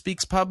anyone who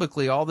speaks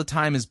publicly all the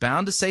time is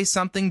bound to say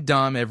something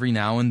dumb every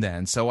now and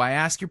then, so I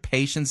ask your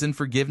patience and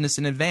forgiveness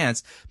in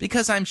advance,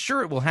 because I'm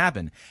sure it will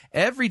happen.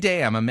 Every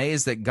day I'm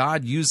amazed that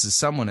God uses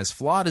someone as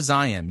flawed as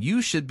I am.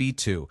 You should be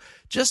too.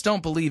 Just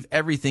don't believe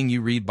everything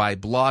you read by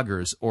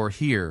bloggers or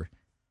hear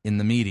in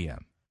the media.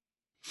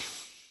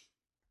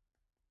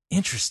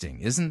 Interesting,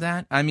 isn't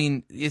that? I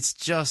mean, it's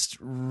just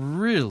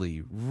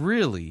really,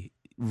 really,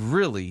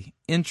 really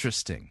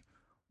interesting.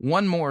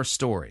 One more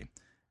story.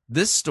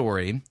 This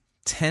story,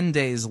 10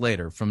 days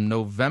later, from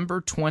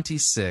November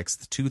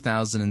 26th,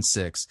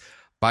 2006,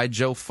 by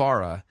Joe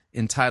Farah,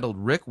 entitled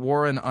Rick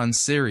Warren on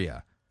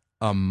Syria,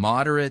 a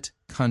Moderate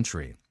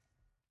Country.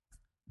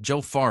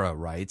 Joe Farah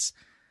writes,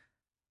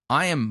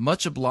 I am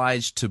much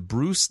obliged to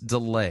Bruce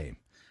DeLay,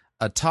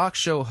 a talk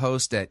show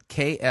host at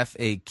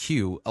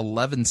KFAQ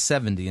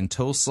 1170 in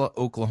Tulsa,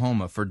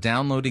 Oklahoma, for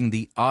downloading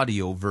the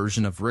audio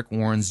version of Rick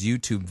Warren's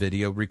YouTube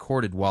video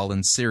recorded while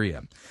in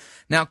Syria.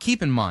 Now,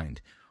 keep in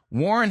mind,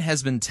 Warren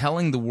has been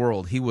telling the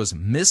world he was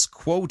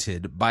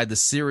misquoted by the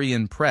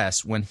Syrian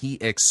press when he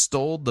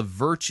extolled the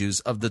virtues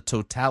of the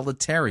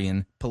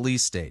totalitarian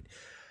police state.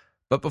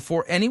 But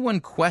before anyone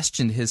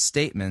questioned his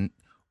statement,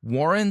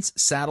 Warren's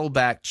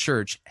Saddleback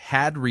Church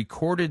had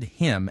recorded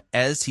him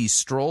as he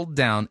strolled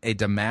down a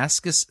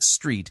Damascus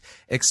street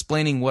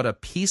explaining what a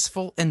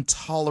peaceful and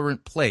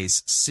tolerant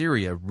place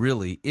Syria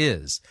really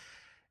is.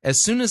 As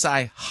soon as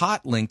I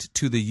hot-linked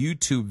to the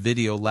YouTube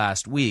video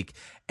last week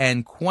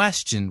and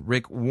questioned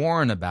Rick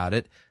Warren about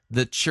it,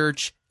 the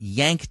church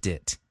yanked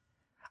it.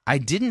 I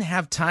didn't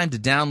have time to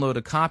download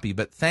a copy,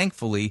 but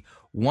thankfully,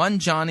 one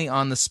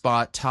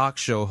Johnny-on-the-spot talk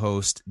show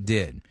host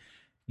did.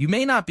 You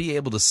may not be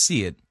able to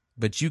see it,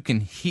 but you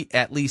can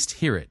at least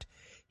hear it.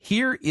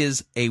 Here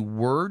is a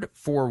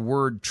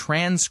word-for-word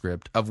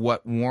transcript of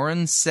what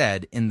Warren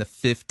said in the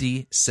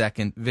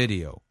 50-second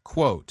video.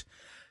 Quote,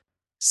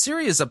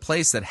 Syria is a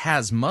place that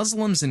has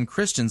Muslims and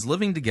Christians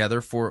living together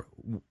for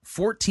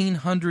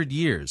 1,400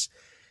 years.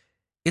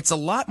 It's a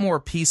lot more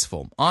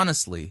peaceful,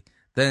 honestly,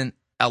 than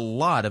a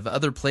lot of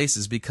other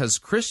places because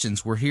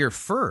Christians were here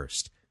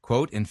first.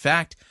 Quote, in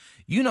fact,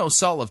 you know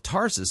Saul of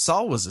Tarsus.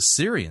 Saul was a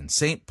Syrian.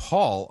 St.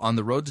 Paul, on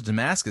the road to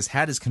Damascus,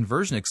 had his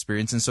conversion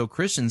experience, and so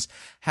Christians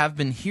have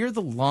been here the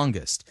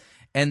longest.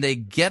 And they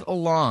get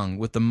along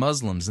with the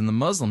Muslims, and the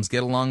Muslims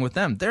get along with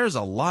them. There's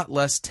a lot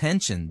less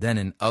tension than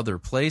in other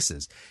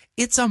places.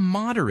 It's a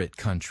moderate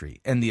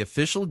country, and the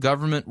official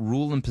government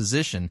rule and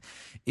position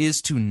is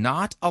to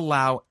not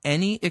allow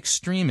any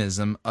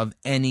extremism of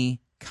any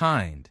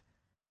kind.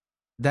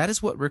 That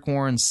is what Rick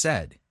Warren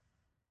said.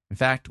 In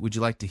fact, would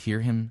you like to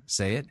hear him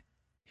say it?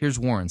 Here's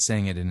Warren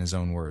saying it in his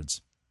own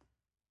words.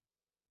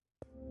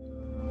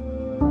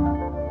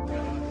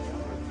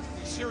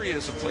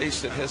 is a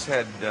place that has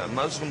had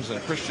Muslims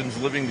and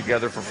Christians living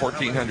together for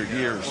 1,400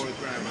 years.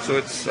 So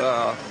it's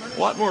a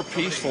lot more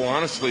peaceful,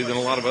 honestly, than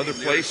a lot of other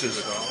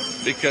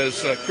places,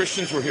 because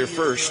Christians were here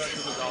first.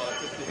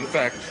 In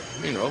fact,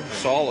 you know,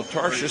 Saul of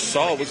Tarshish,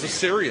 Saul was a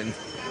Syrian.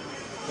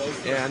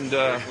 And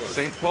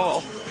St.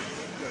 Paul,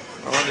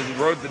 on his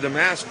road to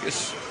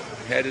Damascus,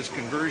 had his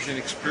conversion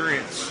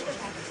experience.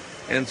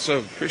 And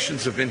so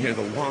Christians have been here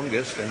the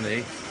longest, and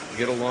they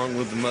get along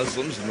with the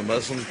Muslims, and the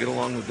Muslims get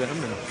along with them.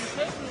 And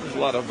there's a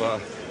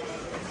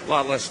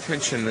lot less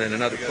tension than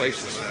in other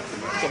places.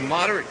 It's a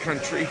moderate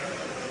country,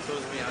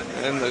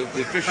 and the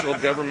official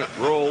government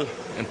role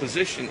and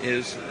position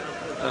is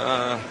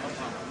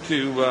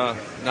to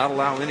not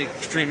allow any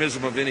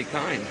extremism of any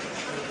kind.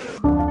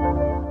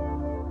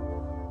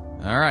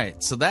 All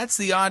right, so that's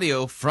the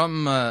audio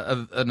from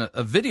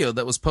a video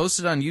that was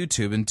posted on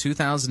YouTube in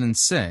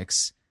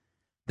 2006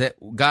 that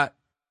got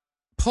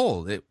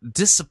pulled. It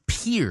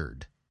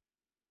disappeared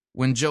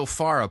when Joe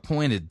Farah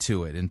pointed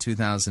to it in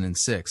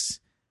 2006.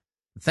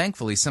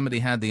 Thankfully, somebody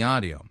had the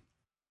audio.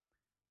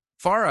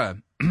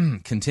 Farah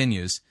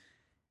continues,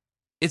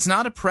 "It's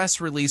not a press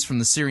release from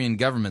the Syrian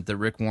government that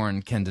Rick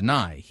Warren can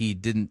deny. He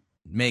didn't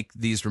make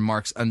these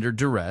remarks under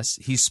duress.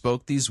 He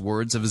spoke these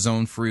words of his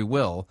own free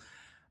will.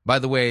 By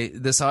the way,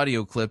 this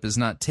audio clip is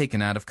not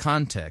taken out of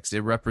context.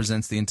 It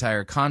represents the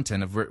entire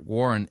content of Rick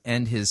Warren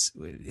and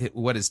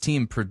what his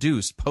team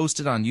produced,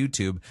 posted on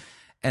YouTube,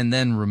 and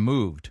then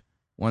removed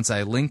once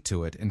I linked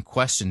to it and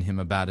questioned him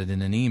about it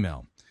in an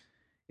email.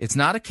 It's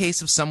not a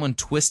case of someone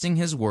twisting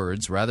his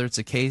words. Rather, it's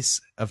a case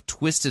of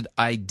twisted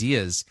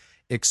ideas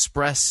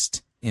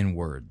expressed in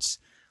words.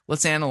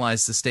 Let's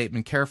analyze the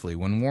statement carefully.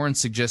 When Warren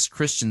suggests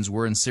Christians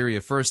were in Syria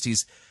first,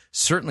 he's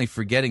certainly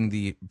forgetting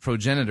the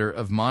progenitor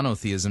of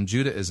monotheism,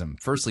 Judaism.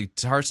 Firstly,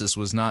 Tarsus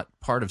was not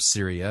part of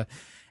Syria,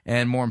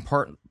 and more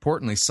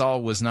importantly,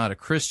 Saul was not a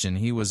Christian.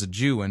 He was a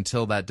Jew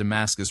until that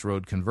Damascus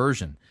Road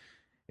conversion.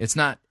 It's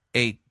not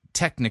a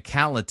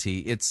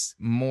technicality. It's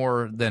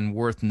more than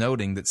worth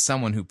noting that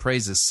someone who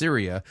praises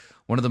Syria,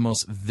 one of the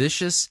most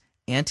vicious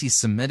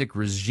anti-Semitic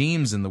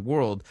regimes in the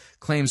world,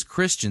 claims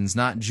Christians,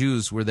 not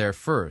Jews, were there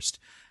first.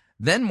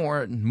 Then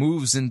Moore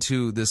moves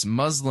into this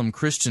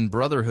Muslim-Christian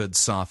brotherhood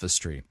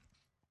sophistry.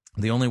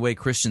 The only way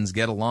Christians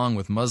get along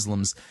with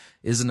Muslims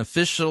is an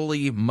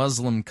officially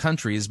Muslim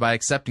country is by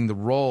accepting the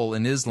role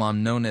in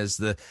Islam known as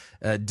the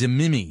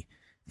Dhimmi.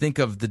 Think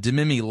of the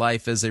Dhimmi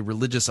life as a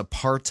religious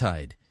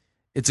apartheid.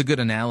 It's a good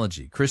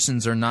analogy.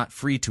 Christians are not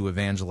free to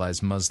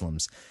evangelize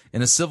Muslims.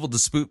 In a civil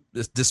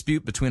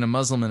dispute between a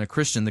Muslim and a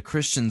Christian, the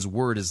Christian's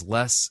word is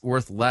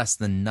worth less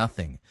than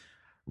nothing.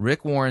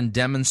 Rick Warren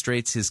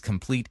demonstrates his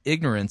complete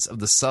ignorance of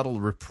the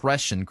subtle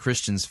repression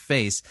Christians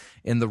face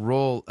in the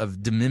role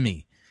of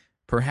Dhimmi.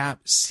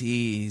 Perhaps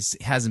he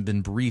hasn't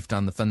been briefed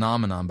on the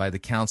phenomenon by the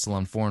Council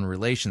on Foreign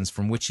Relations,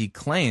 from which he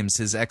claims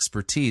his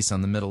expertise on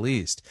the Middle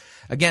East.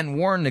 Again,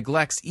 Warren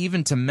neglects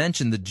even to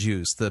mention the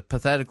Jews, the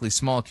pathetically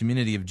small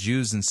community of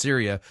Jews in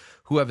Syria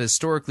who have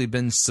historically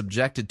been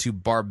subjected to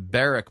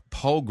barbaric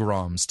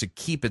pogroms to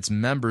keep its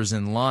members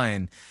in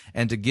line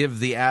and to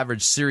give the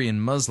average Syrian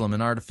Muslim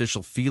an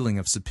artificial feeling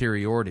of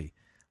superiority.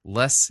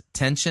 Less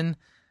tension?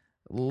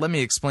 Let me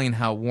explain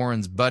how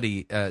Warren's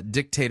buddy,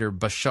 dictator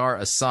Bashar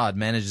Assad,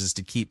 manages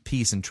to keep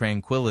peace and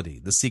tranquility.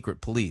 The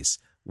secret police,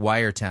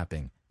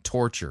 wiretapping,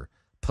 torture,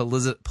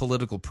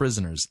 political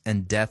prisoners,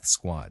 and death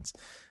squads.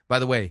 By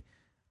the way,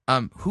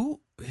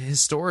 who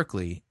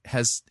historically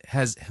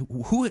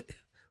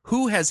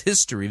who has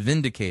history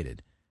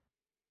vindicated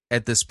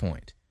at this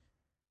point?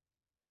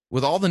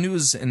 With all the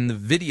news and the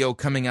video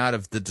coming out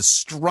of the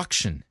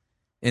destruction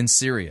in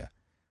Syria,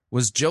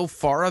 was Joe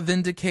Farah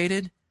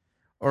vindicated,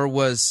 or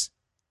was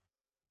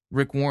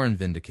Rick Warren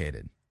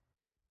vindicated?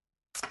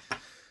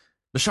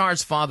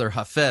 Bashar's father,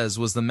 Hafez,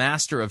 was the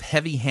master of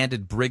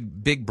heavy-handed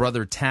Big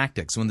Brother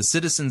tactics. When the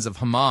citizens of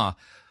Hama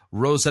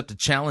rose up to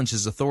challenge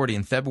his authority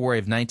in February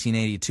of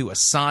 1982,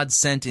 Assad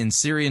sent in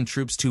Syrian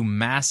troops to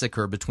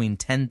massacre between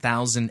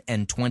 10,000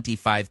 and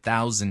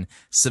 25,000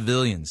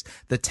 civilians.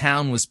 The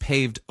town was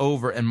paved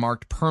over and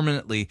marked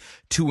permanently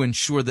to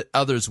ensure that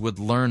others would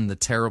learn the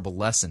terrible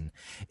lesson.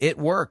 It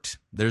worked.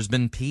 There's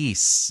been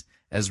peace,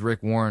 as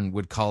Rick Warren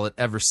would call it,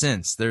 ever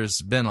since.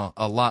 There's been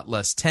a lot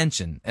less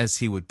tension, as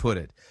he would put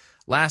it.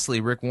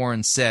 Lastly, Rick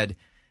Warren said,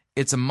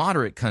 "It's a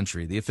moderate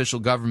country. The official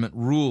government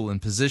rule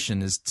and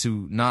position is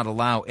to not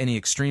allow any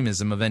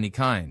extremism of any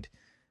kind."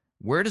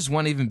 Where does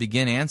one even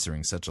begin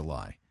answering such a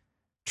lie?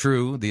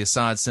 True, the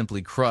Assad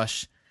simply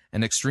crush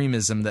an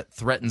extremism that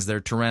threatens their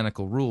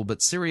tyrannical rule,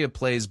 but Syria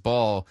plays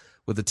ball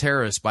with the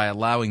terrorists by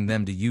allowing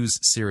them to use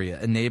Syria,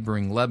 a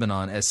neighboring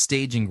Lebanon, as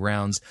staging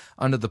grounds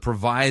under the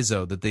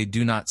proviso that they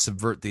do not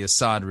subvert the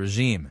Assad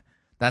regime.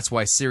 That's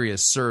why Syria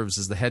serves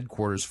as the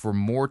headquarters for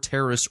more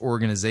terrorist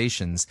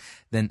organizations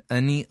than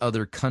any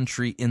other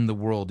country in the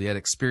world, yet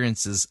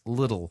experiences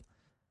little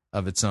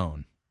of its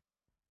own.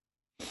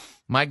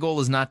 My goal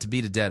is not to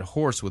beat a dead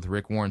horse with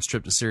Rick Warren's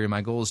trip to Syria.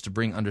 My goal is to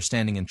bring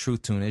understanding and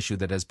truth to an issue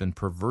that has been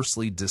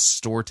perversely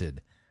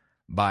distorted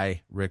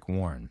by Rick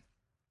Warren.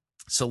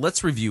 So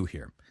let's review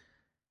here.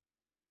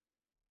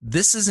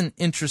 This is an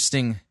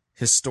interesting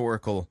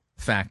historical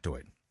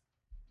factoid.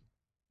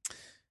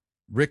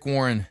 Rick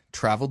Warren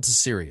traveled to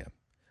Syria.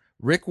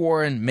 Rick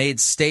Warren made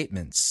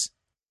statements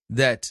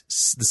that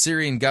the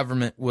Syrian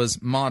government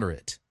was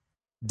moderate,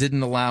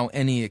 didn't allow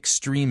any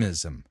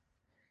extremism.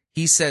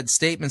 He said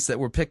statements that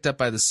were picked up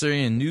by the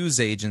Syrian news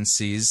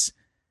agencies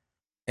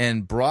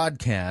and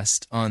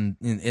broadcast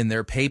in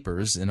their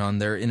papers and on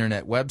their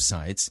internet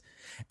websites.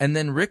 And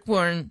then Rick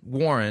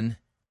Warren,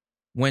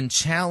 when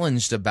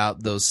challenged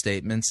about those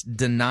statements,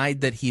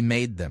 denied that he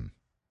made them.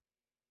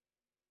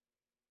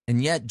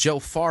 And yet Joe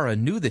Farah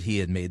knew that he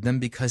had made them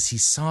because he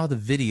saw the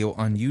video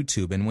on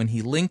YouTube, and when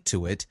he linked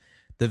to it,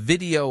 the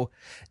video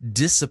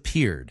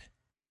disappeared.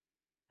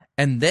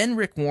 And then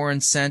Rick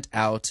Warren sent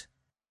out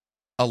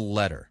a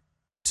letter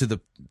to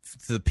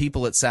the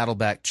people at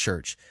Saddleback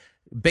Church,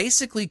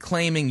 basically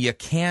claiming you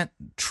can't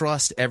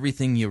trust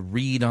everything you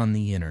read on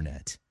the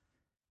internet,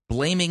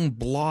 blaming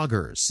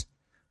bloggers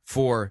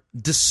for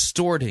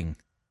distorting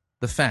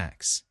the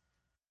facts.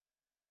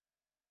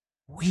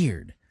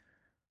 Weird.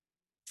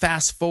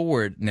 Fast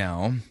forward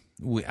now,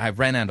 I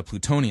ran out of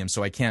plutonium,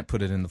 so I can't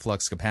put it in the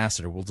flux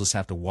capacitor. We'll just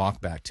have to walk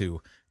back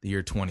to the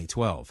year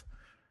 2012.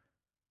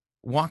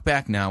 Walk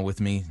back now with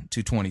me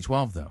to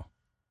 2012, though.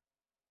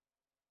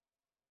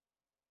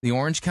 The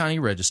Orange County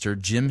Register,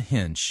 Jim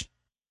Hinch,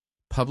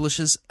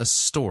 publishes a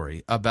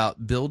story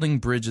about building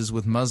bridges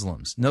with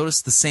Muslims.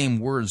 Notice the same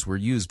words were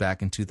used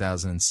back in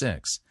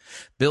 2006.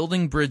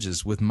 Building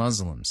bridges with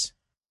Muslims.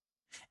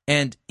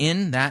 And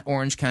in that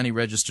Orange County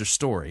Register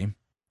story,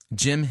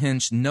 Jim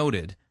Hinch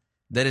noted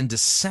that in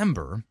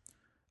December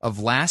of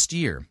last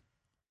year,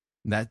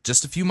 that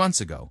just a few months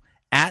ago,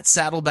 at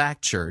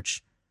Saddleback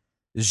Church,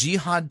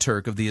 Jihad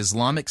Turk of the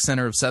Islamic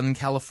Center of Southern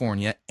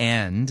California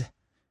and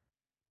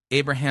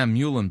Abraham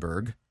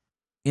Muhlenberg,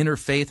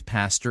 interfaith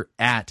pastor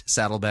at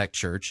Saddleback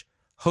Church,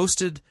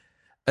 hosted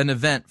an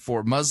event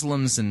for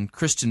Muslims and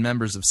Christian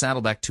members of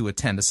Saddleback to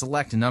attend, a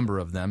select number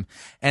of them.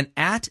 And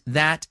at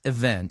that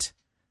event,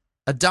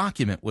 a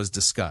document was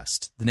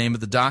discussed. The name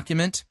of the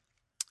document,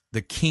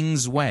 The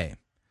King's Way.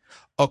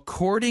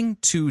 According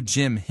to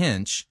Jim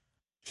Hinch,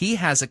 he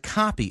has a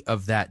copy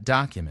of that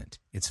document.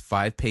 It's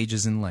 5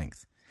 pages in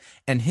length.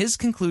 And his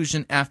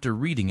conclusion after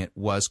reading it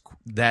was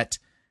that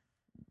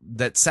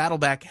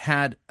Saddleback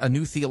had a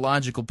new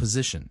theological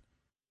position.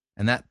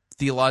 And that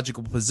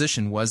theological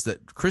position was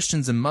that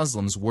Christians and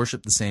Muslims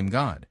worship the same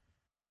God.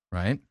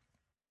 Right?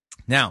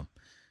 Now,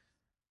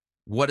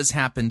 what has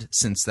happened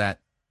since that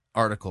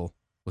article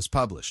was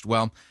published?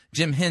 Well,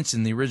 Jim Hinch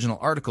in the original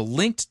article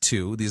linked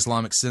to the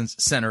Islamic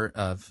Center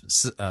of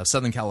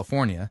Southern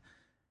California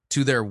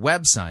to their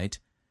website,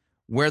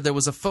 where there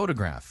was a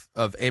photograph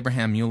of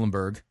Abraham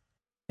Muhlenberg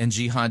and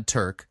Jihad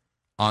Turk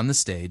on the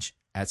stage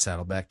at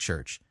Saddleback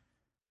Church,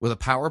 with a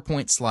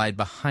PowerPoint slide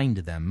behind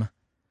them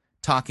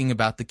talking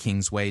about the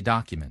King's Way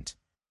document.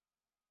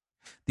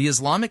 The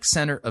Islamic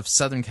Center of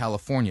Southern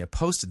California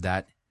posted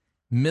that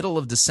middle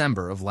of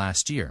December of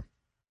last year.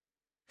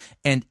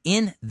 And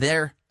in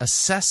their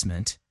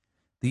assessment,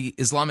 the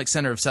Islamic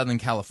Center of Southern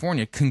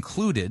California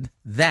concluded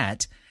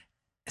that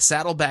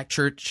Saddleback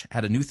Church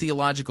had a new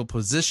theological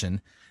position,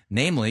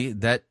 namely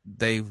that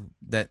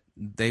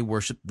they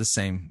worship the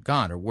same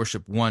God, or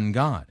worship one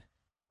God,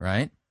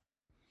 right?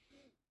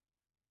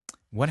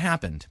 What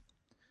happened?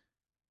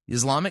 The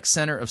Islamic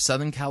Center of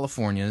Southern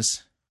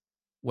California's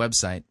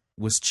website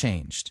was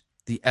changed.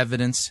 The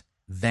evidence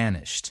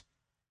vanished.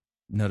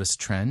 Notice a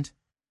trend?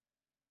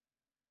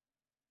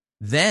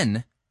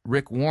 Then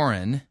Rick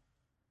Warren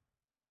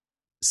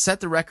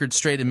set the record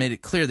straight and made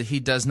it clear that he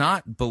does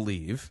not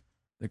believe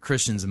that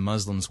Christians and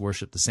Muslims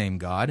worship the same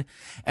God,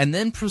 and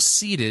then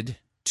proceeded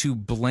to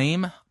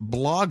blame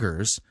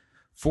bloggers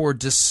for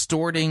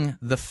distorting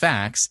the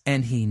facts,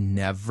 and he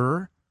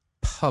never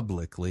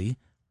publicly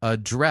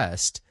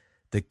addressed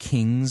the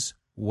King's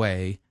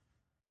Way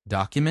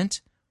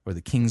document or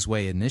the King's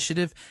Way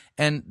initiative,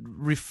 and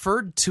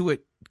referred to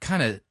it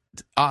kind of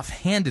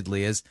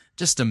offhandedly as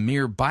just a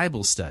mere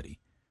Bible study.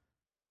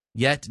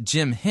 Yet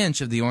Jim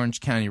Hinch of the Orange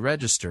County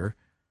Register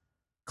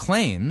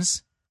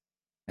claims,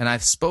 and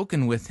I've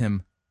spoken with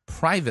him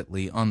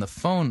privately on the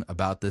phone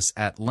about this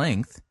at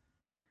length,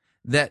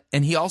 that,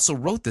 and he also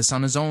wrote this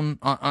on his own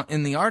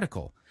in the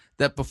article,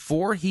 that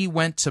before he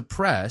went to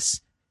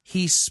press,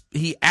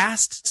 he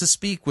asked to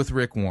speak with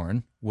Rick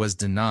Warren, was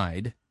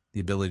denied the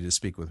ability to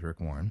speak with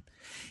Rick Warren.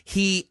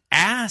 He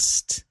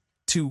asked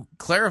to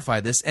clarify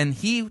this, and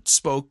he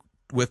spoke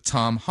with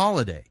Tom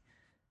Holliday,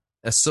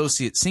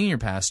 associate senior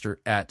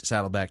pastor at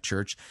Saddleback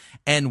Church,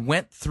 and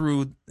went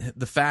through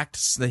the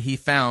facts that he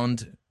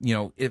found,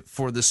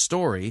 for the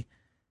story.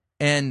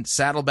 And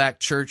Saddleback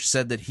Church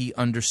said that he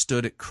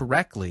understood it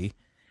correctly.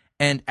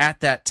 And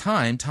at that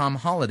time, Tom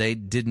Holliday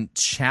didn't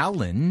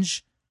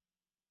challenge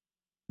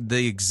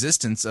the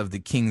existence of the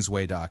King's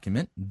Way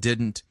document,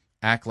 didn't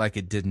act like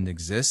it didn't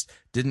exist,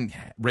 didn't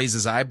raise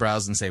his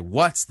eyebrows and say,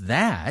 "What's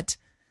that?"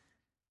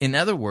 In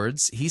other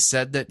words, he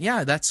said that,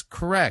 yeah, that's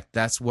correct.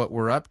 That's what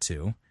we're up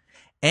to.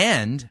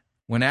 And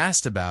when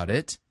asked about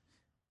it,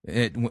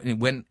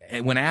 When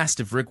asked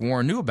if Rick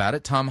Warren knew about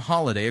it, Tom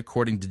Holliday,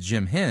 according to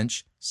Jim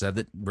Hinch, said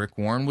that Rick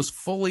Warren was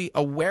fully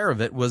aware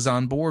of it, was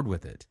on board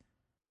with it.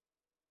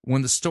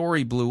 When the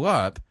story blew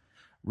up,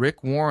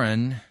 Rick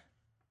Warren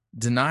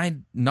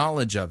denied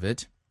knowledge of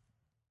it,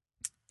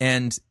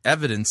 and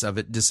evidence of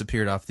it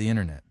disappeared off the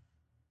internet.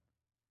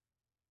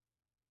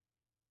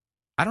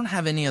 I don't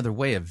have any other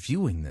way of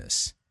viewing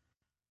this,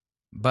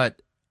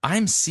 but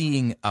I'm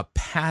seeing a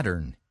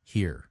pattern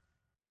here.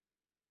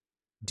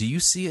 Do you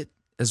see it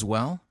as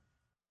well?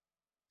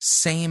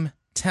 Same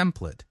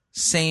template,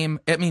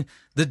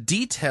 the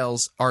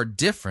details are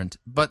different,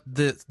 but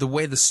the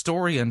way the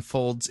story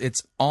unfolds,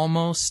 it's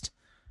almost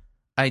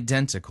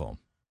identical.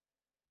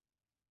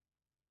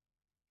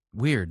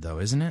 Weird, though,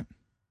 isn't it?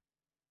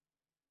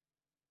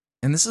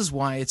 And this is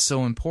why it's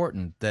so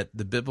important that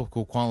the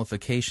biblical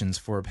qualifications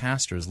for a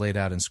pastor as laid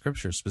out in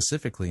Scripture,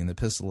 specifically in the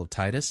Epistle of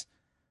Titus,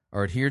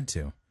 are adhered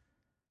to.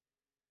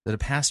 That a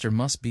pastor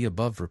must be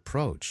above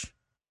reproach,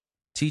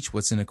 teach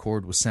what's in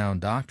accord with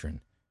sound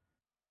doctrine.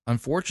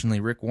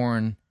 Unfortunately, Rick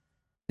Warren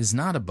is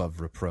not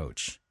above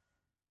reproach.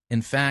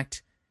 In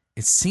fact,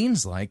 it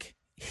seems like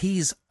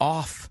he's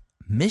off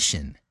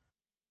mission.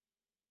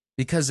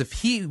 Because if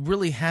he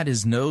really had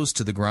his nose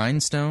to the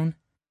grindstone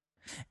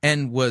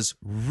and was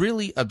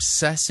really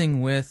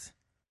obsessing with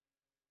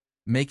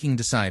making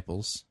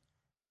disciples,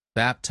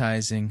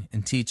 baptizing,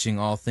 and teaching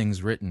all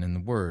things written in the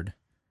Word,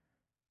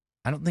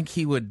 I don't think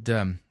he would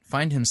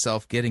find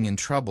himself getting in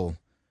trouble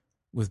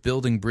with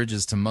building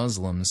bridges to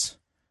Muslims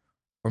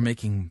or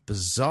making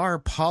bizarre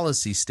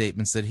policy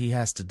statements that he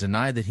has to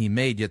deny that he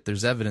made, yet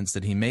there's evidence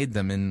that he made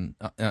them in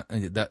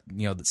that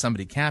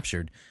somebody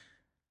captured.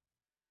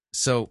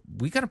 So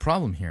we got a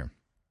problem here.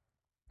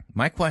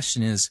 My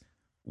question is,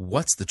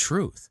 what's the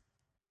truth?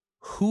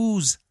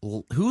 Who's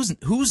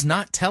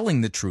not telling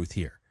the truth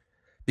here?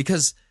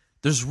 Because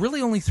there's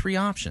really only three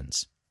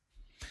options.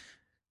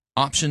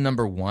 Option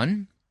number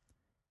one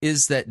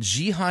is that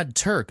Jihad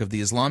Turk of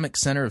the Islamic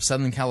Center of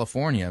Southern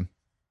California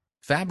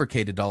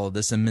fabricated all of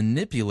this and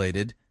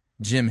manipulated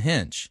Jim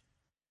Hinch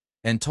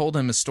and told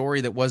him a story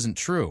that wasn't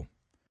true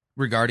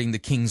regarding the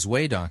King's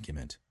Way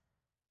document.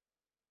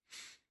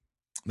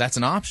 That's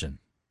an option.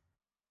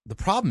 The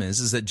problem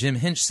is that Jim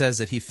Hinch says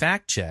that he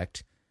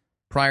fact-checked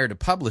prior to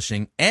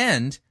publishing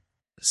and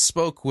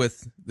spoke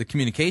with the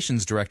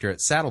communications director at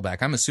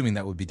Saddleback. I'm assuming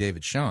that would be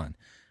David Shawn.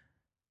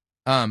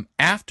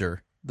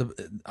 After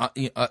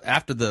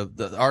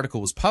the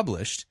article was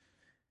published,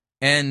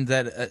 and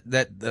that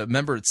the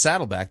member at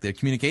Saddleback, the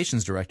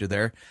communications director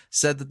there,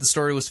 said that the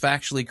story was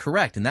factually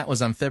correct, and that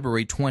was on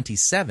February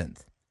 27th.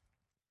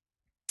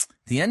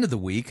 At the end of the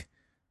week,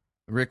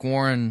 Rick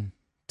Warren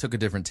took a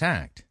different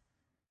tact.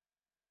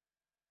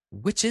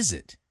 Which is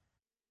it?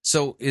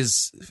 So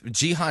is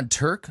Jihad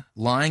Turk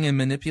lying and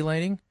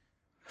manipulating?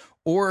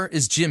 Or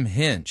is Jim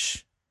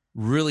Hinch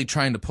really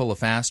trying to pull a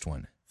fast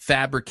one,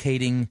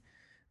 fabricating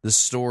the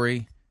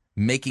story,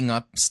 making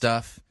up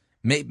stuff?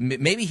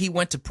 Maybe he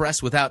went to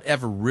press without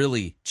ever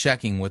really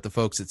checking with the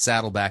folks at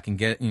Saddleback and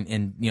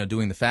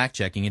doing the fact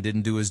checking and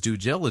didn't do his due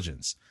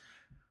diligence.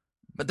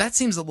 But that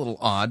seems a little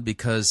odd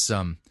because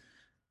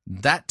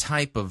that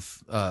type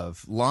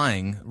of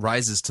lying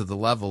rises to the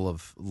level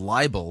of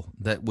libel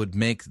that would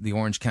make the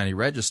Orange County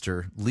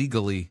Register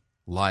legally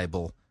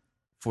liable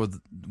for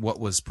what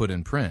was put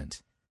in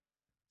print.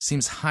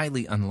 Seems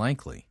highly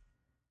unlikely.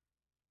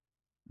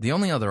 The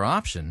only other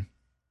option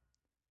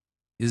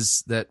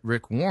is that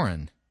Rick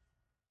Warren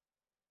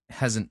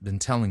hasn't been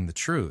telling the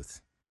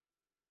truth.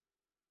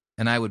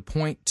 And I would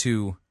point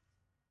to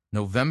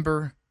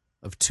November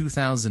of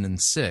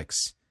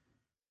 2006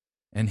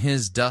 and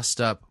his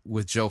dust-up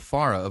with Joe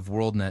Farah of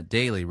WorldNet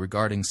Daily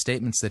regarding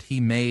statements that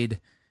he made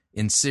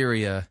in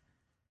Syria,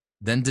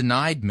 then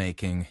denied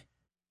making,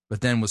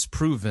 but then was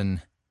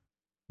proven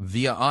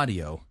via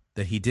audio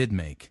that he did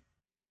make,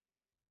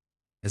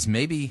 as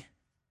maybe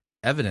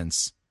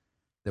evidence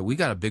that we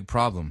got a big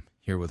problem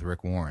here with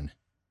Rick Warren,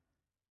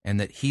 and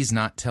that he's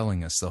not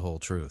telling us the whole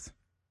truth.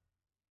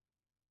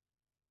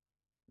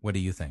 What do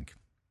you think?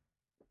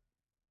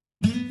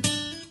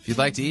 If you'd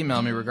like to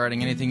email me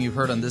regarding anything you've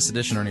heard on this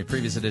edition or any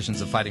previous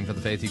editions of Fighting for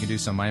the Faith, you can do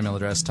so. My email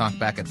address,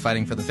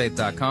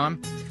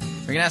 talkback@fightingforthefaith.com.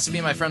 Or you can ask to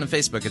be my friend on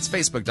Facebook. It's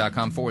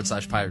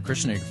facebook.com/Pirate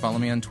Christian. Or you can follow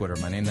me on Twitter.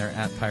 My name there,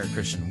 @Pirate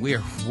Christian. We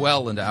are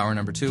well into hour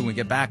number 2. When we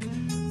get back,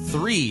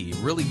 3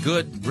 really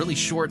good, really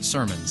short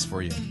sermons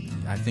for you.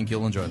 I think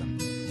you'll enjoy them.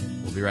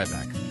 We'll be right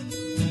back.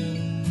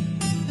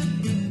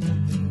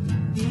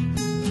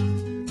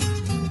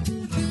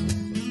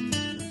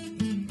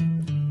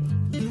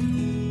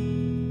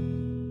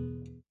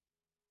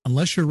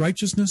 Unless your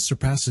righteousness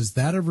surpasses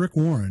that of Rick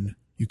Warren,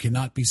 you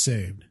cannot be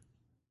saved.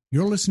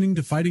 You're listening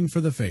to Fighting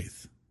for the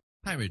Faith.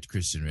 Pirate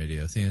Christian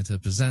Radio Theater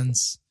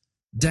presents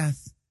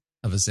Death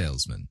of a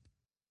Salesman.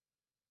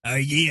 Are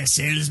ye a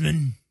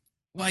salesman?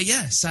 Why,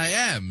 yes, I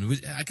am.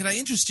 Can I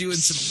interest you in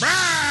some...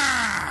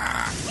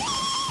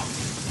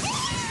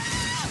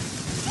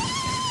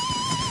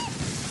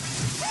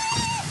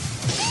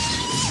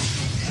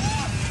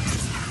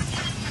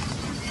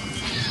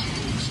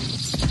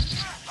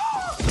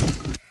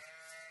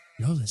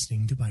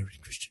 listening to Pirate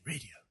Christian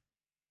Radio.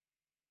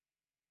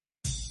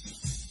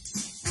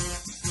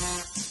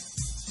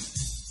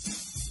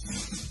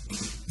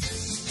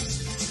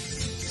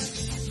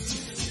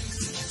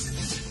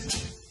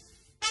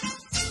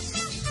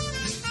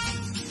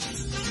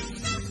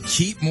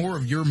 Keep more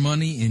of your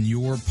money in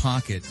your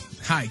pocket.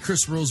 Hi,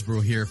 Chris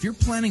Roseborough here. If you're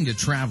planning to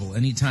travel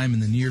anytime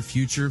in the near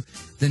future,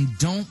 then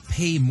don't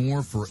pay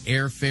more for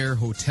airfare,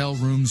 hotel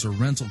rooms, or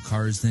rental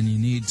cars than you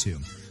need to.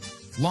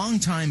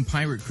 Longtime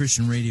Pirate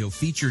Christian Radio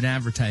featured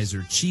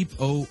advertiser Cheap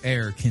O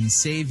Air can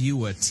save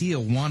you a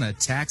Tijuana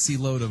taxi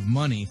load of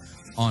money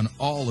on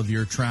all of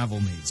your travel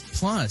needs.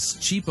 Plus,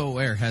 Cheap O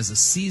Air has a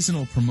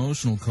seasonal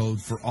promotional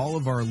code for all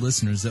of our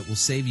listeners that will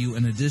save you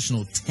an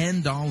additional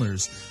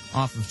 $10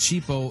 off of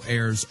Cheap O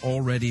Air's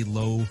already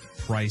low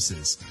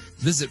prices.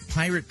 Visit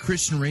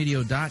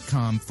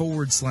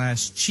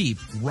piratechristianradio.com/cheap.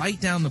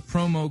 Write down the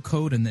promo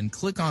code and then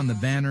click on the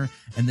banner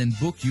and then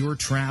book your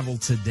travel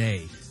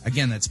today.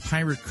 Again, that's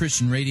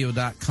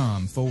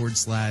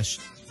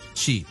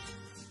piratechristianradio.com/cheap.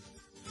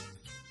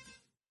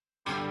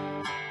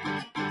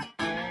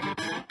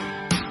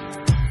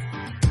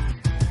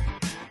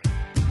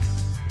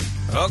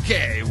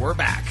 Okay, we're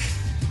back.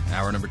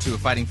 Hour number 2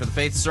 of Fighting for the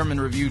Faith sermon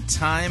review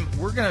time.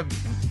 We're gonna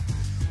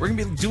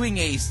be doing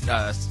a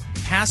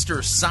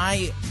Pastor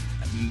Cy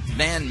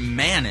Van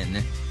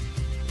Manen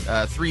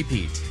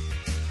three-peat.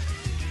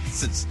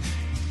 It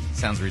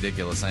sounds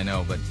ridiculous, I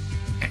know, but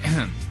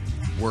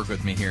work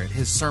with me here.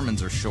 His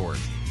sermons are short.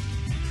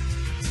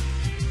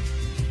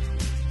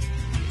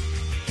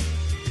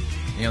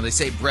 You know, they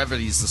say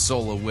brevity's the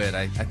soul of wit.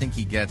 I think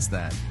he gets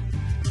that.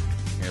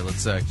 Here,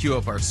 let's cue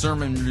up our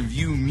sermon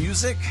review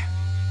music.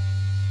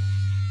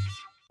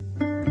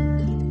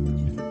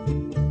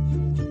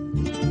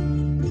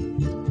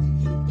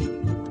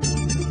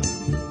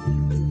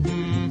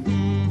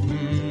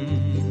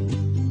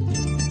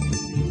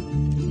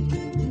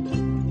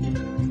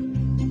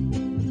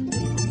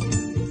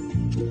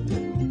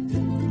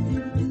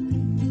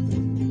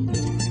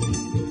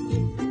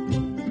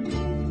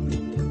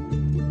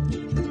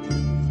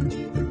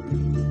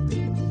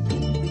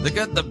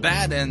 The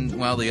bad, and,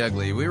 well, the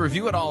ugly. We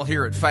review it all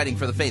here at Fighting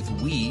for the Faith.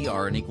 We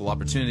are an equal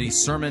opportunity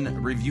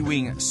sermon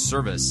reviewing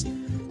service.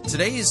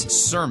 Today's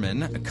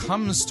sermon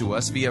comes to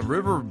us via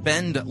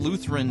Riverbend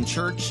Lutheran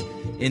Church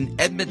in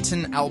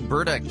Edmonton,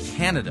 Alberta,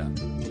 Canada.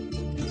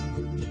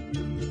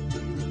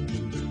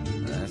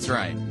 That's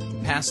right.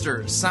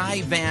 Pastor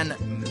Cy Van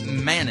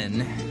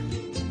Manen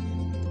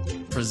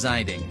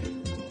presiding.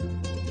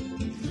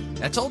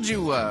 I told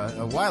you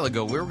a while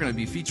ago we were going to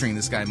be featuring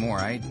this guy more.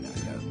 I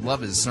love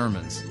his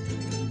sermons.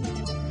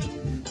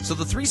 So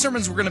the 3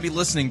 sermons we're going to be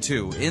listening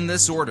to in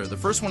this order. The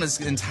first one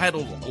is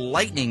entitled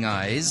Lightning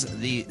Eyes.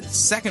 The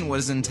second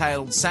was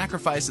entitled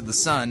Sacrifice of the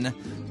Son.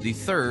 The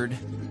third,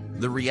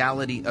 The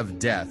Reality of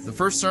Death. The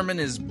first sermon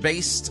is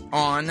based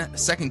on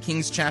 2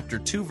 Kings chapter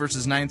 2,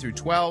 verses 9 through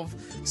 12.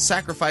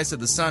 Sacrifice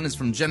of the Son is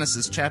from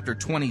Genesis chapter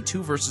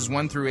 22, verses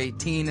 1 through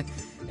 18.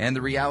 And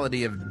The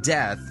Reality of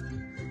Death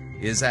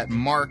is at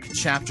Mark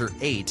chapter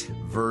 8,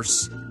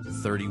 verse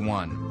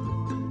 31.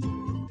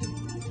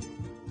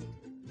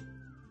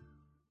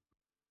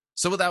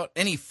 So without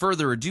any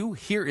further ado,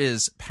 here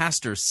is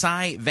Pastor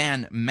Cy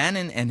Van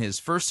Manen and his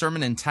first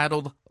sermon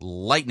entitled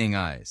Lightning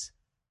Eyes.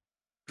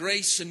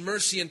 Grace and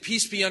mercy and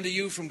peace be unto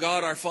you from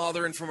God our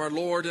Father and from our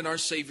Lord and our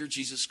Savior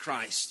Jesus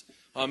Christ.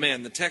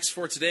 Amen. The text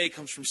for today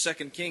comes from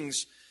 2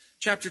 Kings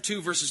chapter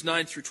 2, verses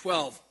 9 through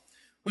 12.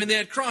 When they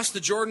had crossed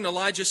the Jordan,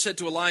 Elijah said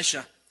to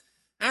Elisha,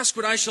 "Ask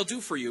what I shall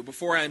do for you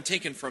before I am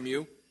taken from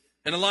you."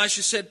 And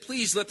Elisha said,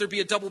 "Please let there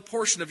be a double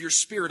portion of your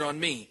spirit on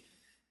me."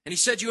 And he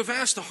said, "You have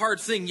asked a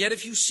hard thing, yet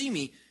if you see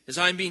me as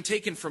I am being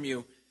taken from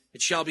you,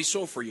 it shall be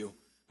so for you.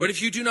 But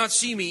if you do not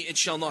see me, it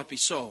shall not be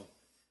so."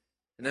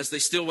 And as they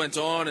still went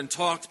on and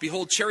talked,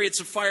 behold,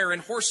 chariots of fire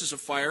and horses of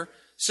fire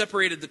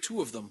separated the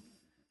two of them.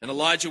 And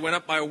Elijah went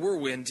up by a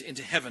whirlwind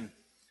into heaven.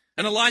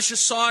 And Elisha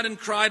saw it and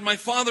cried, my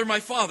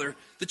father,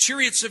 the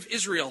chariots of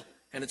Israel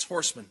and its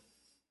horsemen."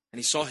 And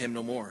he saw him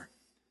no more.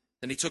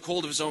 Then he took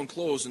hold of his own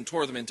clothes and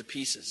tore them into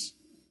pieces.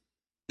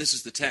 This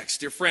is the text.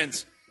 Dear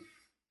friends,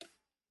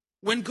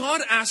 when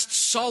God asked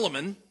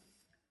Solomon,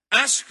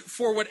 "Ask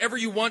for whatever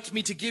you want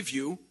me to give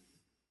you,"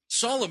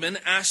 Solomon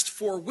asked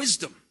for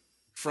wisdom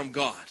from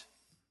God.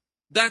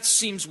 That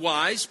seems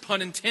wise,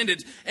 pun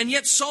intended, and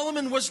yet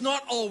Solomon was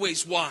not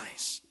always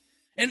wise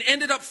and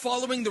ended up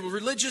following the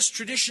religious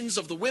traditions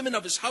of the women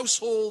of his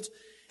household,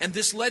 and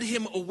this led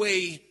him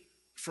away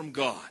from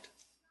God.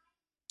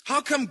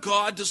 How come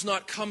God does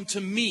not come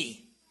to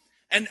me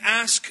and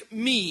ask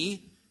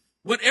me,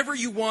 "Whatever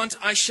you want,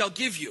 I shall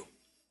give you"?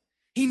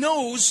 He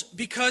knows,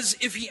 because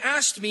if he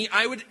asked me,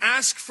 I would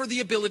ask for the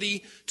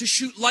ability to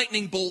shoot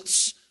lightning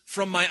bolts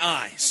from my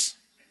eyes.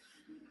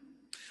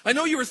 I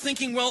know you were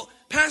thinking, well,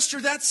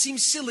 Pastor, that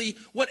seems silly.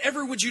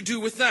 Whatever would you do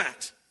with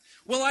that?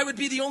 Well, I would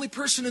be the only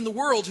person in the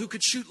world who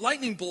could shoot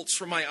lightning bolts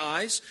from my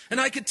eyes, and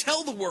I could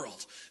tell the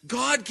world,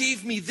 God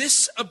gave me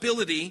this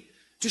ability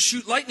to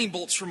shoot lightning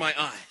bolts from my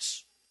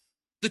eyes.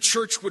 The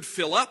church would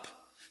fill up.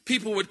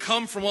 People would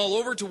come from all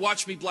over to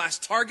watch me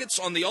blast targets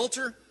on the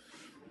altar,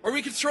 or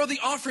we could throw the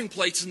offering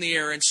plates in the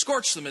air and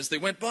scorch them as they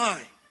went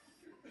by.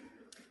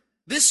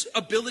 This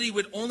ability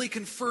would only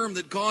confirm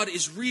that God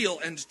is real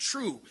and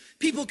true.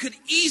 People could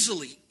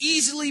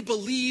easily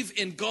believe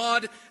in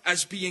God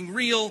as being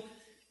real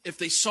if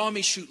they saw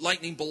me shoot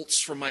lightning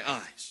bolts from my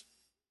eyes.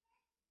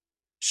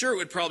 Sure, it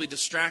would probably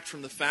distract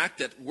from the fact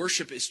that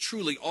worship is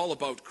truly all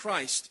about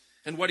Christ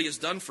and what he has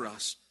done for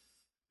us.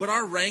 But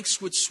our ranks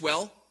would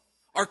swell,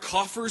 our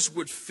coffers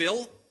would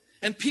fill,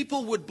 and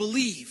people would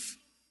believe.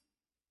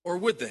 Or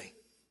would they?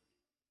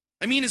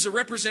 I mean, as a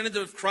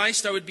representative of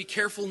Christ, I would be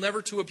careful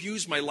never to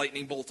abuse my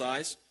lightning bolt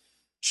eyes.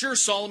 Sure,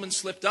 Solomon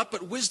slipped up,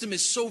 but wisdom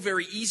is so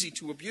very easy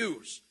to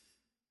abuse.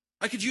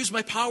 I could use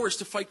my powers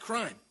to fight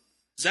crime.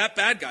 Zap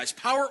bad guys,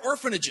 power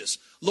orphanages,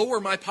 lower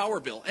my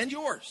power bill, and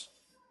yours.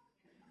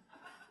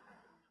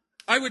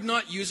 I would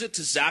not use it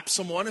to zap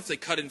someone if they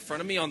cut in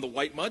front of me on the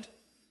white mud,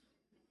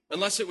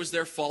 unless it was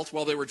their fault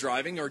while they were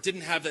driving or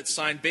didn't have that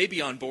signed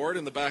baby on board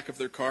in the back of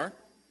their car.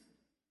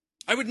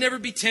 I would never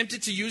be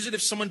tempted to use it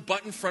if someone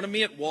butt in front of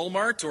me at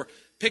Walmart or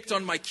picked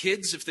on my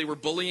kids if they were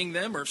bullying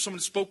them or if someone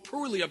spoke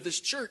poorly of this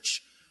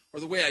church or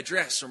the way I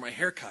dress or my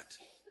haircut.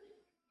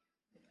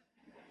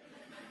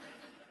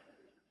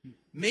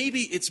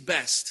 Maybe it's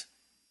best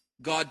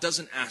God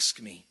doesn't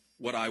ask me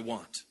what I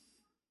want.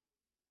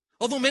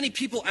 Although many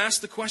people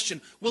ask the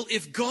question, well,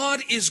 if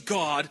God is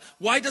God,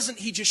 why doesn't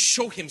he just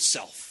show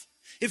himself?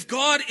 If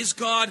God is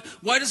God,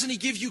 why doesn't he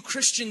give you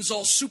Christians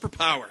all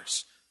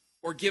superpowers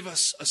or give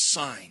us a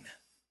sign?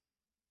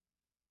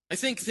 I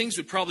think things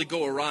would probably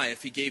go awry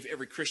if he gave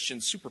every Christian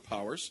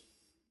superpowers,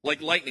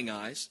 like lightning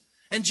eyes.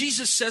 And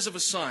Jesus says of a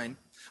sign,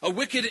 a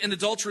wicked and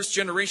adulterous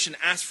generation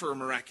asks for a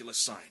miraculous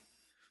sign.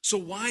 So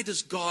why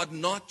does God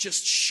not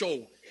just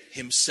show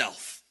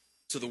himself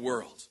to the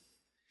world?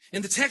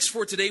 In the text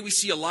for today, we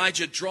see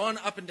Elijah drawn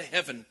up into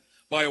heaven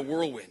by a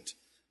whirlwind.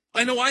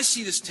 I know I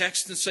see this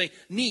text and say,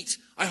 neat,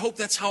 I hope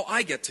that's how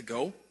I get to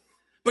go.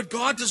 But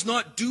God does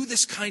not do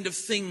this kind of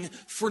thing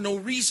for no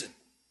reason.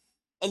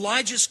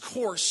 Elijah's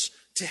course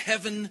to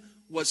heaven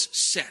was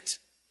set.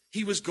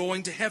 He was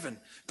going to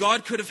heaven.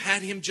 God could have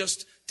had him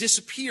just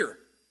disappear,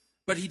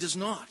 but he does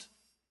not.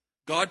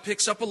 God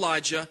picks up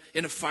Elijah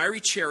in a fiery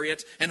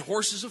chariot and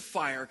horses of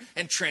fire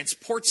and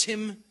transports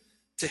him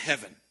to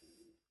heaven.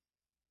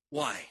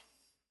 Why?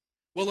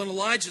 Well, in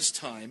Elijah's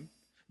time,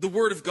 the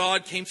word of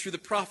God came through the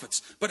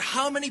prophets. But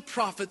how many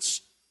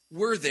prophets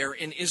were there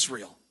in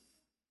Israel?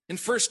 In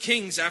 1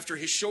 Kings, after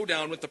his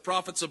showdown with the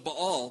prophets of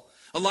Baal,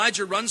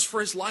 Elijah runs for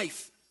his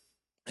life.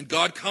 And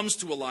God comes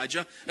to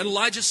Elijah, and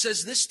Elijah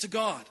says this to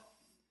God: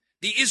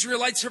 the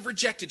Israelites have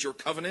rejected your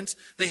covenant.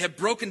 They have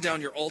broken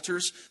down your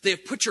altars. They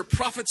have put your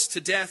prophets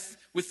to death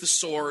with the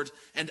sword,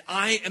 and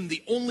I am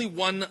the only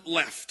one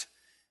left.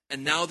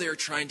 And now they are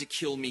trying to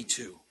kill me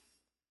too.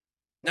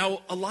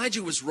 Now,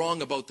 Elijah was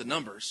wrong about the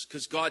numbers,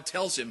 because God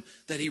tells him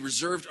that he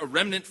reserved a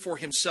remnant for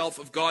himself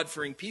of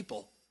God-fearing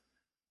people.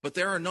 But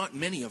there are not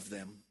many of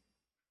them.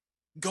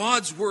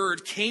 God's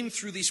word came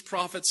through these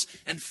prophets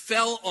and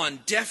fell on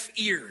deaf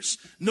ears.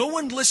 No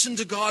one listened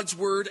to God's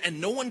word, and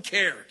no one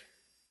cared.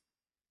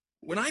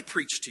 When I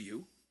preach to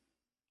you,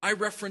 I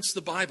reference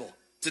the Bible.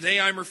 Today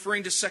I'm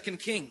referring to 2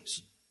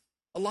 Kings.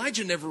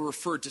 Elijah never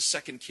referred to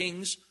 2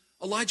 Kings.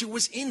 Elijah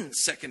was in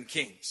 2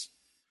 Kings.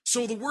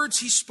 So the words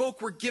he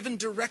spoke were given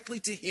directly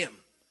to him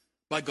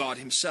by God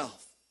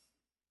himself.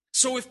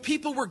 So if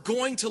people were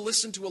going to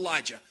listen to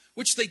Elijah,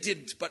 which they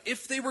didn't, but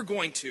if they were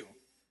going to,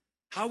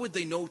 how would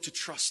they know to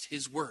trust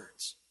his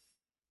words?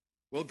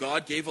 Well,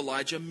 God gave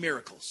Elijah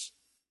miracles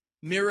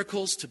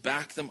to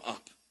back them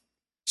up.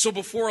 So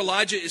before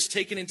Elijah is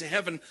taken into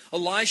heaven,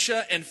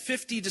 Elisha and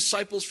 50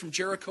 disciples from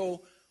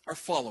Jericho are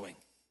following.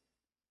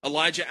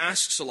 Elijah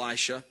asks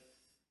Elisha,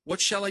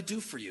 "What shall I do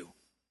for you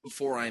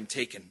before I am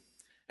taken?"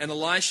 And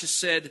Elisha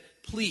said,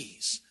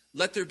 "Please,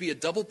 let there be a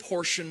double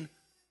portion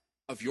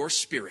of your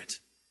spirit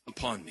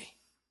upon me."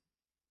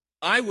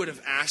 I would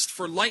have asked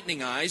for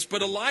lightning eyes,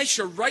 but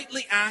Elisha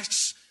rightly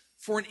asks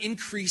for an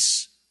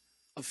increase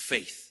of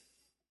faith.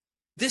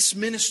 This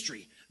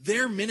ministry,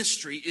 their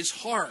ministry, is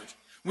hard,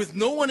 with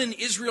no one in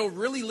Israel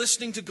really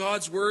listening to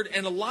God's word,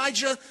 and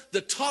Elijah,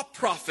 the top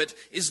prophet,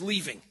 is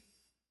leaving.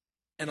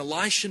 And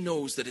Elisha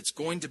knows that it's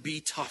going to be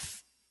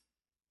tough.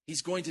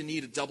 He's going to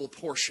need a double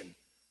portion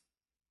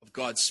of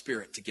God's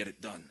Spirit to get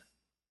it done.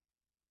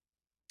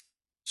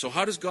 So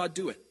how does God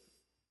do it?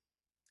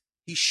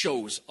 He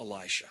shows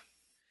Elisha.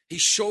 He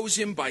shows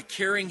him by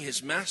carrying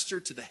his master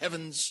to the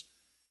heavens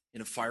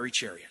in a fiery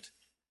chariot.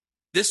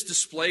 This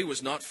display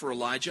was not for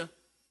Elijah,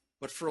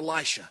 but for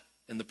Elisha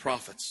and the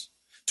prophets,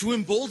 to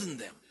embolden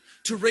them,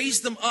 to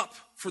raise them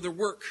up for their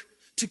work,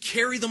 to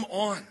carry them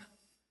on.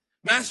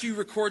 Matthew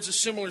records a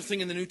similar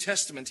thing in the New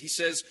Testament. He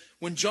says,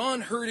 when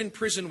John heard in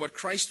prison what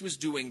Christ was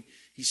doing,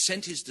 he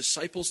sent his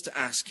disciples to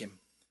ask him,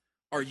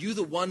 "Are you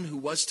the one who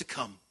was to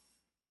come,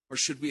 or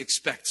should we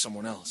expect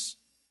someone else?"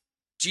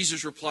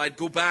 Jesus replied,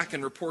 "Go back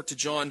and report to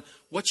John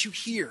what you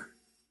hear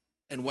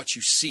and what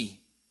you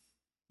see.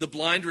 The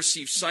blind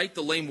receive sight,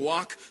 the lame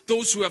walk.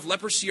 Those who have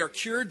leprosy are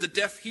cured, the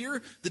deaf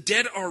hear, the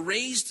dead are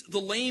raised, the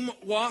lame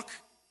walk.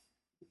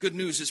 Good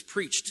news is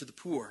preached to the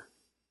poor.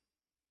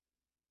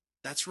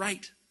 That's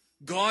right.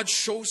 God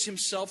shows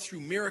himself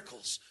through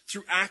miracles,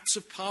 through acts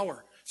of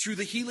power, through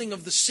the healing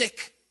of the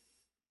sick,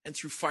 and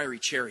through fiery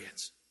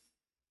chariots.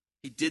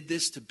 He did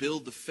this to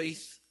build the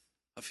faith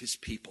of his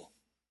people.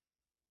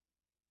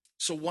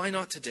 So why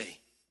not today?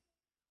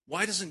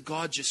 Why doesn't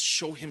God just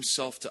show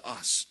himself to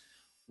us?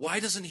 Why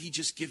doesn't he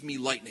just give me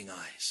lightning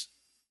eyes?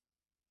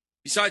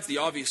 Besides the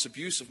obvious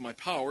abuse of my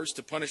powers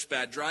to punish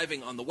bad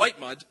driving on the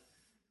white mud,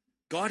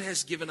 God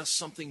has given us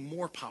something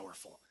more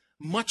powerful,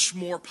 much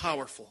more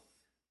powerful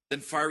than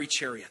fiery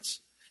chariots,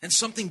 and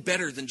something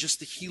better than just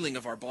the healing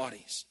of our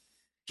bodies.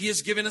 He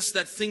has given us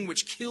that thing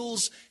which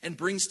kills and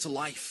brings to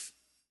life.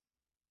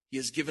 He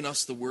has given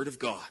us the Word of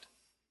God.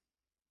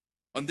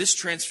 On this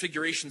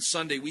Transfiguration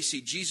Sunday, we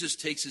see Jesus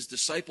takes his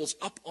disciples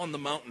up on the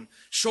mountain,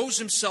 shows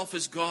himself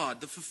as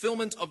God, the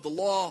fulfillment of the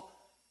law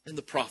and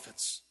the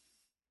prophets.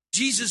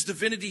 Jesus'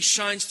 divinity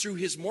shines through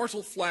his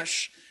mortal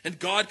flesh, and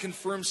God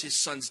confirms his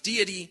Son's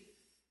deity,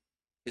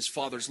 his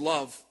Father's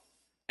love,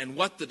 and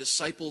what the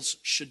disciples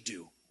should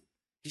do.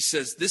 He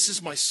says, "This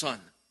is my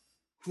Son,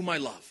 whom I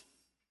love.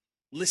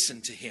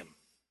 Listen to him."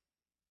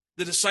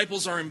 The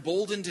disciples are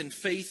emboldened in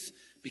faith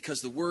because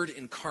the Word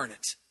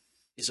incarnate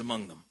is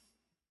among them.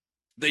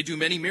 They do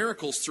many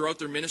miracles throughout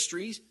their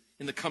ministries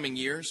in the coming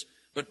years,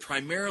 but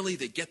primarily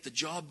they get the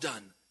job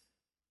done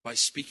by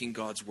speaking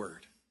God's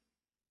Word.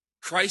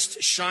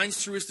 Christ shines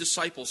through his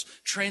disciples,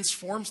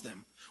 transforms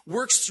them,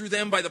 works through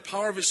them by the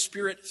power of his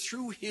Spirit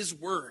through his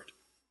Word.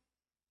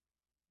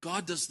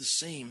 God does the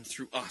same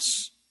through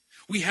us.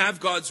 We have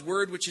God's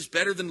Word, which is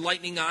better than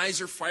lightning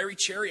eyes or fiery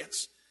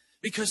chariots.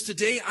 Because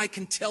today I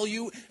can tell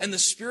you, and the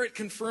Spirit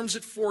confirms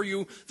it for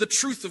you, the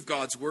truth of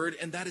God's Word,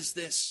 and that is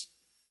this: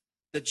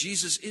 that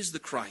Jesus is the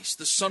Christ,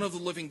 the Son of the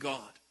living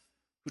God,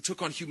 who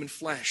took on human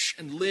flesh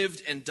and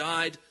lived and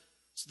died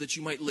so that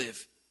you might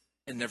live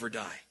and never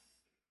die.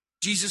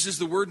 Jesus is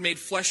the Word made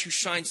flesh who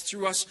shines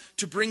through us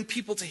to bring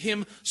people to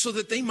him so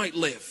that they might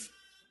live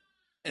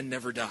and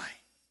never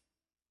die.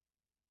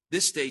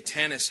 This day,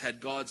 Tanis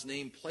had God's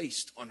name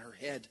placed on her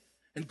head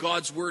and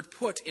God's Word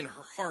put in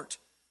her heart,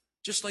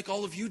 just like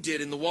all of you did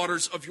in the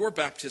waters of your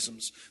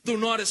baptisms. Though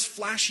not as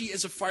flashy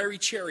as a fiery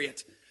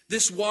chariot,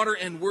 this water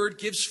and Word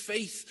gives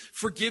faith,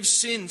 forgives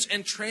sins,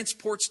 and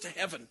transports to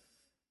heaven.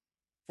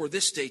 For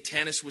this day,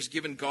 Tanis was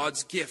given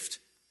God's gift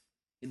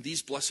in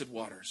these blessed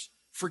waters: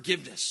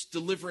 forgiveness,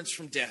 deliverance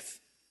from death,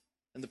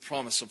 and the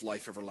promise of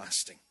life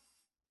everlasting.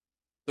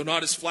 Though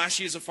not as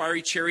flashy as a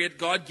fiery chariot,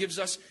 God gives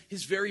us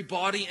his very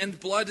body and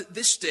blood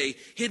this day,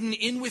 hidden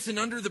in with and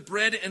under the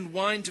bread and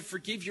wine, to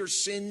forgive your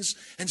sins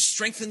and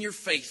strengthen your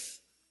faith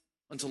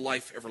unto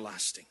life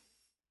everlasting.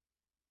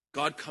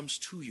 God comes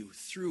to you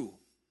through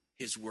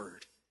his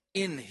Word,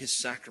 in his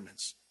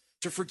sacraments,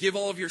 to forgive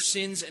all of your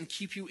sins and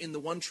keep you in the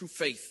one true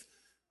faith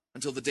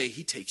until the day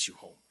he takes you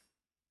home.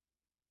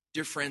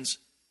 Dear friends,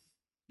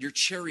 your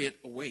chariot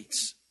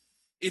awaits.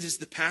 It is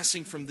the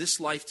passing from this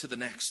life to the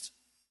next.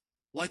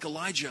 Like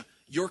Elijah,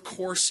 your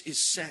course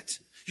is set.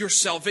 Your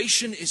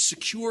salvation is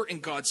secure in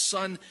God's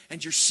Son,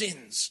 and your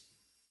sins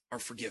are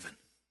forgiven.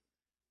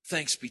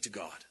 Thanks be to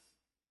God.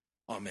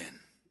 Amen.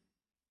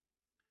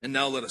 And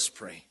now let us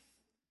pray.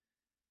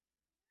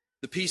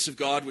 The peace of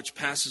God, which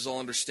passes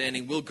all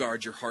understanding, will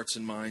guard your hearts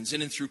and minds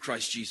in and through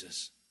Christ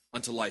Jesus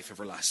unto life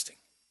everlasting.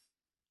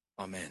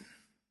 Amen.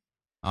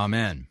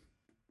 Amen.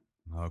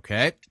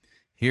 Okay.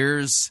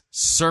 Here's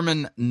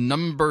sermon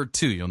number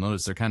 2. You'll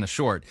notice they're kind of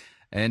short.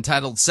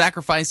 Entitled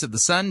Sacrifice of the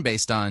Son,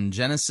 based on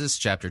Genesis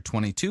chapter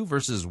 22,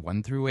 verses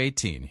 1 through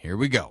 18. Here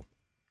we go.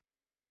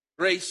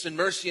 Grace and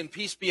mercy and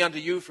peace be unto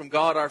you from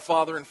God our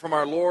Father and from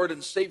our Lord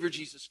and Savior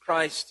Jesus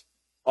Christ.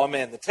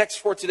 Amen. The text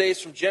for today is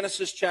from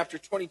Genesis chapter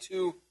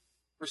 22,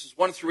 verses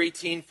 1 through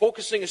 18,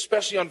 focusing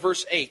especially on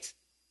verse 8.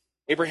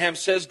 Abraham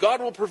says,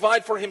 "God will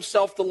provide for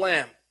himself the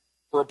lamb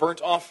for a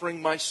burnt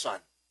offering, my son."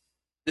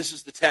 This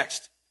is the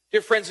text.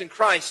 Dear friends in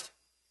Christ,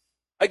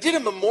 I did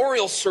a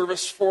memorial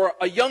service for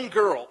a young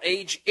girl,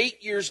 age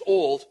 8 years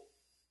old,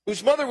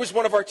 whose mother was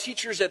one of our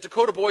teachers at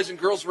Dakota Boys and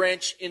Girls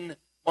Ranch in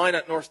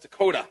Minot, North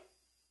Dakota.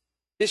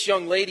 This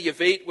young lady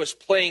of 8 was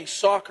playing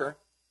soccer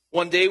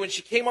one day when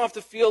she came off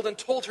the field and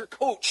told her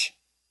coach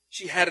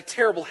she had a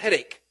terrible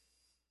headache.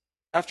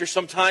 After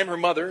some time, her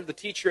mother, the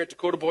teacher at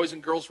Dakota Boys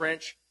and Girls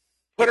Ranch,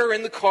 put her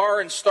in the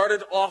car and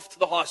started off to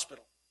the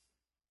hospital.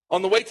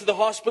 On the way to the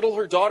hospital,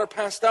 her daughter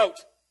passed out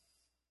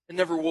and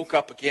never woke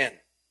up again.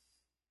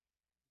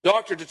 The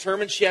doctor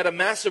determined she had a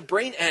massive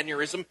brain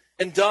aneurysm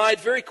and died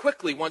very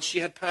quickly once she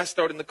had passed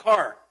out in the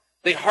car.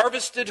 They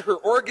harvested her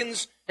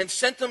organs and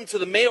sent them to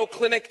the Mayo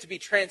Clinic to be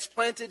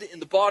transplanted in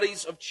the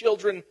bodies of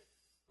children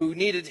who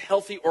needed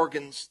healthy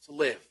organs to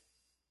live.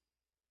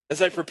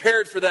 As I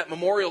prepared for that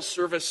memorial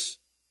service,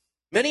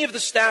 many of the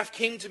staff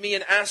came to me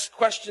and asked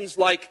questions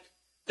like,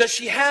 does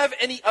she have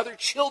any other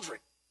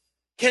children?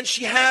 Can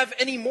she have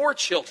any more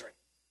children?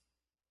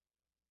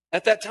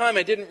 At that time,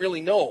 I didn't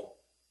really know.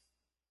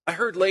 I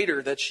heard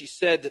later that she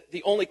said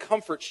the only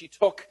comfort she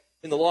took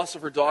in the loss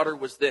of her daughter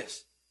was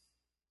this.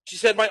 She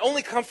said, "My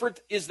only comfort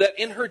is that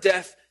in her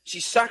death, she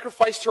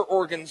sacrificed her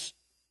organs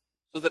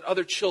so that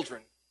other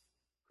children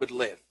could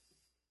live."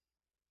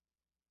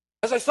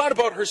 As I thought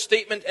about her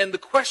statement and the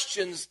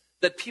questions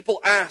that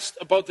people asked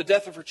about the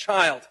death of her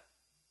child,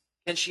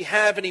 can she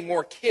have any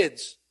more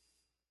kids?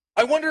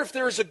 I wonder if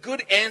there is a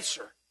good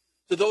answer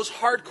to those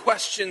hard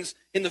questions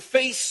in the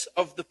face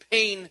of the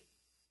pain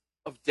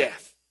of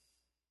death.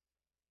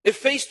 If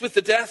faced with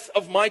the death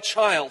of my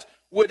child,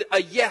 would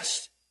a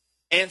yes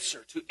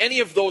answer to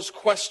any of those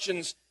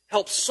questions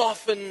help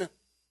soften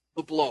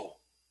the blow?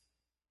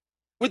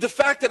 Would the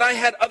fact that I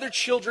had other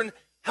children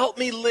help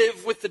me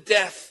live with the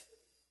death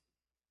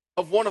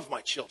of one of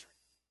my children?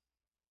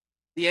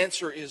 The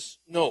answer is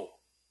no.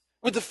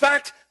 Would the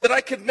fact that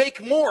I could make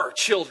more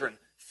children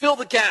fill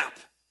the gap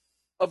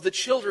of the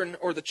children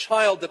or the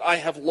child that I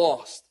have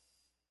lost?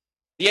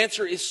 The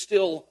answer is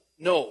still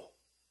no.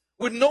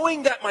 Would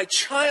knowing that my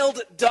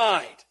child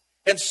died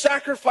and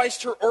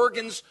sacrificed her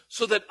organs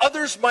so that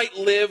others might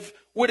live,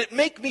 would it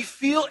make me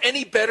feel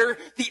any better?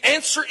 The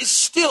answer is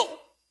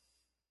still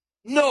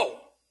no.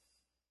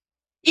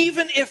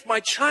 Even if my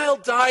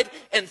child died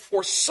and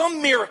for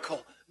some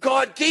miracle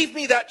God gave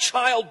me that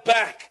child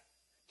back,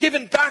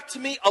 given back to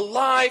me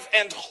alive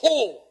and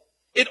whole,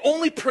 it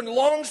only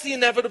prolongs the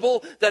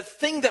inevitable, that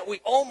thing that we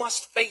all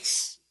must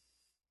face,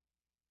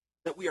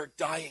 that we are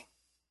dying.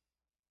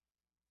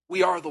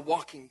 We are the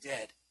walking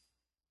dead.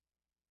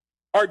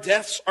 Our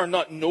deaths are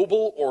not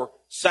noble or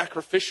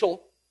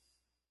sacrificial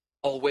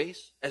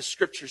always. As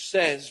Scripture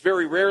says,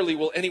 very rarely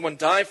will anyone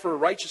die for a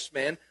righteous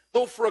man,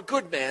 though for a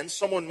good man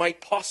someone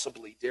might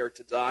possibly dare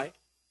to die.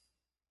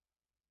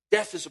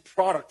 Death is a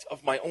product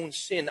of my own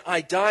sin.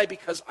 I die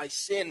because I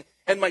sin,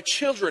 and my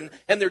children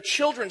and their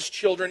children's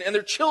children and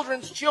their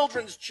children's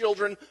children's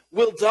children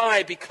will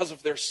die because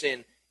of their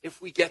sin,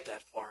 if we get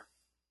that far.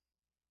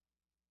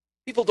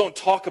 People don't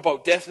talk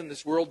about death in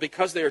this world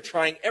because they are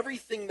trying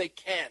everything they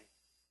can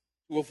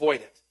to avoid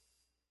it.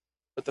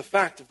 But the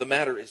fact of the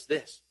matter is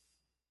this: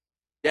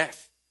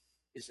 death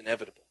is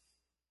inevitable.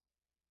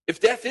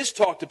 If death is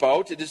talked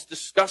about, it is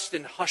discussed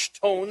in hushed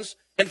tones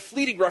and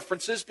fleeting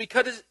references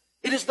because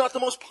it is not the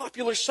most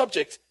popular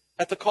subject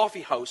at the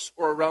coffee house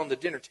or around the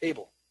dinner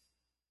table.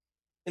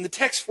 In the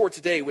text for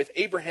today with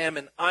Abraham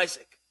and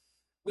Isaac,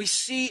 we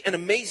see an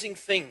amazing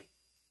thing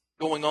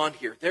going on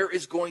here. There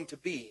is going to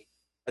be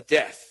a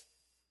death.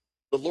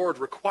 The Lord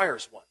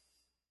requires one,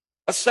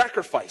 a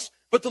sacrifice.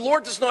 But the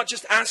Lord does not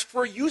just ask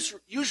for a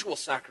usual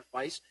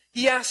sacrifice.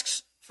 He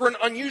asks for an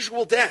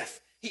unusual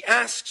death. He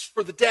asks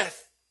for the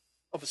death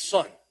of a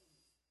son.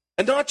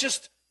 And not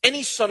just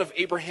any son of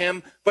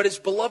Abraham, but his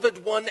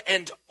beloved one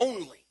and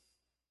only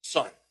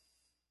son.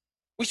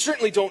 We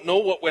certainly don't know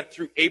what went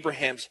through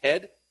Abraham's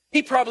head.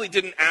 He probably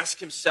didn't ask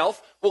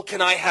himself, well,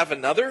 can I have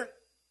another?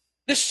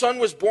 This son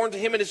was born to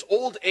him in his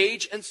old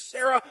age, and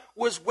Sarah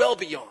was well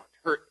beyond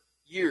her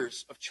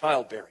years of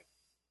childbearing.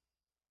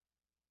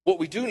 What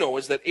we do know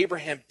is that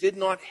Abraham did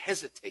not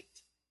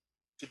hesitate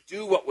to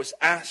do what was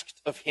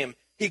asked of him.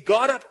 He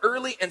got up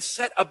early and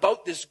set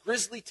about this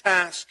grisly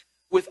task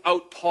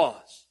without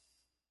pause.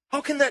 How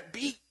can that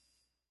be?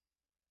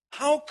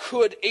 How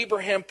could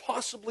Abraham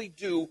possibly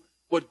do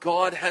what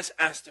God has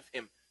asked of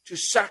him, to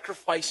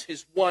sacrifice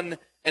his one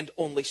and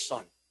only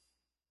son?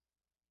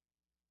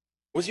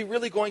 Was he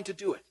really going to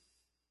do it?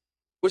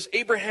 Was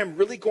Abraham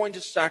really going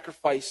to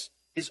sacrifice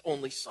his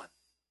only son?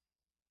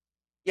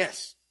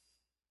 Yes.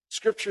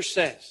 Scripture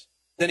says,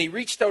 then he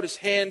reached out his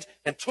hand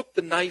and took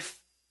the knife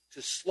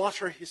to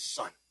slaughter his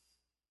son.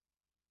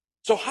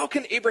 So how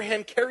can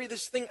Abraham carry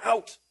this thing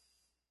out?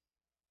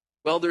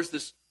 Well, there's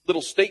this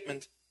little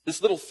statement,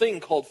 this little thing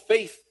called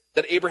faith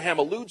that Abraham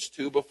alludes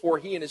to before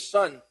he and his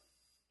son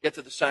get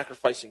to the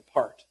sacrificing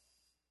part.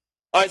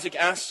 Isaac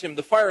asks him,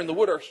 the fire and the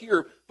wood are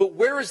here, but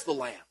where is the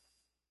lamb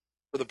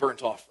for the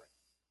burnt offering?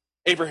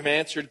 Abraham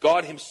answered,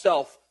 God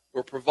himself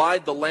will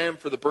provide the lamb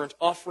for the burnt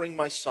offering,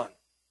 my son.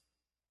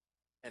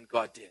 And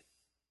God did.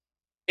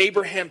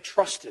 Abraham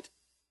trusted.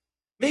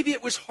 Maybe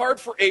it was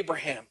hard for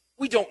Abraham.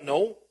 We don't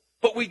know.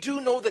 But we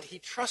do know that he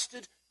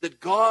trusted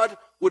that God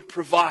would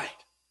provide.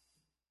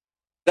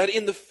 That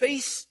in the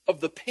face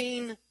of the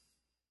pain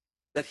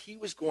that he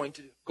was going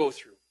to go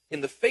through,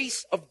 in the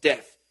face of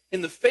death,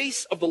 in the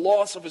face of the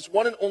loss of his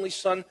one and only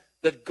son,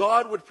 that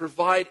God would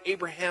provide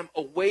Abraham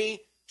a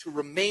way to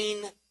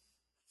remain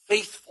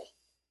faithful.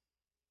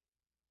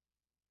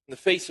 In the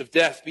face of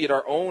death, be it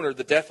our own or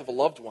the death of a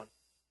loved one,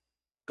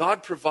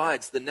 God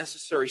provides the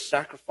necessary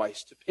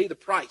sacrifice to pay the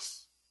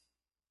price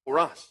for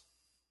us.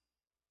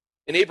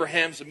 In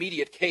Abraham's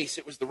immediate case,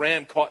 it was the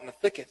ram caught in a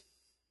thicket.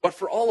 But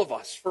for all of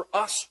us, for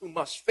us who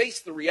must face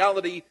the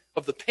reality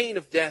of the pain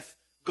of death,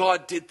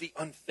 God did the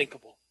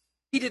unthinkable.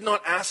 He did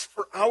not ask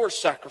for our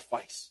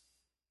sacrifice,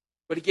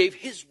 but he gave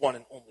his one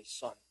and only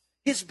son,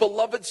 his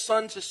beloved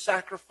son, to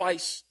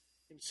sacrifice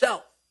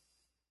himself,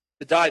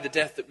 to die the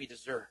death that we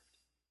deserved.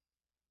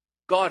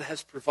 God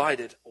has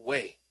provided a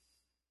way.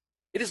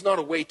 It is not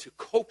a way to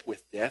cope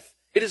with death.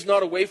 It is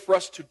not a way for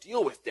us to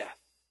deal with death.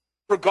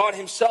 For God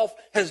himself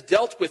has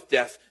dealt with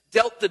death,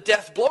 dealt the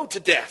death blow to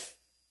death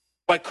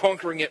by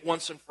conquering it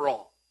once and for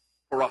all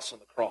for us on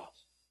the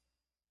cross.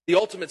 The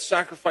ultimate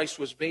sacrifice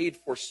was made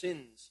for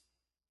sins,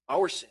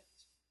 our sins,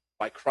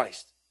 by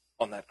Christ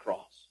on that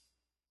cross.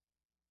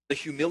 The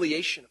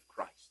humiliation of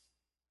Christ,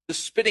 the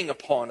spitting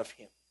upon of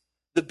him,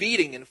 the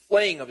beating and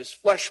flaying of his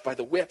flesh by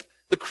the whip,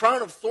 the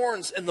crown of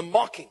thorns and the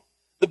mocking,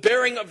 the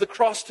bearing of the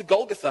cross to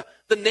Golgotha,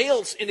 the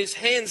nails in his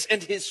hands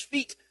and his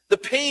feet, the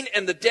pain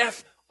and the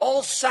death,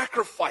 all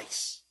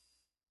sacrifice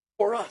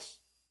for us.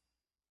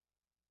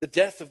 The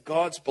death of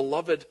God's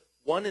beloved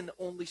one and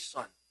only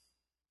Son,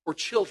 for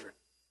children,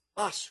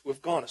 us who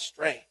have gone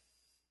astray.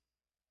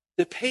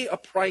 To pay a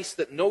price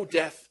that no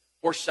death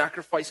or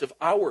sacrifice of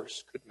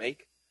ours could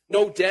make.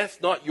 No death,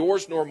 not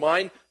yours nor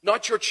mine,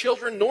 not your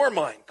children nor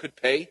mine could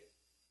pay.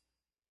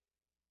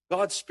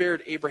 God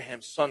spared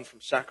Abraham's son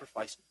from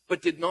sacrifice,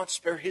 but did not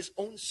spare his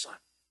own son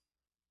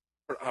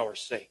for our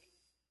sake.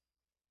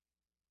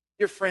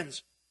 Dear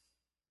friends,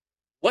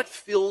 what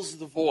fills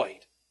the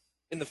void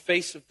in the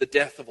face of the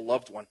death of a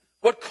loved one?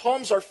 What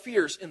calms our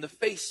fears in the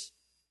face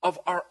of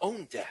our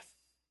own death?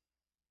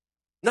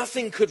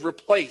 Nothing could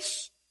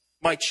replace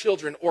my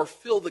children or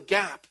fill the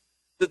gap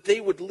that they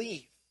would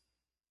leave,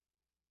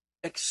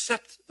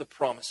 except the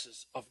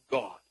promises of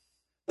God,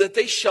 that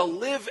they shall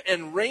live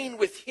and reign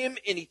with him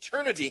in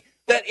eternity,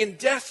 that in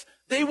death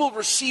they will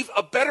receive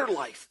a better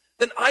life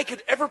than I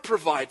could ever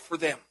provide for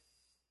them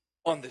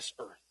on this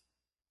earth.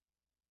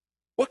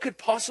 What could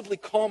possibly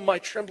calm my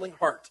trembling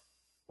heart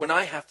when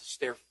I have to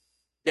stare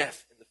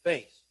death in the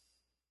face?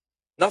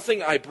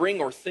 Nothing I bring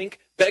or think,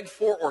 beg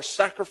for or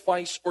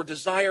sacrifice or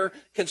desire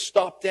can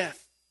stop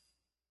death.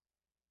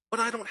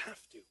 But I don't have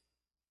to.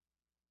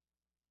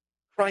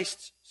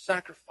 Christ's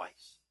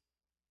sacrifice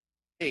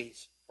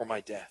pays for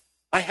my death.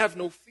 I have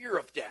no fear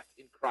of death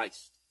in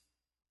Christ.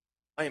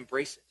 I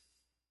embrace it.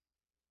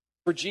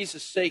 For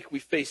Jesus' sake, we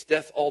face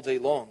death all day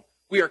long.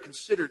 We are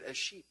considered as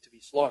sheep to be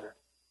slaughtered.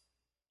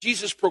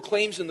 Jesus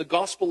proclaims in the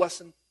gospel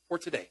lesson for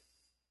today,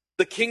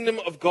 the kingdom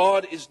of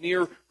God is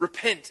near.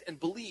 Repent and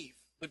believe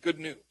the good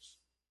news.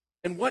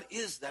 And what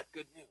is that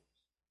good news?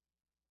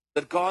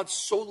 That God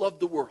so loved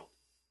the world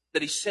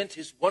that he sent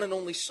his one and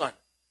only Son,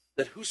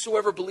 that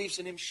whosoever believes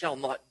in him shall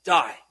not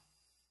die,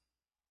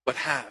 but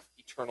have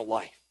eternal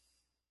life.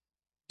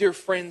 Dear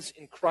friends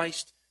in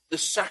Christ, the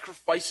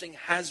sacrificing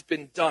has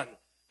been done.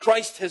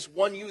 Christ has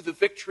won you the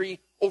victory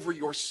over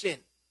your sin,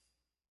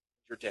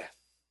 your death.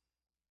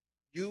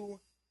 You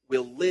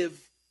will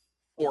live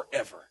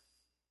forever.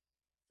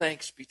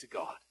 Thanks be to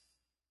God.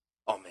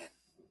 Amen.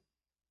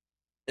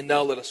 And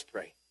now let us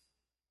pray.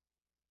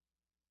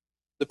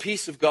 The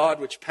peace of God,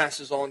 which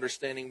passes all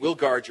understanding, will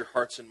guard your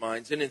hearts and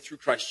minds in and through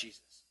Christ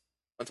Jesus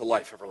unto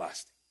life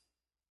everlasting.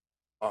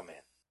 Amen.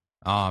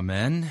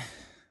 Amen.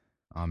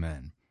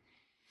 Amen.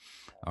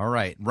 All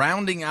right.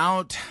 Rounding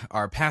out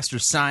our Pastor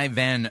Cy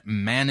Van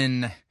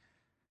Manen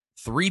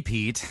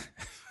three-peat.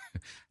 I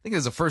think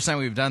it's the first time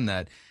we've done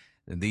that.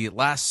 The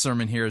last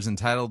sermon here is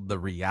entitled The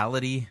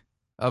Reality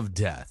of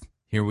Death.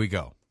 Here we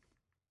go.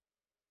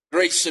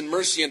 Grace and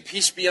mercy and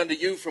peace be unto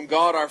you from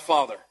God our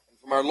Father, and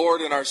from our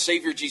Lord and our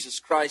Savior Jesus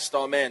Christ.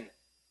 Amen.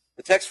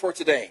 The text for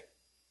today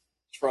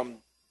is from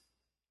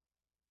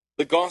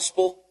the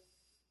Gospel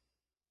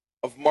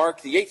of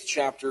Mark, the 8th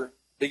chapter,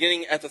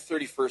 beginning at the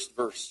 31st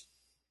verse.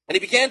 And he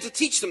began to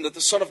teach them that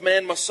the Son of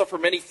Man must suffer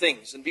many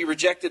things, and be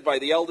rejected by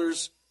the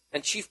elders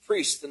and chief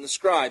priests and the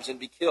scribes, and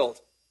be killed,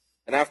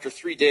 and after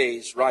 3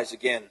 days rise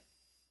again.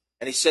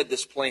 And he said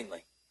this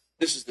plainly.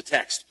 This is the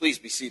text. Please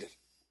be seated.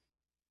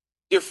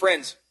 Dear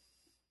friends,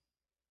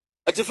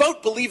 a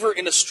devout believer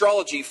in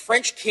astrology,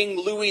 French King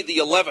Louis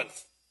XI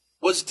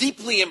was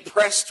deeply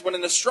impressed when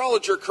an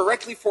astrologer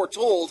correctly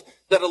foretold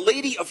that a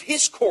lady of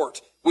his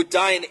court would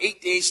die in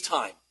 8 days'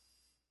 time.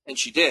 And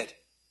she did.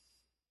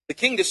 The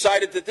king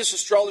decided that this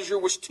astrologer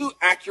was too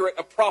accurate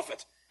a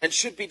prophet and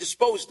should be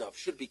disposed of,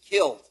 should be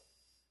killed.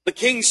 The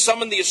king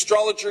summoned the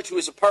astrologer to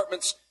his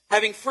apartments,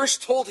 having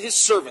first told his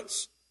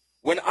servants,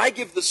 "When I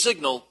give the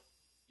signal,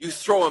 you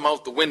throw him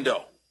out the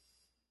window."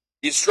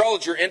 The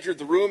astrologer entered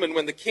the room, and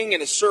when the king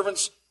and his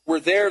servants were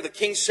there, the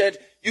king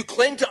said, "You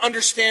claim to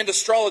understand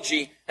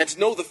astrology and to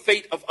know the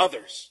fate of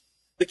others."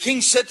 The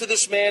king said to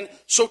this man,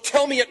 "So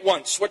tell me at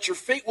once what your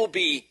fate will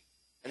be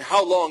and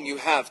how long you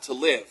have to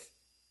live."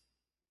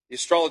 The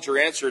astrologer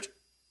answered,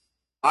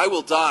 "I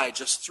will die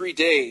just 3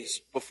 days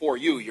before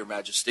you, your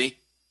majesty."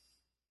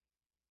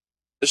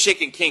 The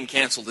shaken king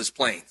canceled his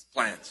plans.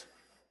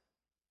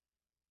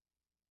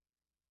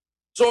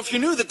 So if you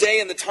knew the day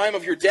and the time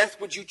of your death,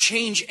 would you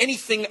change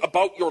anything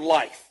about your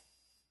life?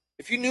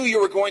 If you knew you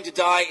were going to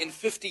die in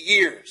 50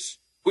 years,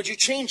 would you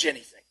change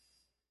anything?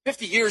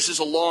 50 years is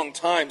a long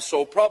time,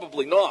 so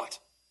probably not.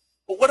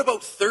 But what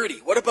about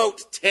 30? What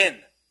about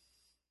 10?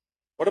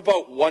 What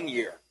about 1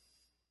 year?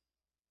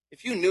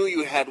 If you knew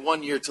you had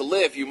 1 year to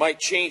live, you might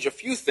change a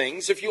few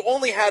things. If you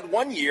only had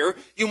 1 year,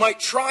 you might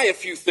try a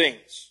few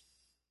things.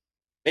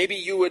 Maybe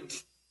you would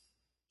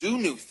do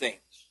new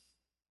things.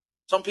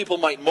 Some people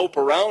might mope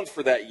around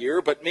for that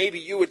year, but maybe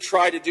you would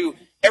try to do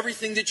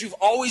everything that you've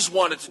always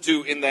wanted to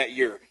do in that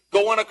year.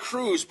 Go on a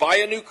cruise, buy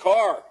a new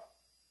car.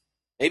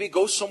 Maybe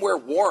go somewhere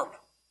warm.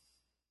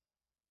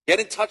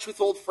 Get in touch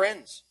with old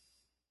friends.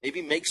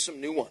 Maybe make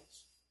some new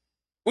ones.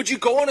 Would you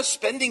go on a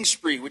spending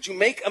spree? Would you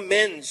make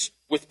amends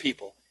with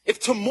people? If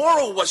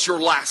tomorrow was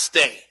your last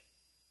day,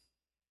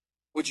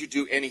 would you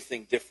do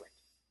anything different?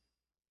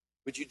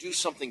 Would you do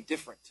something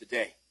different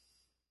today?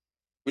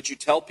 Would you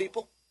tell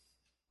people?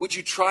 Would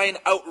you try and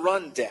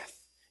outrun death?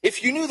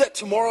 If you knew that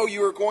tomorrow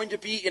you were going to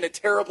be in a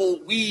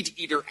terrible weed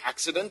eater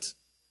accident,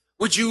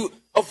 would you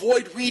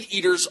avoid weed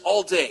eaters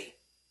all day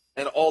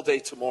and all day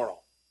tomorrow?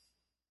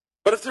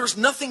 But if there was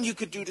nothing you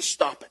could do to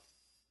stop it,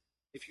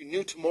 if you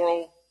knew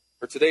tomorrow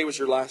or today was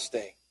your last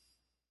day,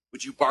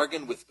 would you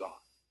bargain with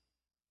God?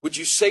 Would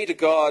you say to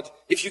God,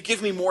 if you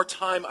give me more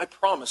time, I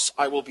promise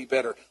I will be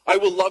better. I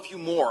will love you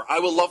more. I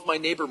will love my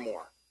neighbor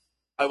more.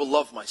 I will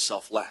love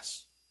myself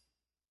less.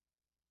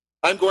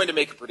 I'm going to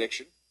make a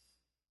prediction.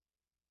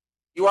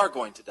 You are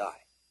going to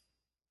die.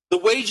 The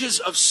wages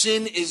of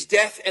sin is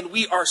death, and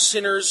we are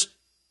sinners,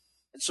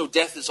 and so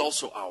death is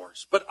also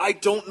ours. But I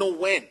don't know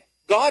when.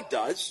 God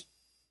does,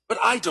 but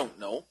I don't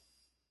know.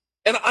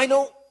 And I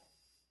know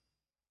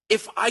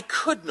if I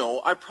could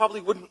know, I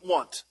probably wouldn't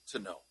want to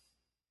know.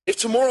 If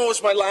tomorrow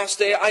was my last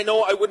day, I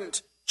know I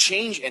wouldn't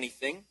change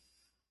anything.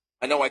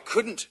 I know I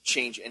couldn't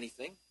change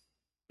anything.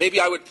 Maybe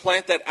I would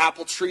plant that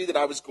apple tree that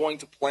I was going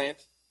to plant.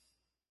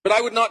 But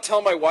I would not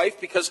tell my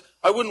wife because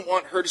I wouldn't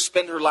want her to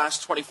spend her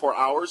last 24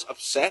 hours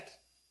upset.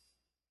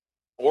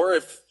 Or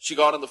if she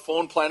got on the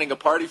phone planning a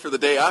party for the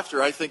day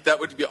after, I think that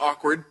would be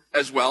awkward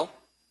as well.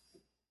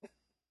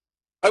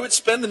 I would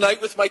spend the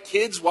night with my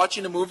kids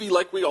watching a movie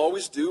like we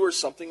always do or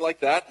something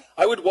like that.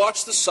 I would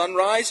watch the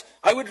sunrise.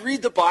 I would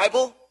read the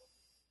Bible.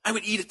 I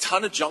would eat a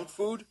ton of junk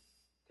food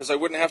because I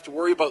wouldn't have to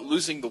worry about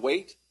losing the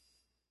weight.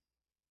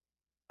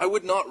 I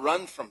would not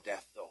run from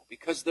death, though,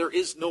 because there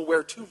is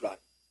nowhere to run.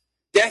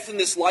 Death in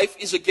this life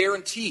is a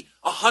guarantee,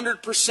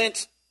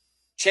 100%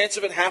 chance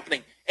of it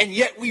happening. And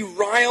yet we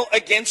rile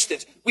against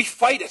it. We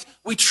fight it.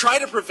 We try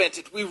to prevent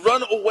it. We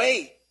run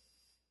away.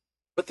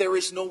 But there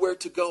is nowhere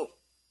to go.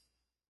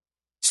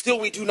 Still,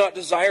 we do not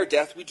desire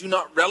death. We do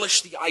not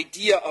relish the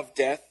idea of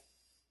death.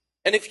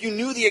 And if you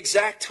knew the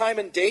exact time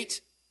and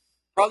date,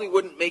 probably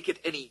wouldn't make it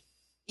any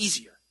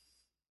easier.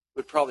 It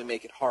would probably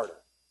make it harder.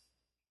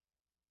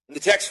 In the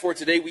text for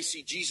today, we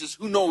see Jesus,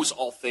 who knows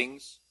all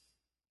things,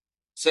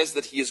 says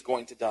that he is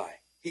going to die.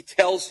 He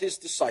tells his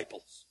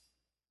disciples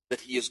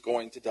that he is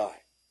going to die.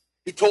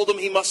 He told them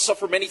he must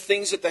suffer many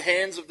things at the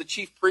hands of the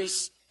chief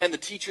priests and the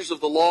teachers of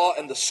the law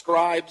and the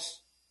scribes,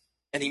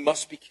 and he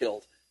must be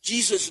killed.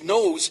 Jesus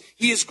knows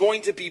he is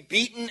going to be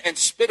beaten and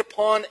spit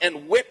upon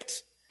and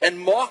whipped and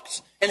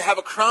mocked and have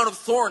a crown of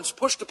thorns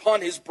pushed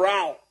upon his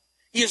brow.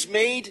 He is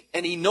made,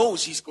 and he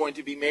knows he's going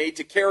to be made,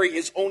 to carry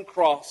his own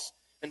cross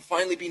and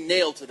finally be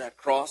nailed to that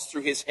cross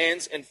through his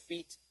hands and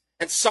feet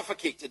and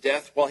suffocate to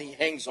death while he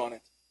hangs on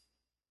it.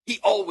 He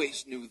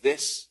always knew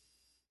this.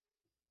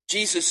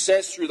 Jesus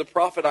says through the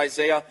prophet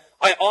Isaiah,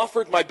 I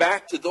offered my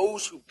back to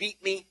those who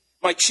beat me,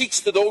 my cheeks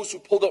to those who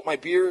pulled out my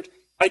beard.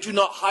 I do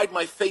not hide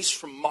my face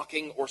from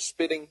mocking or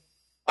spitting.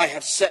 I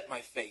have set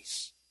my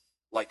face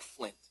like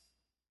flint.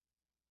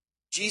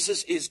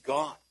 Jesus is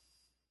God,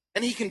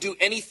 and he can do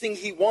anything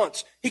he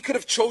wants. He could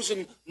have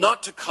chosen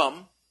not to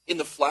come in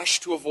the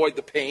flesh to avoid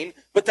the pain,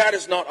 but that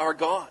is not our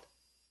God.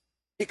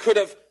 He could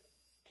have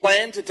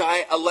planned to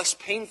die a less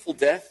painful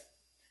death.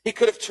 He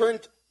could have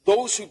turned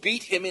those who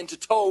beat him into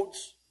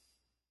toads.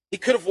 He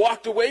could have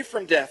walked away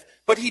from death,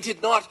 but he did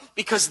not,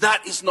 because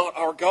that is not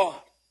our God.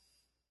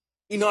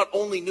 He not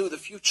only knew the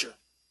future,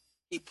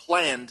 he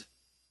planned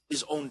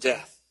his own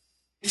death.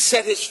 He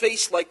set his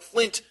face like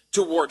flint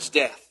towards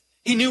death.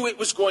 He knew it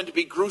was going to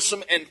be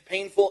gruesome and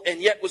painful,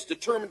 and yet was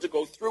determined to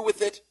go through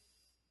with it.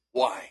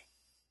 Why?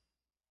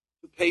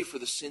 To pay for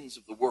the sins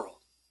of the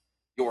world,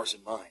 yours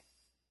and mine.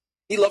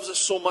 He loves us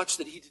so much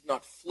that he did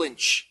not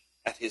flinch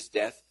at his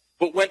death,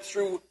 but went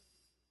through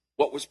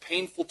what was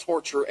painful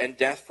torture and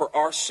death for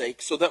our sake,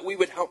 so that we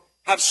would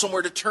have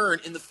somewhere to turn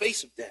in the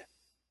face of death.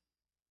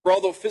 For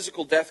although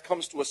physical death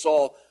comes to us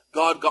all,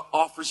 God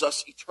offers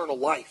us eternal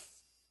life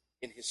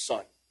in his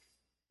Son.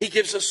 He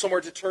gives us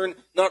somewhere to turn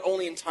not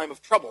only in time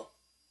of trouble,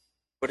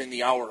 but in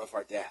the hour of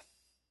our death.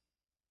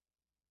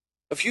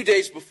 A few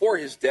days before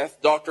his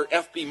death, Dr.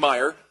 F.B.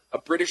 Meyer, a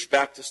British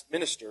Baptist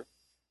minister,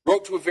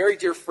 wrote to a very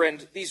dear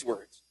friend these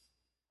words: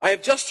 I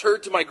have just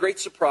heard to my great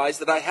surprise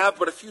that I have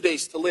but a few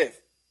days to live.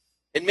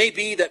 It may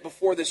be that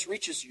before this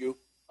reaches you,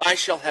 I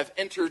shall have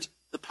entered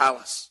the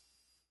palace.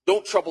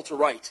 Don't trouble to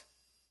write.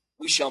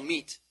 We shall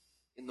meet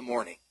in the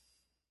morning.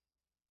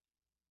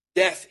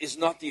 Death is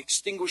not the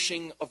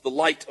extinguishing of the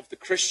light of the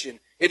Christian.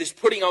 It is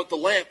putting out the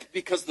lamp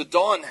because the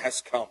dawn has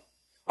come.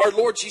 Our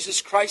Lord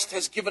Jesus Christ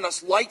has given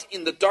us light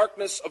in the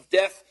darkness of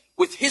death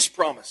with his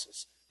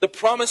promises, the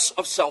promise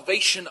of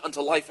salvation unto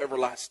life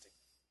everlasting.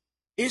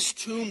 His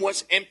tomb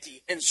was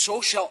empty, and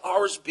so shall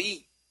ours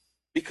be.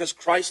 Because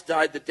Christ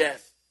died the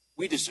death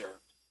we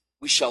deserved,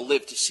 we shall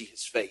live to see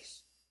his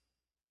face.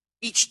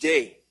 Each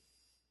day,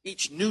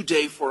 each new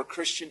day for a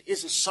Christian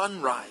is a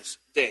sunrise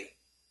day.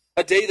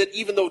 A day that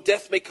even though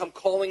death may come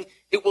calling,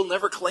 it will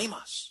never claim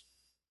us.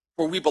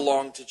 For we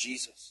belong to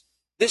Jesus.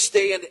 This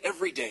day and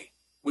every day,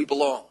 we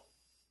belong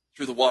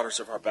through the waters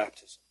of our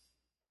baptism.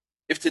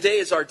 If today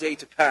is our day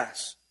to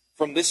pass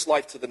from this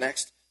life to the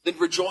next, then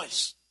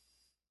rejoice,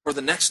 for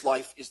the next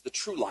life is the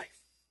true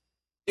life.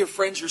 Dear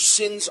friends, your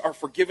sins are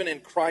forgiven in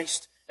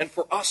Christ, and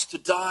for us to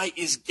die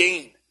is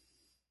gain.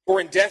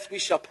 For in death we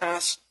shall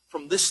pass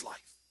from this life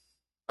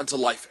unto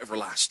life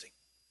everlasting.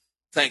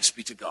 Thanks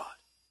be to God.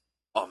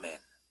 Amen.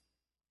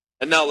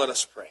 And now let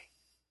us pray.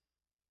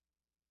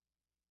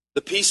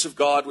 The peace of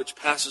God, which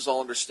passes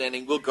all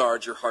understanding, will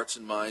guard your hearts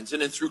and minds,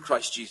 in and through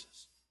Christ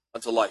Jesus,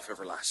 unto life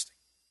everlasting.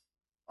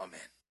 Amen.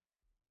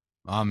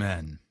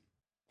 Amen.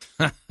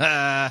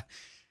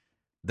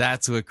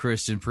 That's what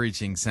Christian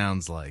preaching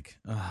sounds like.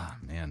 Ah,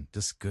 man,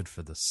 just good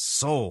for the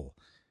soul.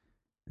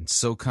 And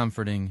so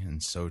comforting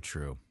and so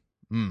true.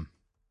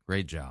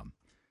 Great job.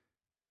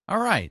 All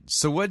right,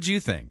 so what'd you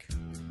think?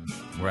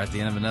 We're at the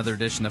end of another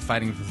edition of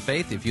Fighting for the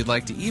Faith. If you'd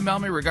like to email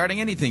me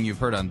regarding anything you've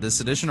heard on this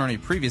edition or any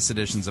previous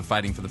editions of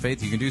Fighting for the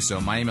Faith, you can do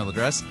so. My email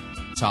address,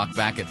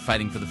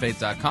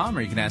 talkback@fightingforthefaith.com,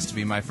 or you can ask to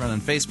be my friend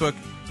on Facebook.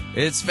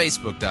 It's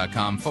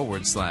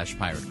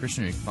facebook.com/Pirate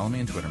Christian. Or you can follow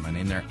me on Twitter. My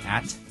name there,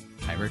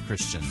 @Pirate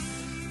Christian.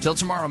 Till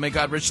tomorrow, may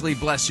God richly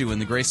bless you in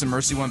the grace and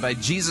mercy won by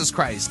Jesus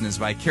Christ and his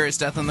vicarious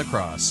death on the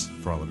cross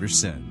for all of your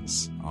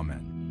sins.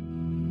 Amen.